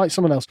battle, you fight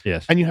someone else,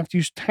 and you have to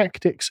use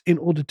tactics in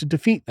order to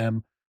defeat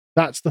them.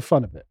 That's the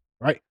fun of it,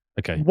 right?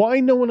 Okay.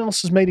 Why no one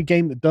else has made a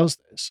game that does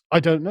this,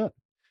 I don't know.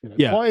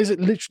 Why is it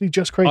literally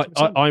just creative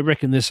assembly? I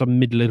reckon there's some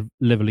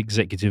mid-level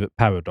executive at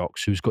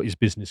Paradox who's got his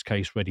business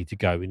case ready to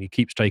go, and he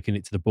keeps taking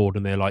it to the board,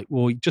 and they're like,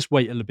 "Well, just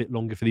wait a little bit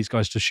longer for these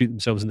guys to shoot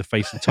themselves in the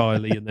face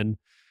entirely, and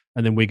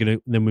then we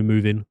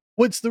move in."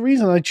 Well, it's the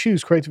reason I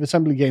choose creative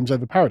assembly games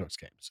over Paradox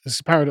games.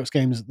 It's Paradox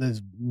games. There's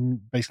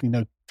basically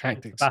no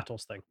tactics. It's the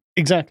battles thing.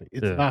 Exactly,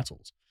 it's the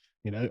battles.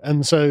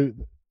 And so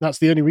that's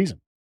the only reason.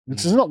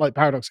 It's not like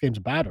Paradox games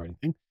are bad or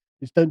anything.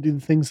 Just don't do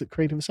the things that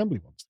creative assembly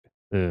wants to do.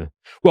 Yeah.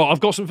 Well, I've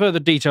got some further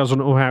details on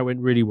how it went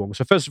really wrong.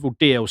 So first of all,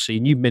 DLC,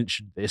 and you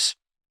mentioned this.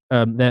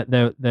 Their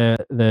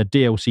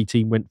DLC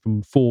team went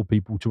from 4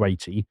 people to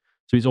 80.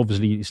 So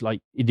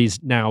it is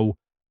now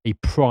a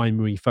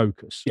primary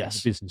focus of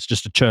the business,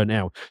 just to churn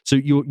out. So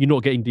you're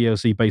not getting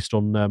DLC based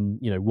on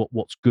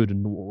what's good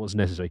and what's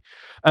necessary.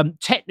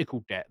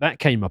 Technical debt, that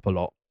came up a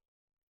lot.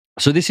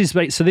 So this is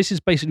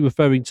basically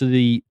referring to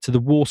the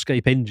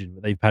Warscape engine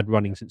that they've had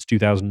running since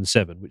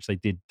 2007, which they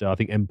did I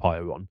think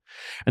Empire on,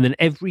 and then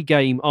every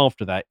game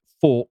after that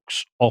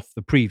forks off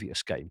the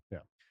previous game. Yeah.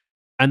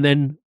 And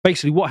then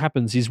basically what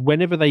happens is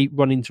whenever they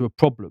run into a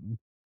problem,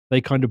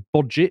 they kind of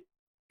bodge it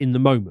in the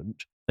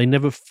moment. They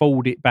never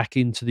fold it back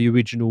into the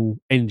original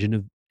engine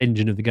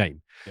of the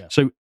game. Yeah.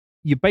 So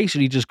you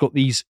basically just got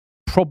these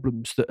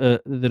problems that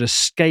are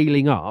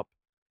scaling up,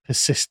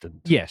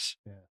 persistent. Yes.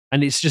 Yeah.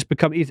 And it's just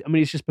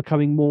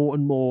becoming more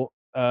and more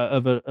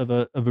of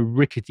a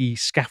rickety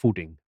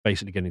scaffolding,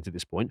 basically getting to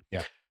this point.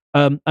 Yeah.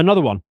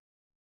 Another one,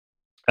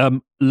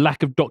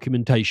 lack of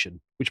documentation,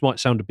 which might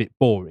sound a bit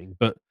boring,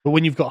 but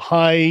when you've got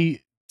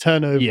high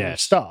turnover of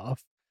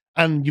staff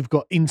and you've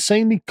got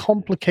insanely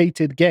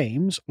complicated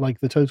games like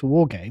the Total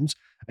War games,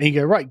 and you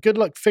go, right, good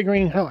luck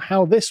figuring out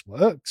how this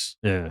works.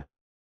 Yeah.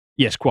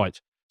 Yes, quite.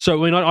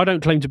 So I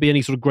don't claim to be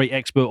any sort of great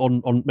expert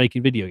on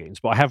making video games,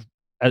 but I have,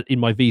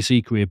 in my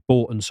VC career,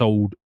 bought and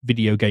sold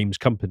video games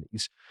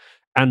companies.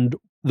 And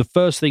the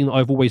first thing that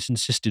I've always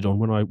insisted on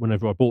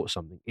whenever I bought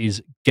something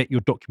is get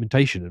your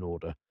documentation in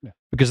order. Yeah.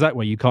 Because that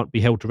way you can't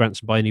be held to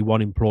ransom by any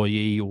one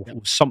employee, or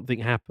something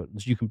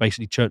happens, you can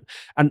basically churn.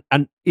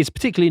 And it's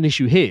particularly an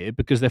issue here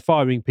because they're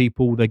firing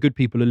people, their good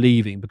people are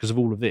leaving because of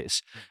all of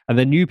this. And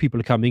then new people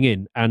are coming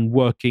in and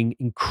working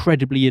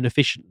incredibly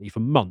inefficiently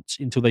for months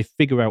until they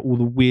figure out all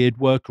the weird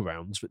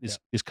workarounds that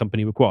this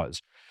company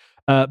requires.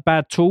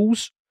 Bad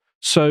tools.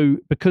 So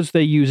because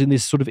they're using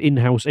this sort of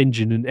in-house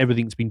engine and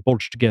everything's been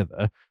bodged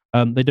together,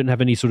 they don't have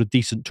any sort of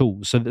decent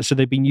tools. So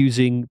they've been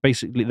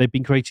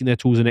creating their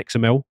tools in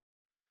XML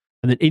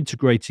and then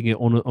integrating it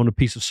on a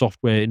piece of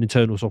software, an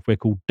internal software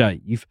called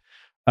Dave.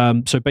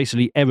 So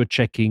basically error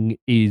checking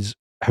is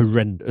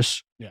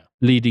horrendous,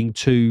 leading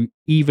to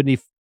even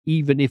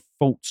if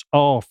faults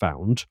are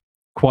found,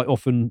 quite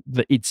often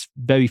that it's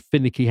very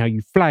finicky how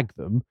you flag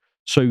them.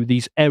 So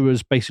these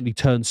errors basically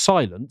turn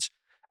silent.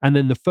 And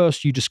then the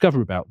first you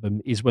discover about them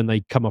is when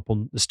they come up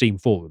on the Steam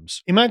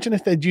forums. Imagine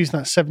if they'd used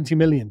that 70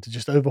 million to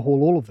just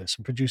overhaul all of this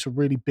and produce a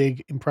really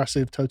big,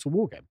 impressive Total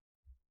War game.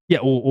 Yeah,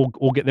 or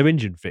get their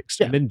engine fixed.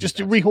 Yeah, and then just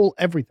to rehaul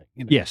everything.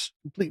 Yes.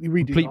 Completely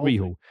redo Complete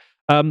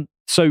rehaul.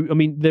 So, I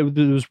mean, there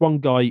was one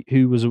guy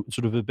who was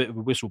sort of a bit of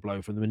a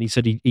whistleblower for them, and he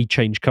said he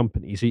changed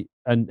companies. He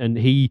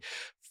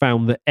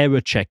found that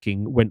error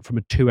checking went from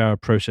a 2-hour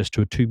process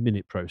to a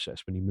 2-minute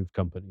process when he moved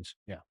companies.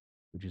 Yeah.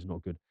 Which is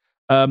not good.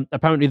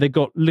 Apparently they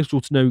got little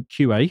to no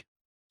QA,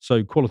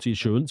 so quality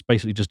assurance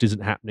basically just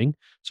isn't happening.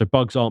 So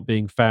bugs aren't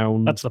being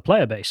found. That's the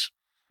player base.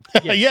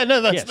 Yeah,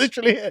 no, that's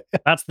literally it.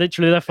 That's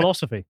literally their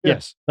philosophy.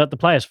 Yes. Let the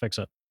players fix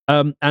it.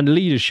 And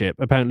leadership,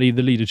 apparently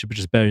the leadership are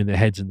just burying their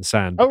heads in the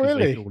sand. Oh, because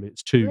really? They feel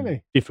it's too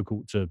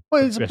difficult to.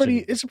 Well, it's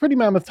a pretty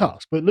mammoth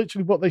task, but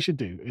literally what they should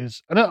do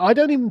is, and I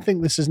don't even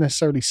think this is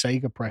necessarily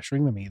Sega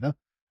pressuring them either.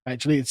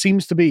 Actually, it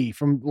seems to be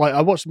from, like, I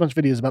watched a bunch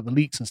of videos about the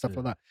leaks and stuff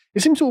like that.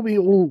 It seems to all be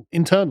all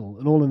internal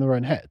and all in their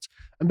own heads.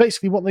 And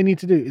basically what they need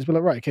to do is be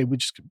like, right, okay, we're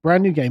just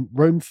brand new game,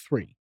 Rome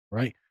 3,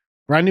 right?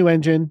 Brand new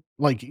engine,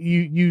 like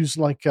you use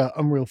like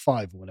Unreal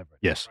 5 or whatever.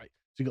 Yes. Right.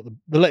 So you got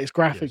the latest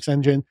graphics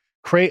engine,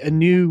 create a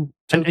new...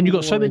 And you've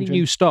got so many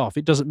new staff,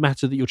 it doesn't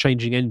matter that you're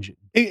changing engine.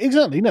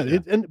 Exactly, no.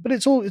 But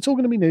it's all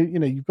going to be new. You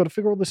know, you've got to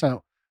figure all this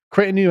out.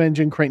 Create a new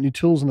engine, create new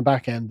tools in the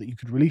back end that you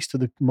could release to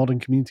the modding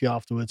community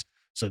afterwards.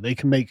 So they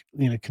can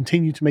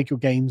continue to make your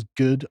games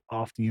good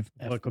after you've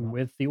working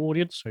with the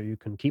audience, so you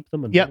can keep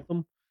them and build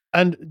them,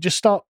 and just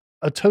start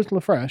a total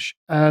afresh.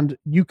 And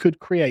you could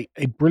create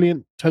a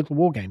brilliant Total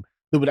War game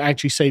that would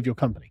actually save your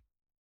company.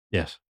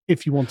 Yes,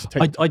 if you want to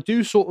take. I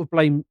do sort of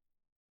blame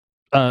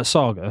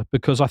Saga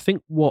because I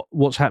think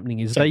what's happening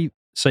is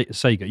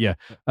Sega, yeah,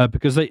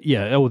 because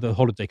the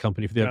holiday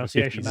company for the over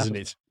 50s, isn't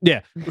it?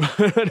 Yeah,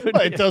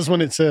 well, it does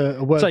when it's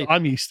a word that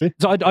I'm used to.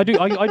 So I do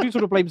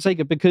sort of blame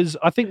Sega, because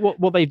I think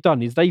what they've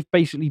done is they've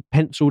basically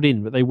penciled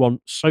in that they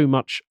want so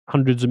much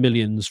hundreds of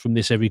millions from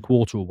this every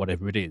quarter or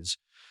whatever it is.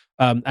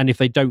 And if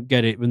they don't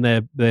get it,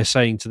 then they're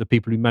saying to the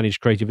people who manage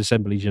creative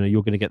assemblies,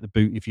 you're going to get the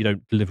boot if you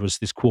don't deliver us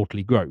this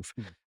quarterly growth.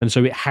 And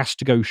so it has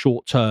to go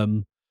short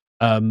term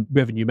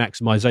revenue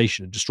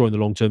maximization and destroying the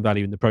long term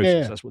value in the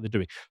process. That's what they're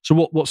doing. So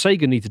what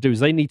Sega need to do is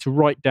they need to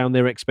write down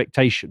their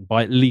expectation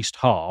by at least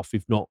half,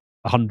 if not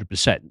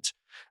 100%,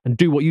 and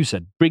do what you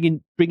said. Bring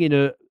in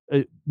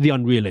the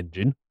Unreal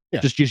Engine.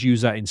 Just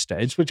use that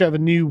instead. Just whichever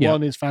new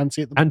one is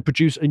fancy at the moment. And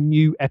produce a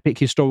new epic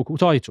historical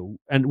title,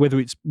 and whether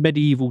it's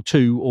Medieval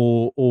 2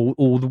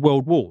 or the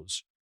World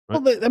Wars.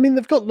 Right? Well,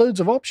 they've got loads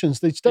of options.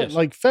 They don't,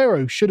 like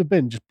Pharaoh should have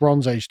been just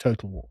Bronze Age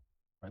Total War.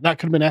 Right? That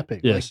could have been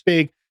epic. Like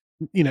big,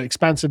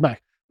 expansive map.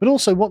 But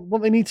also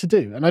what they need to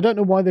do, and I don't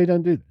know why they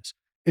don't do this,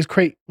 is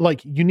create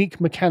like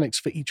unique mechanics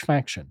for each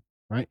faction.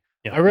 Right?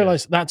 I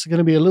realize that's going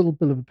to be a little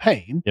bit of a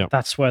pain.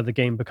 That's where the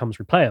game becomes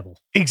replayable.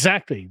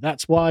 Exactly.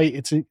 That's why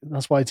it's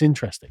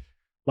interesting.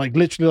 Like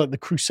literally like the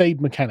Crusade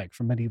mechanic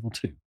from Medieval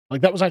 2.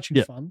 Like that was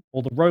actually fun.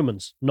 Or the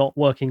Romans not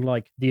working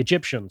like the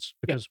Egyptians,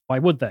 because why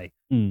would they?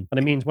 And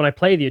it means when I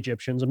play the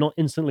Egyptians, I'm not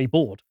instantly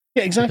bored.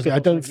 Yeah, exactly. I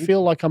don't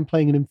feel like I'm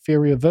playing an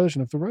inferior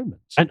version of the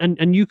Romans.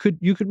 And you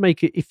could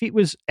make it, if it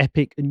was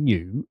epic and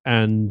new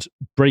and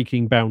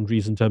breaking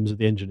boundaries in terms of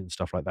the engine and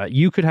stuff like that,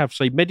 you could have,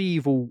 say,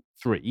 Medieval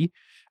 3,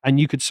 and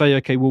you could say,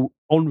 okay, well,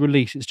 on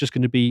release, it's just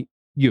going to be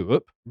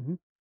Europe.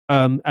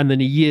 And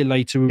then a year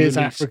later, here's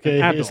Africa,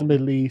 here's the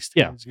Middle East.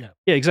 Yeah,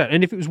 exactly.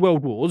 And if it was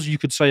World Wars, you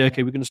could say,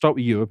 okay, we're going to start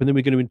with Europe, and then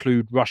we're going to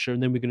include Russia,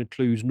 and then we're going to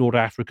include North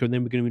Africa, and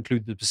then we're going to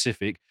include the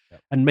Pacific,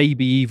 and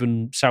maybe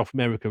even South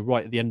America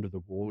right at the end of the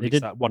war. It's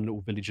that one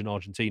little village in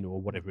Argentina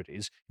or whatever it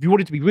is. If you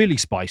wanted to be really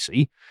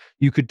spicy,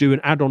 you could do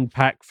an add-on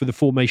pack for the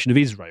formation of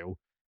Israel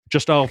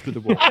just after the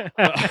war.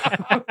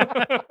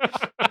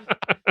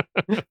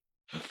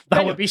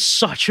 That would be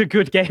such a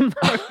good game.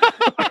 I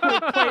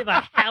would play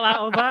the hell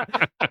out of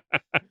that.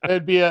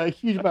 There'd be a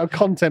huge amount of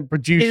content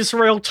produced.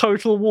 Israel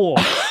Total War.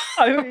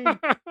 I mean,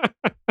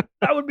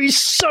 that would be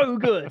so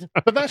good.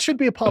 But that should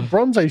be a part of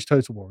Bronze Age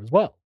Total War as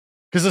well.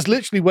 Because that's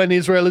literally when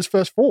Israel is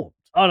first formed.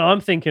 Oh, no,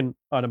 I'm thinking,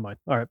 I don't mind.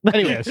 All right.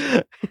 Anyways.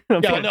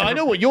 I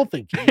know what you're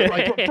thinking.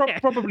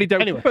 Probably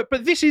don't. Anyway.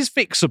 But this is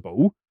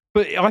fixable.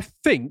 But I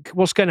think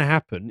what's going to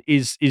happen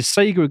is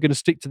Sega are going to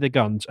stick to their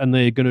guns, and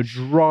they're going to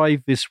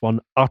drive this one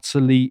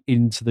utterly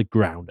into the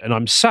ground. And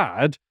I'm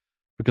sad,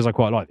 because I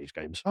quite like these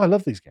games. Oh, I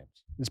love these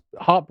games. It's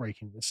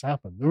heartbreaking this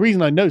happened. The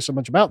reason I know so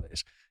much about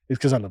this is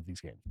because I love these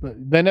games. But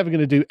they're never going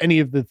to do any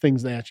of the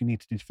things they actually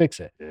need to do to fix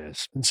it.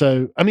 Yes. And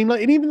so, I mean,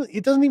 like,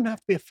 it doesn't even have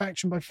to be a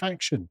faction by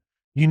faction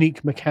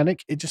unique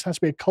mechanic. It just has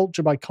to be a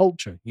culture by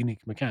culture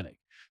unique mechanic.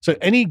 So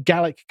any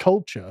Gallic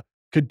culture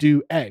could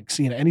do X,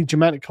 any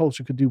Germanic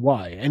culture could do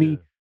Y, any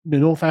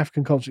North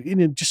African culture,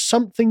 just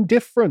something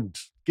different.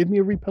 Give me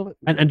a replay.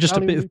 And just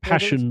a bit of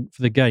passion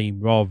for the game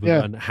rather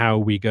than how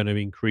we're going to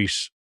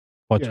increase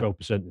by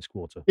 12% this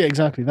quarter. Yeah,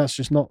 exactly. That's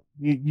just not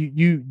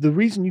you. The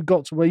reason you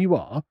got to where you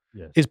are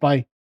is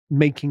by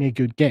making a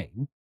good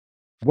game.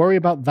 Worry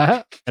about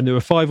that. And there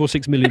are 5 or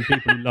 6 million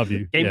people who love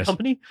you. Game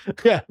company?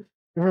 Yeah.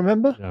 You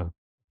remember?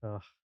 Yeah.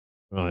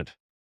 Right.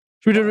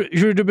 Should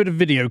we do a bit of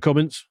video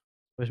comments?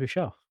 As we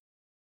shall.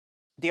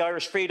 The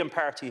Irish Freedom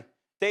Party,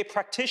 they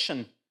practice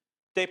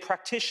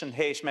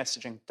hate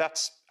messaging.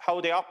 That's how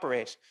they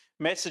operate.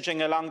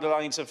 Messaging along the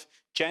lines of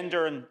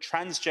gender and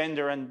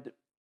transgender and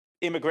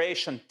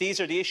immigration. These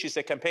are the issues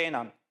they campaign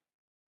on.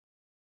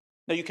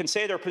 Now, you can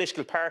say they're a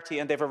political party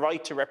and they have a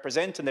right to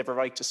represent and they have a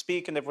right to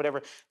speak and they have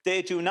whatever.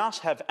 They do not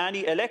have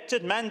any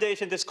elected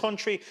mandate in this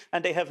country,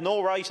 and they have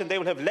no right, and they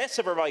will have less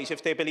of a right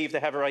if they believe they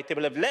have a right. They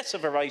will have less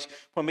of a right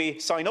when we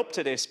sign up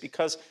to this,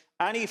 because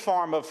any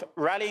form of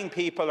rallying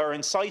people or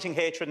inciting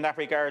hatred in that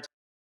regard.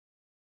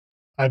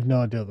 I have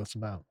no idea what that's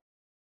about.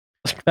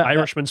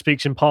 Irishman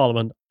speaks in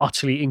Parliament,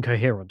 utterly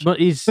incoherent. But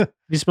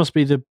this must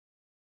be the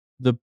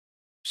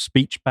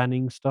speech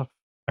banning stuff?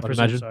 I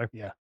presume so.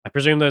 Yeah. I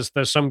presume there's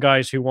some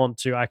guys who want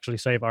to actually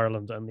save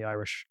Ireland, and the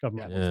Irish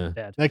government wants them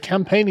dead. They're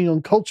campaigning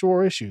on culture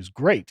war issues.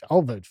 Great.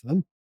 I'll vote for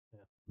them.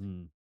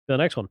 The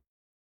next one.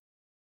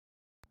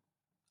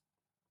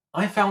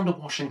 I found a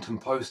Washington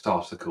Post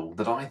article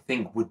that I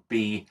think would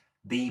be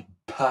the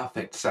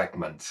perfect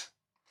segment.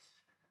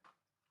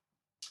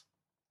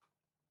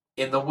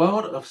 In the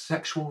world of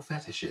sexual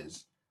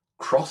fetishes,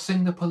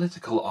 crossing the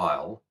political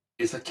aisle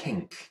is a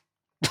kink.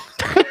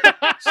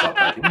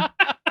 Subheading: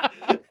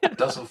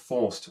 does a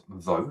forced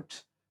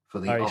vote for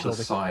the other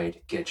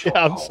side get your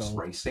pulse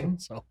racing?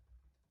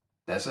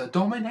 There's a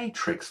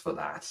dominatrix for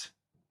that.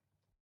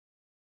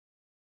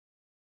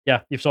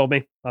 Yeah, you've sold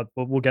me.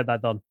 We'll get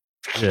that done.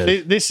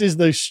 Yeah. This is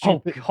those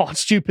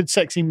stupid,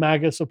 sexy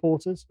MAGA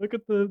supporters. Look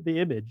at the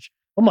image.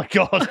 Oh my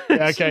god!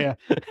 Yeah, okay,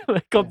 yeah.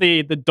 They got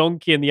the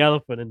donkey and the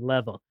elephant in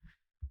leather.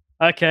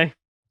 Okay,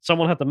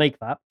 someone had to make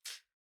that.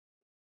 Let's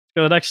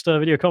go to the next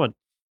video comment.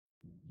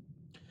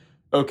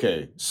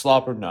 Okay,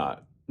 slop or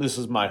not, this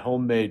is my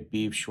homemade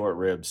beef short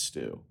rib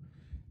stew.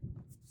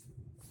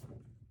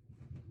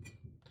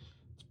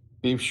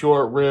 Beef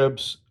short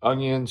ribs,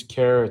 onions,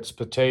 carrots,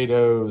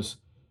 potatoes,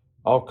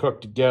 all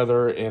cooked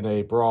together in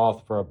a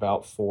broth for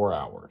about 4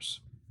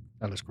 hours.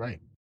 That looks great.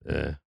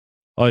 Yeah.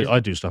 I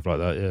do stuff like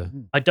that, yeah.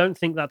 I don't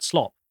think that's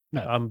slop.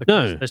 No.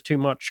 Because there's too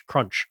much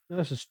crunch.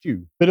 That's a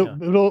stew.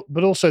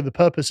 But also the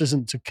purpose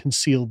isn't to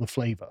conceal the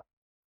flavor.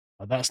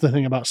 That's the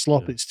thing about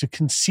slop. It's to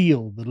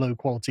conceal the low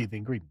quality of the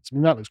ingredients. I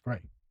mean, that looks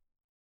great.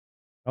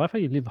 I like how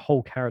you leave the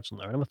whole carrots in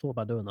there. I never thought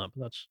about doing that,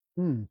 but that's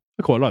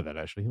I quite like that,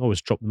 actually. I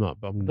always chop them up,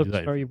 but I'm going to do looks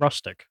that. very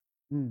rustic.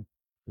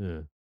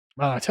 Yeah.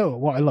 Well, I tell you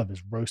what I love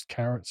is roast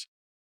carrots.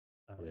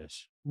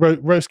 Yes.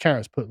 Roast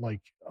carrots, put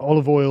like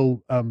olive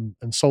oil and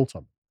salt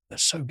on. They're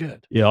so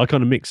good. Yeah, I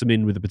kind of mix them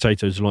in with the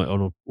potatoes like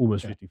on a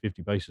almost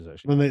 50-50 basis,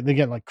 actually. When they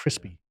get like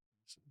crispy.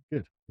 It's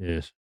good.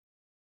 Yes.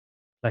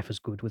 Life is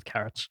good with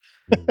carrots.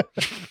 Let's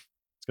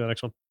go to the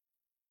next one.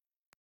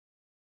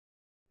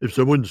 If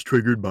someone's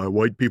triggered by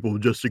white people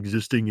just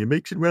existing, it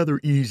makes it rather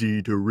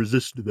easy to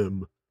resist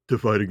them. To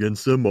fight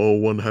against them,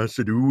 all one has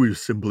to do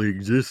is simply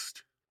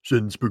exist.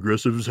 Since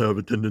progressives have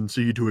a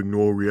tendency to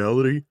ignore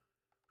reality,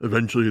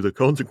 eventually the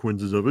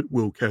consequences of it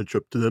will catch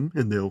up to them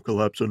and they'll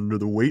collapse under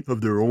the weight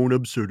of their own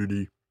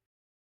absurdity.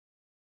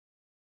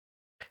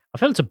 I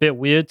feel it's a bit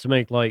weird to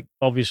make like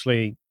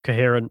obviously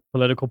coherent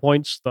political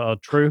points that are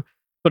true,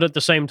 but at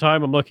the same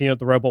time, I'm looking at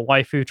the robot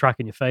waifu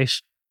tracking your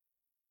face.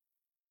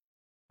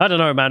 I don't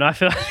know, man. I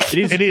feel like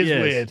it is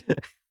weird.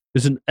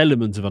 There's an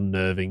element of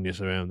unnervingness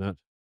around that.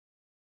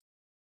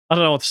 I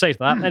don't know what to say to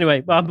that.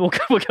 Anyway, we'll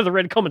get the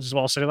red comments as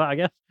well. So that I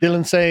guess.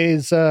 Dylan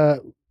says,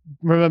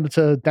 remember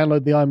to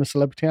download the I'm a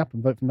Celebrity app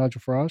and vote for Nigel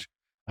Farage.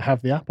 I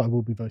have the app. I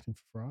will be voting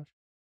for Farage.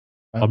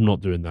 I'm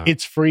not doing that.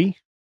 It's free.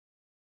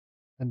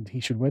 And he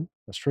should win.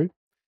 That's true.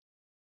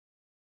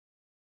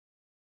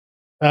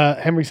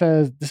 Henry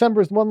says,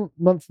 December is the one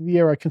month of the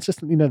year I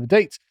consistently know the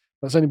dates.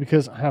 That's only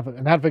because I have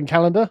an advent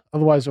calendar.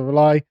 Otherwise, I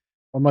rely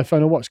on my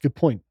phone or watch. Good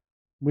point.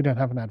 We don't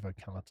have an advent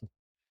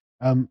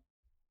calendar.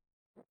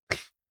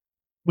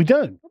 We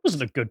don't. That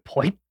wasn't a good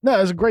point. No,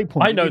 it's a great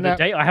point. I know the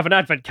date. I have an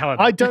advent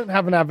calendar. I don't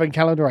have an advent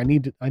calendar. I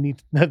need to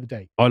know the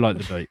date. I like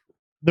the date.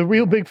 The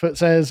real Bigfoot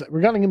says,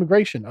 regarding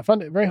immigration, I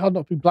find it very hard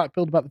not to be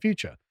black-pilled about the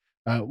future.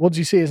 What do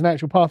you see as an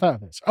actual path out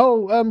of this?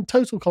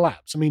 Total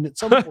collapse. I mean, at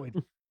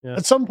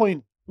some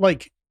point,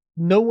 like,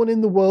 no one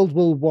in the world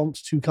will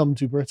want to come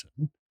to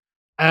Britain,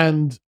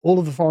 and all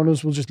of the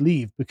foreigners will just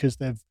leave because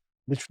they've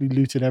literally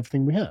looted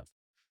everything we have.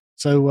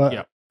 So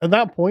at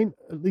that point,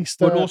 at least,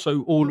 but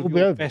also all of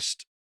your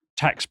best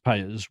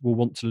taxpayers will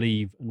want to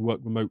leave and work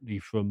remotely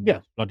from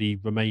bloody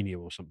Romania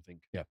or something.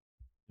 Yeah.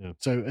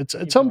 So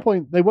at some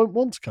point, they won't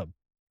want to come.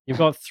 You've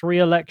got 3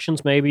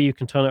 elections. Maybe you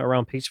can turn it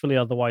around peacefully.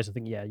 Otherwise, I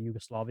think,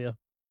 Yugoslavia.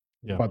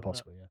 Yeah. Quite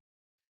possibly,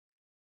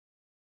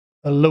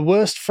 The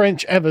worst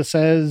French ever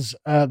says,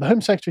 the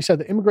Home Secretary said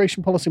that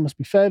immigration policy must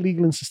be fair,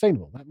 legal, and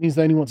sustainable. That means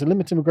they only want to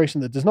limit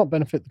immigration that does not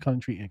benefit the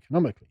country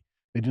economically.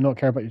 They do not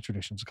care about your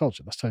traditions or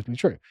culture. That's totally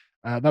true.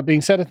 That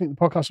being said, I think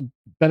the podcast would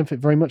benefit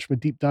very much from a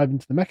deep dive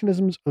into the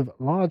mechanisms of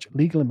large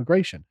legal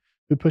immigration,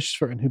 who pushes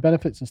for it and who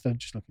benefits instead of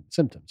just looking at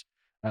symptoms.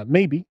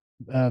 Maybe,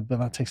 but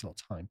that takes a lot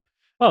of time.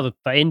 Well,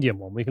 the Indian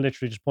one, we can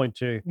literally just point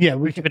to,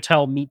 Rishi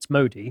Patel meets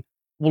Modi.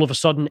 All of a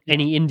sudden,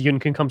 any Indian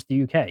can come to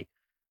the UK.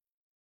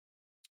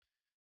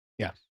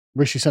 Yeah.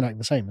 Rishi Sunak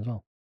the same as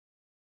well.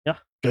 Yeah.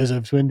 Goes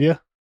over to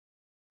India.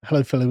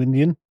 Hello, fellow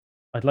Indian.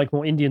 I'd like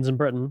more Indians in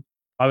Britain.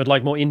 I would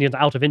like more Indians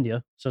out of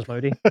India, says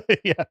Modi.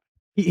 Yeah.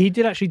 He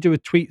did actually do a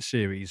tweet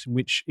series in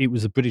which it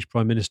was the British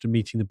Prime Minister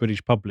meeting the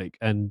British public,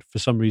 and for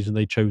some reason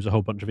they chose a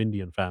whole bunch of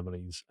Indian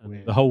families. And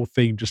Weird. The whole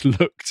thing just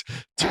looked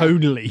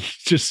tonally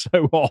just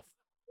so off.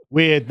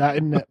 Weird, that,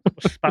 isn't it?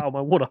 Spat on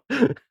my water.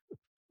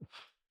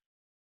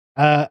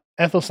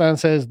 Ethelstan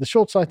says, the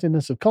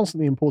short-sightedness of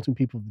constantly importing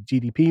people to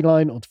the GDP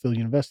line or to fill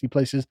university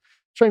places,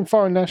 train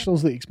foreign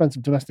nationals at the expense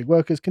of domestic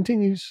workers,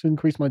 continues to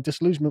increase my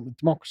disillusionment with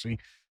democracy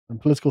and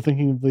political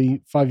thinking of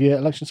the 5-year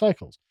election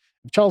cycles.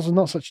 If Charles was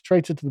not such a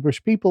traitor to the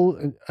British people,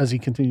 as he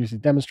continuously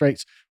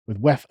demonstrates,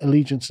 with WEF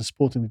allegiance and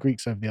supporting the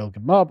Greeks over the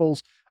Elgin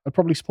marbles, I'd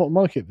probably support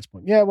monarchy at this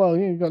point. Yeah, well,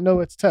 you've got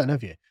nowhere to turn,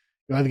 have you?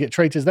 You either get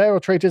traitors there or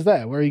traitors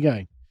there. Where are you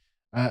going?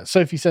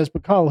 Sophie says,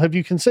 but Carl, have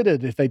you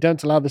considered if they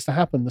don't allow this to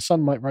happen, the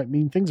Sun might write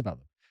mean things about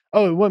them?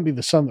 Oh, it won't be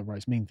the Sun that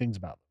writes mean things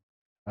about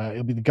them.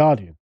 It'll be the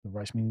Guardian that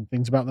writes mean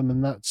things about them,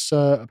 and that's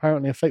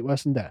apparently a fate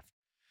worse than death.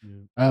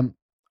 Yeah.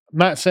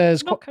 Matt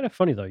says... It's not kind of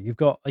funny, though. You've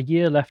got a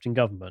year left in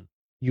government.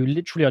 You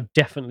literally are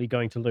definitely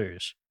going to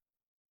lose.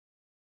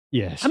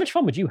 Yes. How much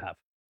fun would you have?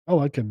 Oh,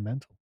 I'd go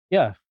mental.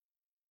 Yeah.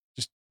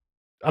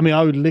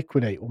 I would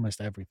liquidate almost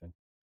everything.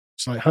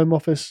 It's like Home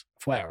Office,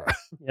 fuera.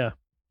 Yeah.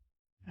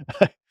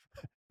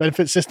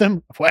 Benefit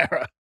system,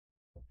 fuera.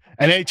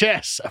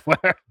 NHS,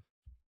 fuera.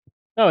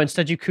 No,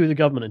 instead you coup the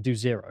government and do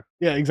 0.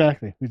 Yeah,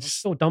 exactly. We're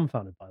just so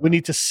dumbfounded by that. We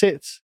need to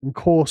sit and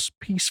course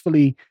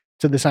peacefully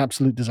to this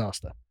absolute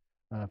disaster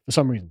for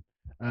some reason.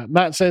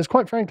 Matt says,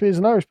 quite frankly, as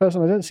an Irish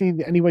person, I don't see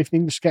any way for the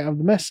English to get out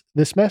of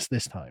this mess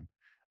this time.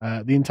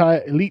 The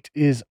entire elite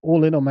is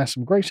all in on mass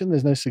immigration.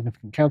 There's no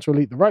significant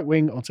counter-elite. The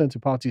right-wing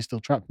alternative party is still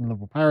trapped in the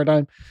liberal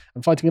paradigm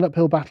and fighting an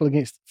uphill battle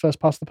against first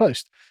past the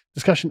post.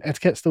 Discussion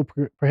etiquette still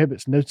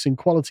prohibits noticing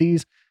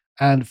qualities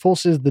and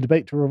forces the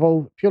debate to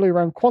revolve purely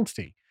around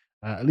quantity.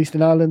 At least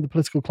in Ireland, the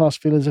political class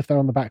feel as if they're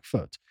on the back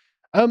foot.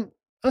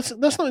 That's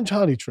not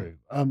entirely true.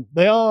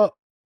 They are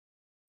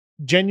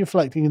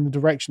genuflecting in the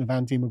direction of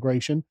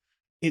anti-immigration.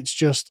 It's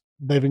just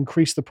they've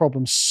increased the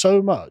problem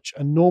so much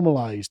and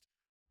normalized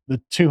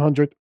the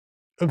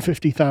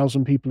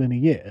 250,000 people in a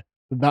year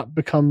that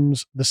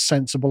becomes the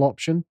sensible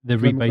option. They're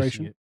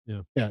rebasing it.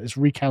 Yeah, it's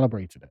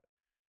recalibrated it.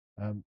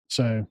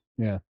 So,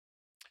 yeah.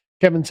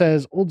 Kevin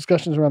says, all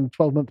discussions around the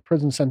 12-month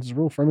prison sentence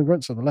rule for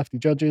immigrants are the lefty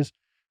judges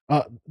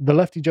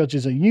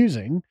are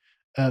using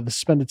the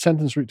suspended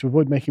sentence route to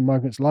avoid making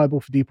migrants liable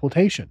for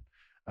deportation.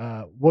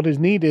 What is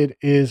needed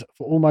is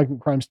for all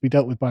migrant crimes to be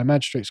dealt with by a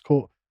magistrate's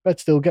court, but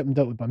still get them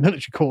dealt with by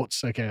military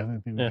courts. Okay, I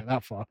don't think we get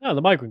that far. No,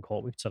 the migrant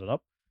court, we can set it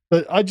up.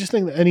 But I just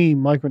think that any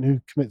migrant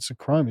who commits a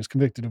crime is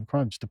convicted of a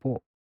crime, just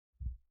deport.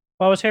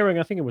 Well, I was hearing,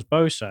 I think it was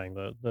Bo saying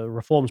that the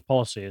reforms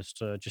policy is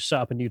to just set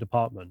up a new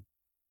department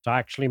to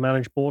actually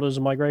manage borders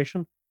and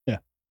migration. Yeah.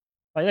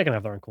 Like, they can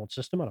have their own court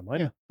system, I don't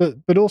mind. Yeah,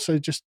 but also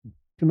just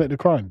commit a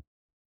crime.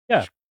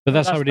 Yeah. But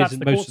that's how it is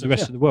in most of the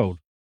rest of the world.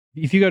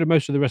 If you go to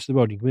most of the rest of the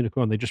world and you commit a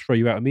crime, they just throw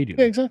you out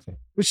immediately. Yeah, exactly.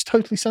 Which is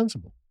totally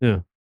sensible. Yeah.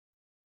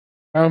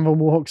 Aaron Von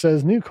Warhawk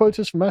says, new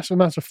quotas for massive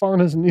amounts of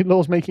foreigners and new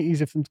laws making it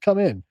easier for them to come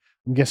in.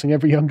 I'm guessing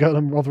every young girl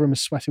in Rotherham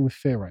is sweating with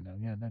fear right now.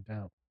 Yeah, no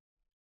doubt.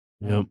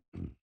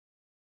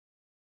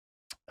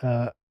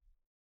 Yep.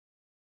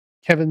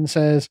 Kevin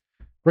says,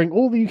 bring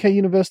all the UK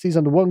universities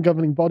under one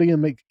governing body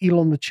and make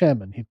Elon the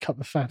chairman. He'd cut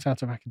the fat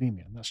out of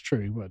academia. And that's true,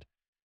 he would.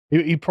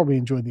 He'd probably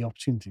enjoy the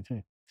opportunity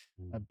too.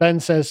 Ben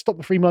says, stop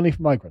the free money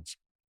for migrants.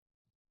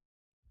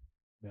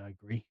 Yeah, I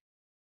agree.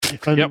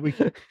 If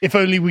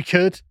only we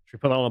could. Should we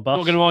put that on a bus?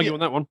 Not going to argue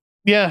on that one.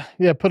 Yeah,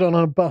 put it on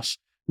a bus.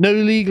 No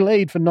legal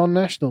aid for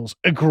non-nationals.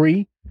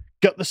 Agree.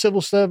 Gut the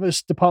civil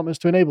service departments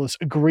to enable this.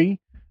 Agree.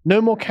 No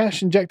more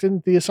cash injected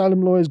into the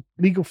asylum lawyers'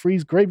 legal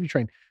freeze gravy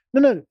train.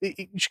 No,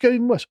 it should go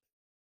even worse.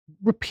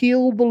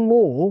 Repeal the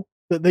law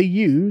that they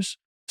use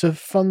to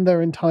fund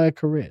their entire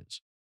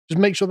careers. Just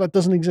make sure that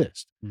doesn't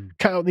exist.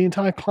 Cut out the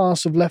entire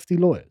class of lefty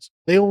lawyers.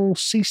 They all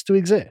cease to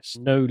exist.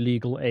 No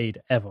legal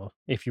aid ever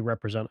if you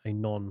represent a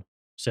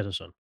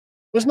non-citizen.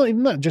 Well, it's not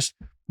even that. Just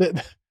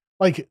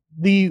like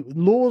the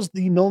laws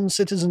the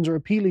non-citizens are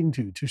appealing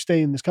to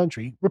stay in this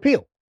country,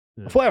 repeal.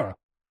 Fuera.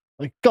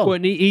 Like, gone. Well,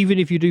 and even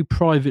if you do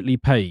privately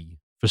pay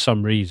for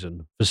some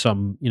reason for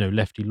some,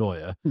 lefty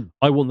lawyer,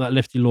 I want that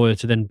lefty lawyer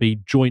to then be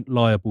joint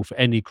liable for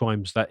any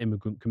crimes that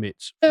immigrant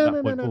commits.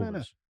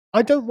 No.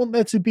 I don't want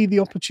there to be the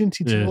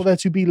opportunity for there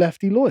to be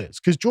lefty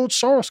lawyers, because George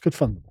Soros could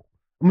fund them all,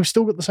 and we've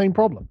still got the same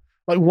problem.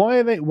 Like,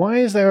 why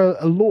is there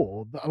a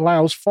law that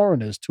allows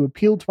foreigners to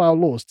appeal to our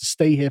laws to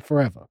stay here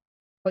forever?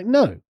 Like,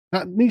 no,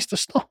 that needs to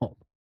stop.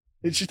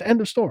 It's just end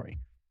of story.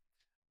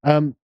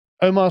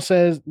 Omar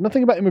says,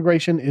 nothing about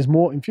immigration is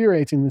more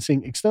infuriating than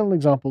seeing external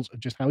examples of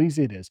just how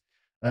easy it is,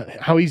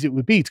 how easy it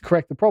would be to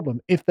correct the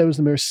problem if there was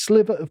the merest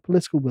sliver of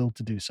political will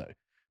to do so.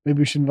 Maybe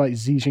we should invite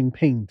Xi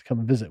Jinping to come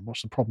and visit and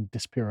watch the problem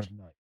disappear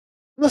overnight.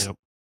 That's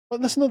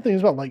another thing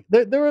as well. Like,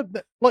 there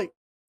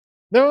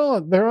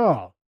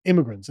are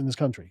immigrants in this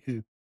country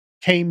who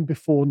came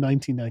before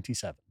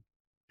 1997,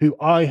 who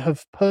I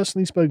have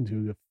personally spoken to,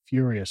 who are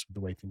furious with the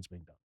way things are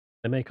being done.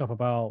 They make up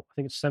about, I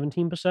think it's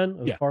 17%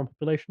 of the foreign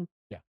population.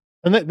 Yeah.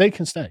 And they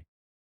can stay.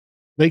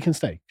 They can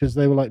stay because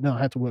they were like, no, I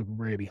had to work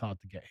really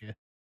hard to get here.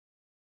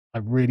 I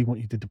really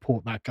want you to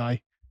deport that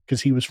guy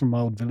because he was from my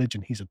old village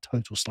and he's a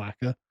total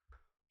slacker.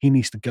 He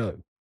needs to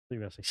go. You're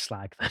going to say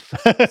slag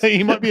then.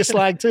 He might be a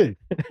slag too.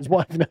 His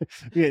wife,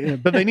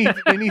 but they need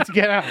to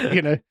get out,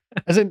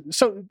 As in,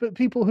 but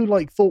people who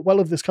thought well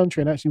of this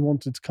country and actually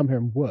wanted to come here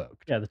and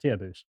work. Yeah, the tier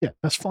boost. Yeah,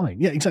 that's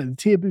fine. Yeah, exactly. The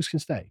tier boost can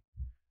stay.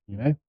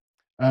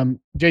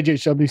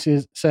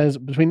 JJHW says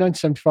between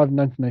 1975 and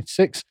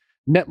 1996,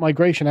 net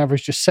migration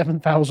averaged just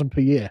 7,000 per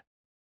year.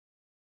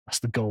 That's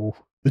the goal,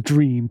 the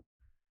dream.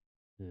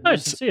 No,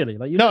 sincerely.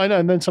 I know.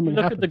 And then something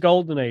look happened. at the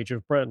golden age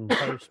of Britain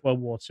post World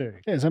War II.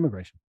 Yeah, it's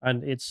emigration.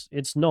 And it's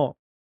not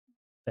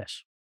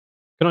this.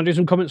 Can I do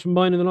some comments from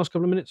mine in the last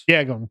couple of minutes?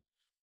 Yeah, go on.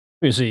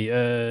 Let me see.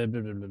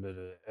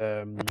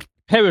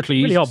 Pericles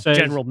really odd says,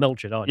 General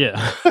Milchard, aren't you?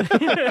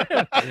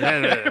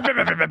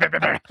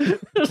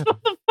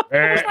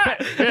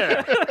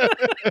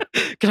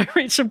 Can I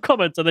read some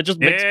comments and then just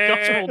make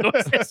guttural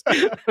noises?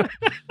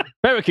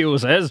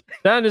 Pericles says,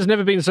 Dan has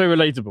never been so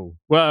relatable.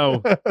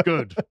 Well,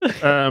 good.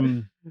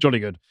 Jolly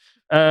good.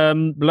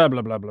 Blah,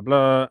 blah, blah, blah,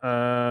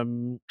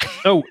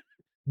 blah.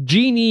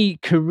 Jeannie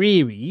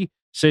Carreri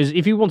says,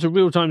 if you want a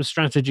real-time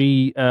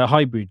strategy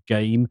hybrid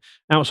game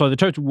outside the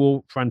Total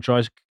War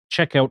franchise,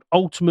 check out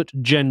Ultimate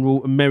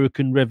General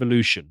American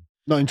Revolution.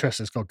 Not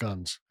interested. It's got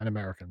guns and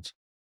Americans.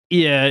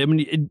 Yeah, I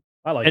mean,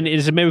 I like it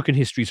is American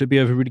history, so it'd be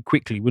over really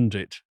quickly, wouldn't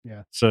it?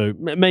 Yeah. So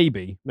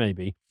maybe.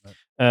 Right.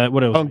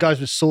 What else? Oh, guys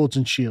with swords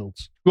and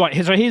shields. Right.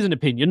 So here's an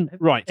opinion.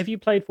 Right. Have you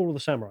played Fall of the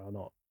Samurai or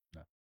not?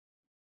 No.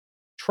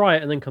 try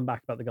it and then come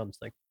back about the guns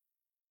thing.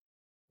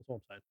 That's what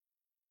I'm saying.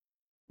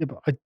 Yeah, but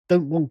I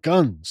don't want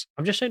guns.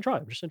 I'm just saying try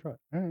it. All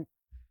right.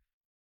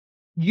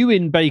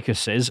 Ewan Baker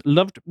says,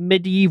 loved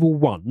Medieval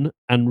 1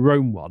 and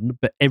Rome 1,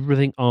 but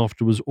everything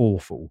after was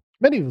awful.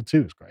 Medieval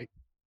 2 is great.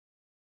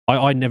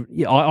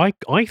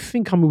 I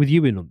think I'm with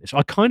Ewan on this.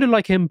 I kind of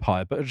like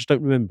Empire, but I just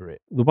don't remember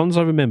it. The ones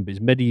I remember is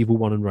Medieval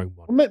 1 and Rome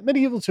 1. Well,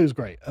 Medieval 2 is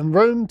great. And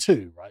Rome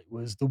 2, right,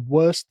 was the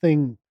worst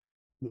thing.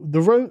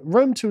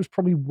 Rome 2 is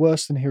probably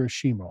worse than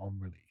Hiroshima on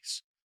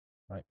release.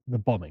 Right? The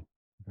bombing.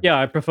 Yeah,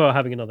 I prefer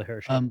having another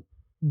Hiroshima.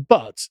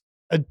 But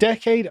a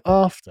decade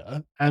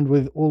after, and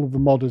with all of the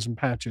modders and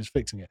patches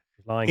fixing it,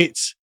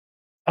 it's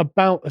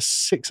about a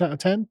 6 out of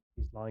 10.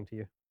 He's lying to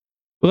you.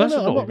 Well, that's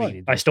not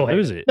really. I still hate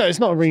is it. it? No, it's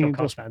not a ringing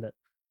Still can't stand it.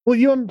 Well,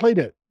 you haven't played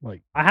it.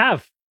 Like I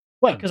have.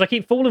 When? Because I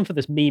keep falling for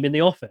this meme in the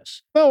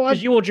office. No,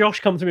 because you or Josh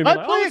come to me and be I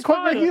like, play oh, it quite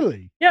fine.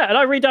 regularly. Yeah, and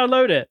I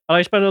re-download it. And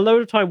I spend a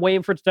load of time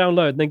waiting for it to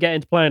download and then get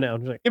into playing it.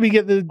 I'm just like, Can we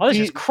get the this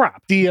is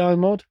crap. DI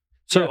mod?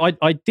 So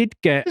I did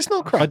get. It's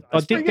not crap. I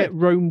did get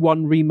Rome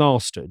 1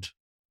 remastered,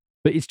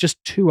 but it's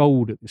just too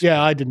old at this point.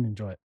 Yeah, I didn't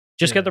enjoy it.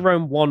 Just get the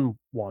Rome 1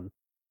 one.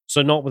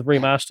 So not with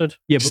remastered.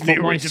 Yeah, Just but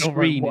the my original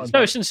screen Rome is,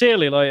 No,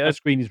 sincerely, like my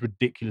screen is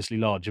ridiculously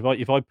large.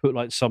 If I put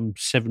like some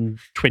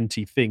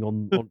 720 thing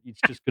on it's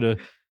just gonna.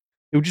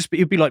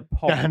 It'll be like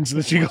pop. Dan's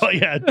literally got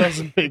a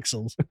dozen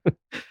pixels.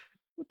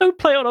 don't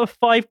play on a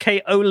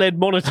 5K OLED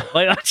monitor.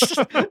 Like that's just...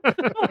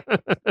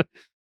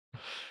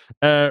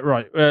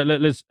 Right.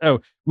 Let's. Oh,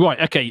 right.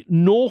 Okay.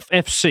 North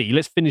FC.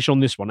 Let's finish on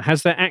this one.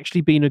 Has there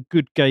actually been a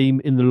good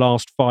game in the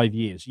last 5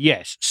 years?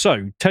 Yes.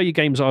 So tell you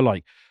games I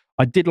like.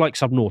 I did like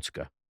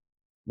Subnautica.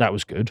 That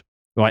was good.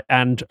 Right.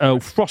 And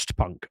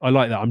Frostpunk. I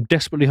like that. I'm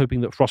desperately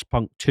hoping that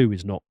Frostpunk 2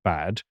 is not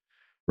bad.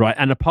 Right.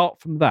 And apart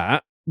from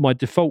that, my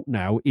default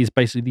now is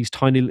basically these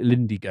tiny little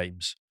indie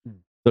games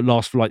that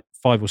last for like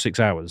 5 or 6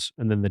 hours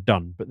and then they're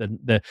done. But then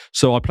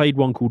so I played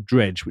one called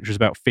Dredge, which was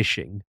about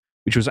fishing,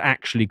 which was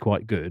actually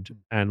quite good,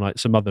 and like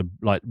some other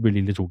like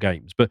really little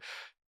games. But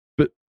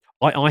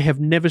I have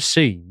never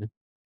seen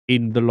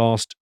in the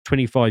last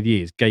 25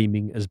 years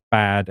gaming as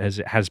bad as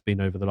it has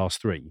been over the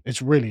last 3.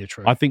 It's really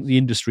atrocious. I think the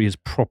industry has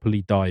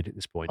properly died at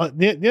this point.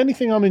 The only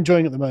thing I'm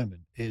enjoying at the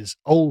moment is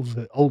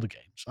older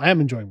games. I am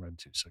enjoying Rome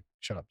 2, so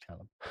shut up,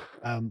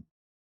 Callum.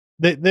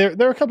 There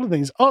are a couple of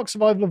things. Ark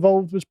Survival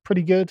Evolved was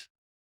pretty good.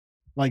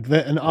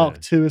 And Ark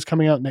 2 is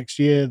coming out next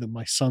year that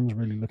my son's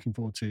really looking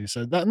forward to.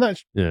 So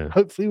that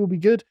hopefully will be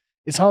good.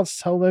 It's hard to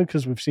tell though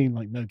because we've seen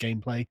like no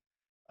gameplay.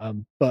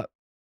 But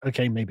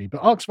okay, maybe. But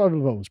Ark Survival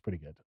Evolved was pretty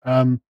good.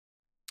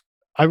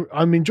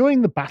 I'm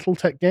enjoying the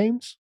BattleTech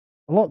games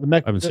a lot.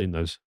 I haven't seen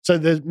those. So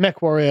the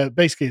Mech Warrior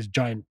basically is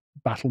giant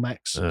battle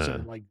mechs,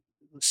 so like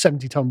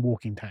 70-ton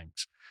walking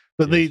tanks.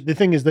 But the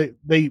thing is that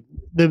the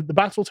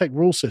BattleTech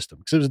rule system,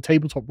 because it was a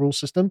tabletop rule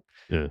system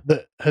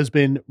that has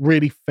been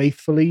really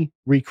faithfully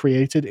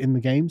recreated in the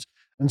games,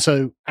 and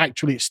so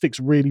actually it sticks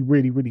really,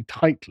 really, really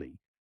tightly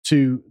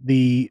to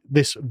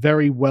this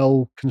very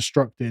well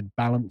constructed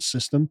balance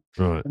system.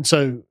 Right. And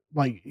so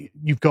like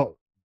you've got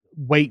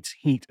weight,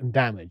 heat, and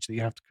damage that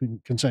you have to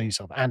concern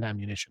yourself, and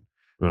ammunition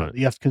that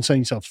you have to concern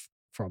yourself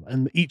from.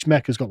 And each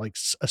mech has got like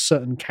a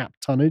certain cap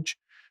tonnage,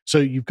 so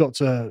you've got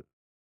to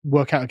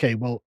work out, okay,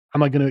 well,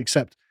 am I going to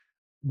accept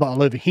that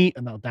I'll overheat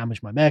and that'll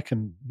damage my mech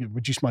and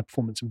reduce my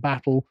performance in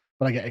battle,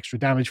 but I get extra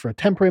damage for a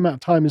temporary amount of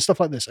time and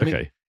stuff like this.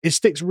 And it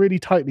sticks really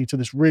tightly to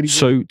this really...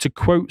 So to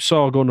quote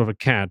Sargon of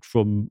Akkad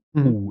from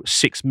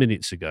 6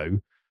 minutes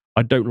ago,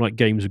 I don't like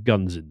games with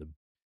guns in them.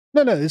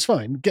 No, it's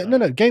fine. Game.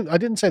 I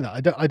didn't say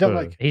that. I don't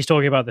like... He's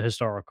talking about the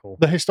historical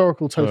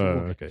Total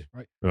War games,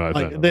 right?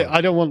 Right.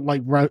 I don't want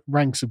like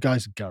ranks of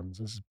guys with guns.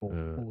 This is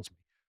bores me.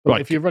 But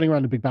if you're running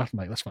around a big battle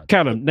mate, that's fine.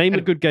 Callum, name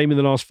a good game in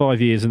the last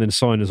 5 years and then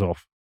sign us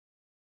off.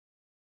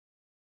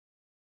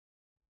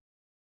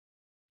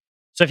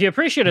 So if you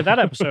appreciated that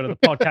episode of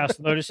the podcast,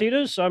 Lotus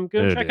Eaters, I'm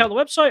going to check out the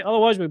website.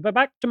 Otherwise, we'll be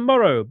back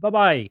tomorrow.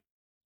 Bye-bye.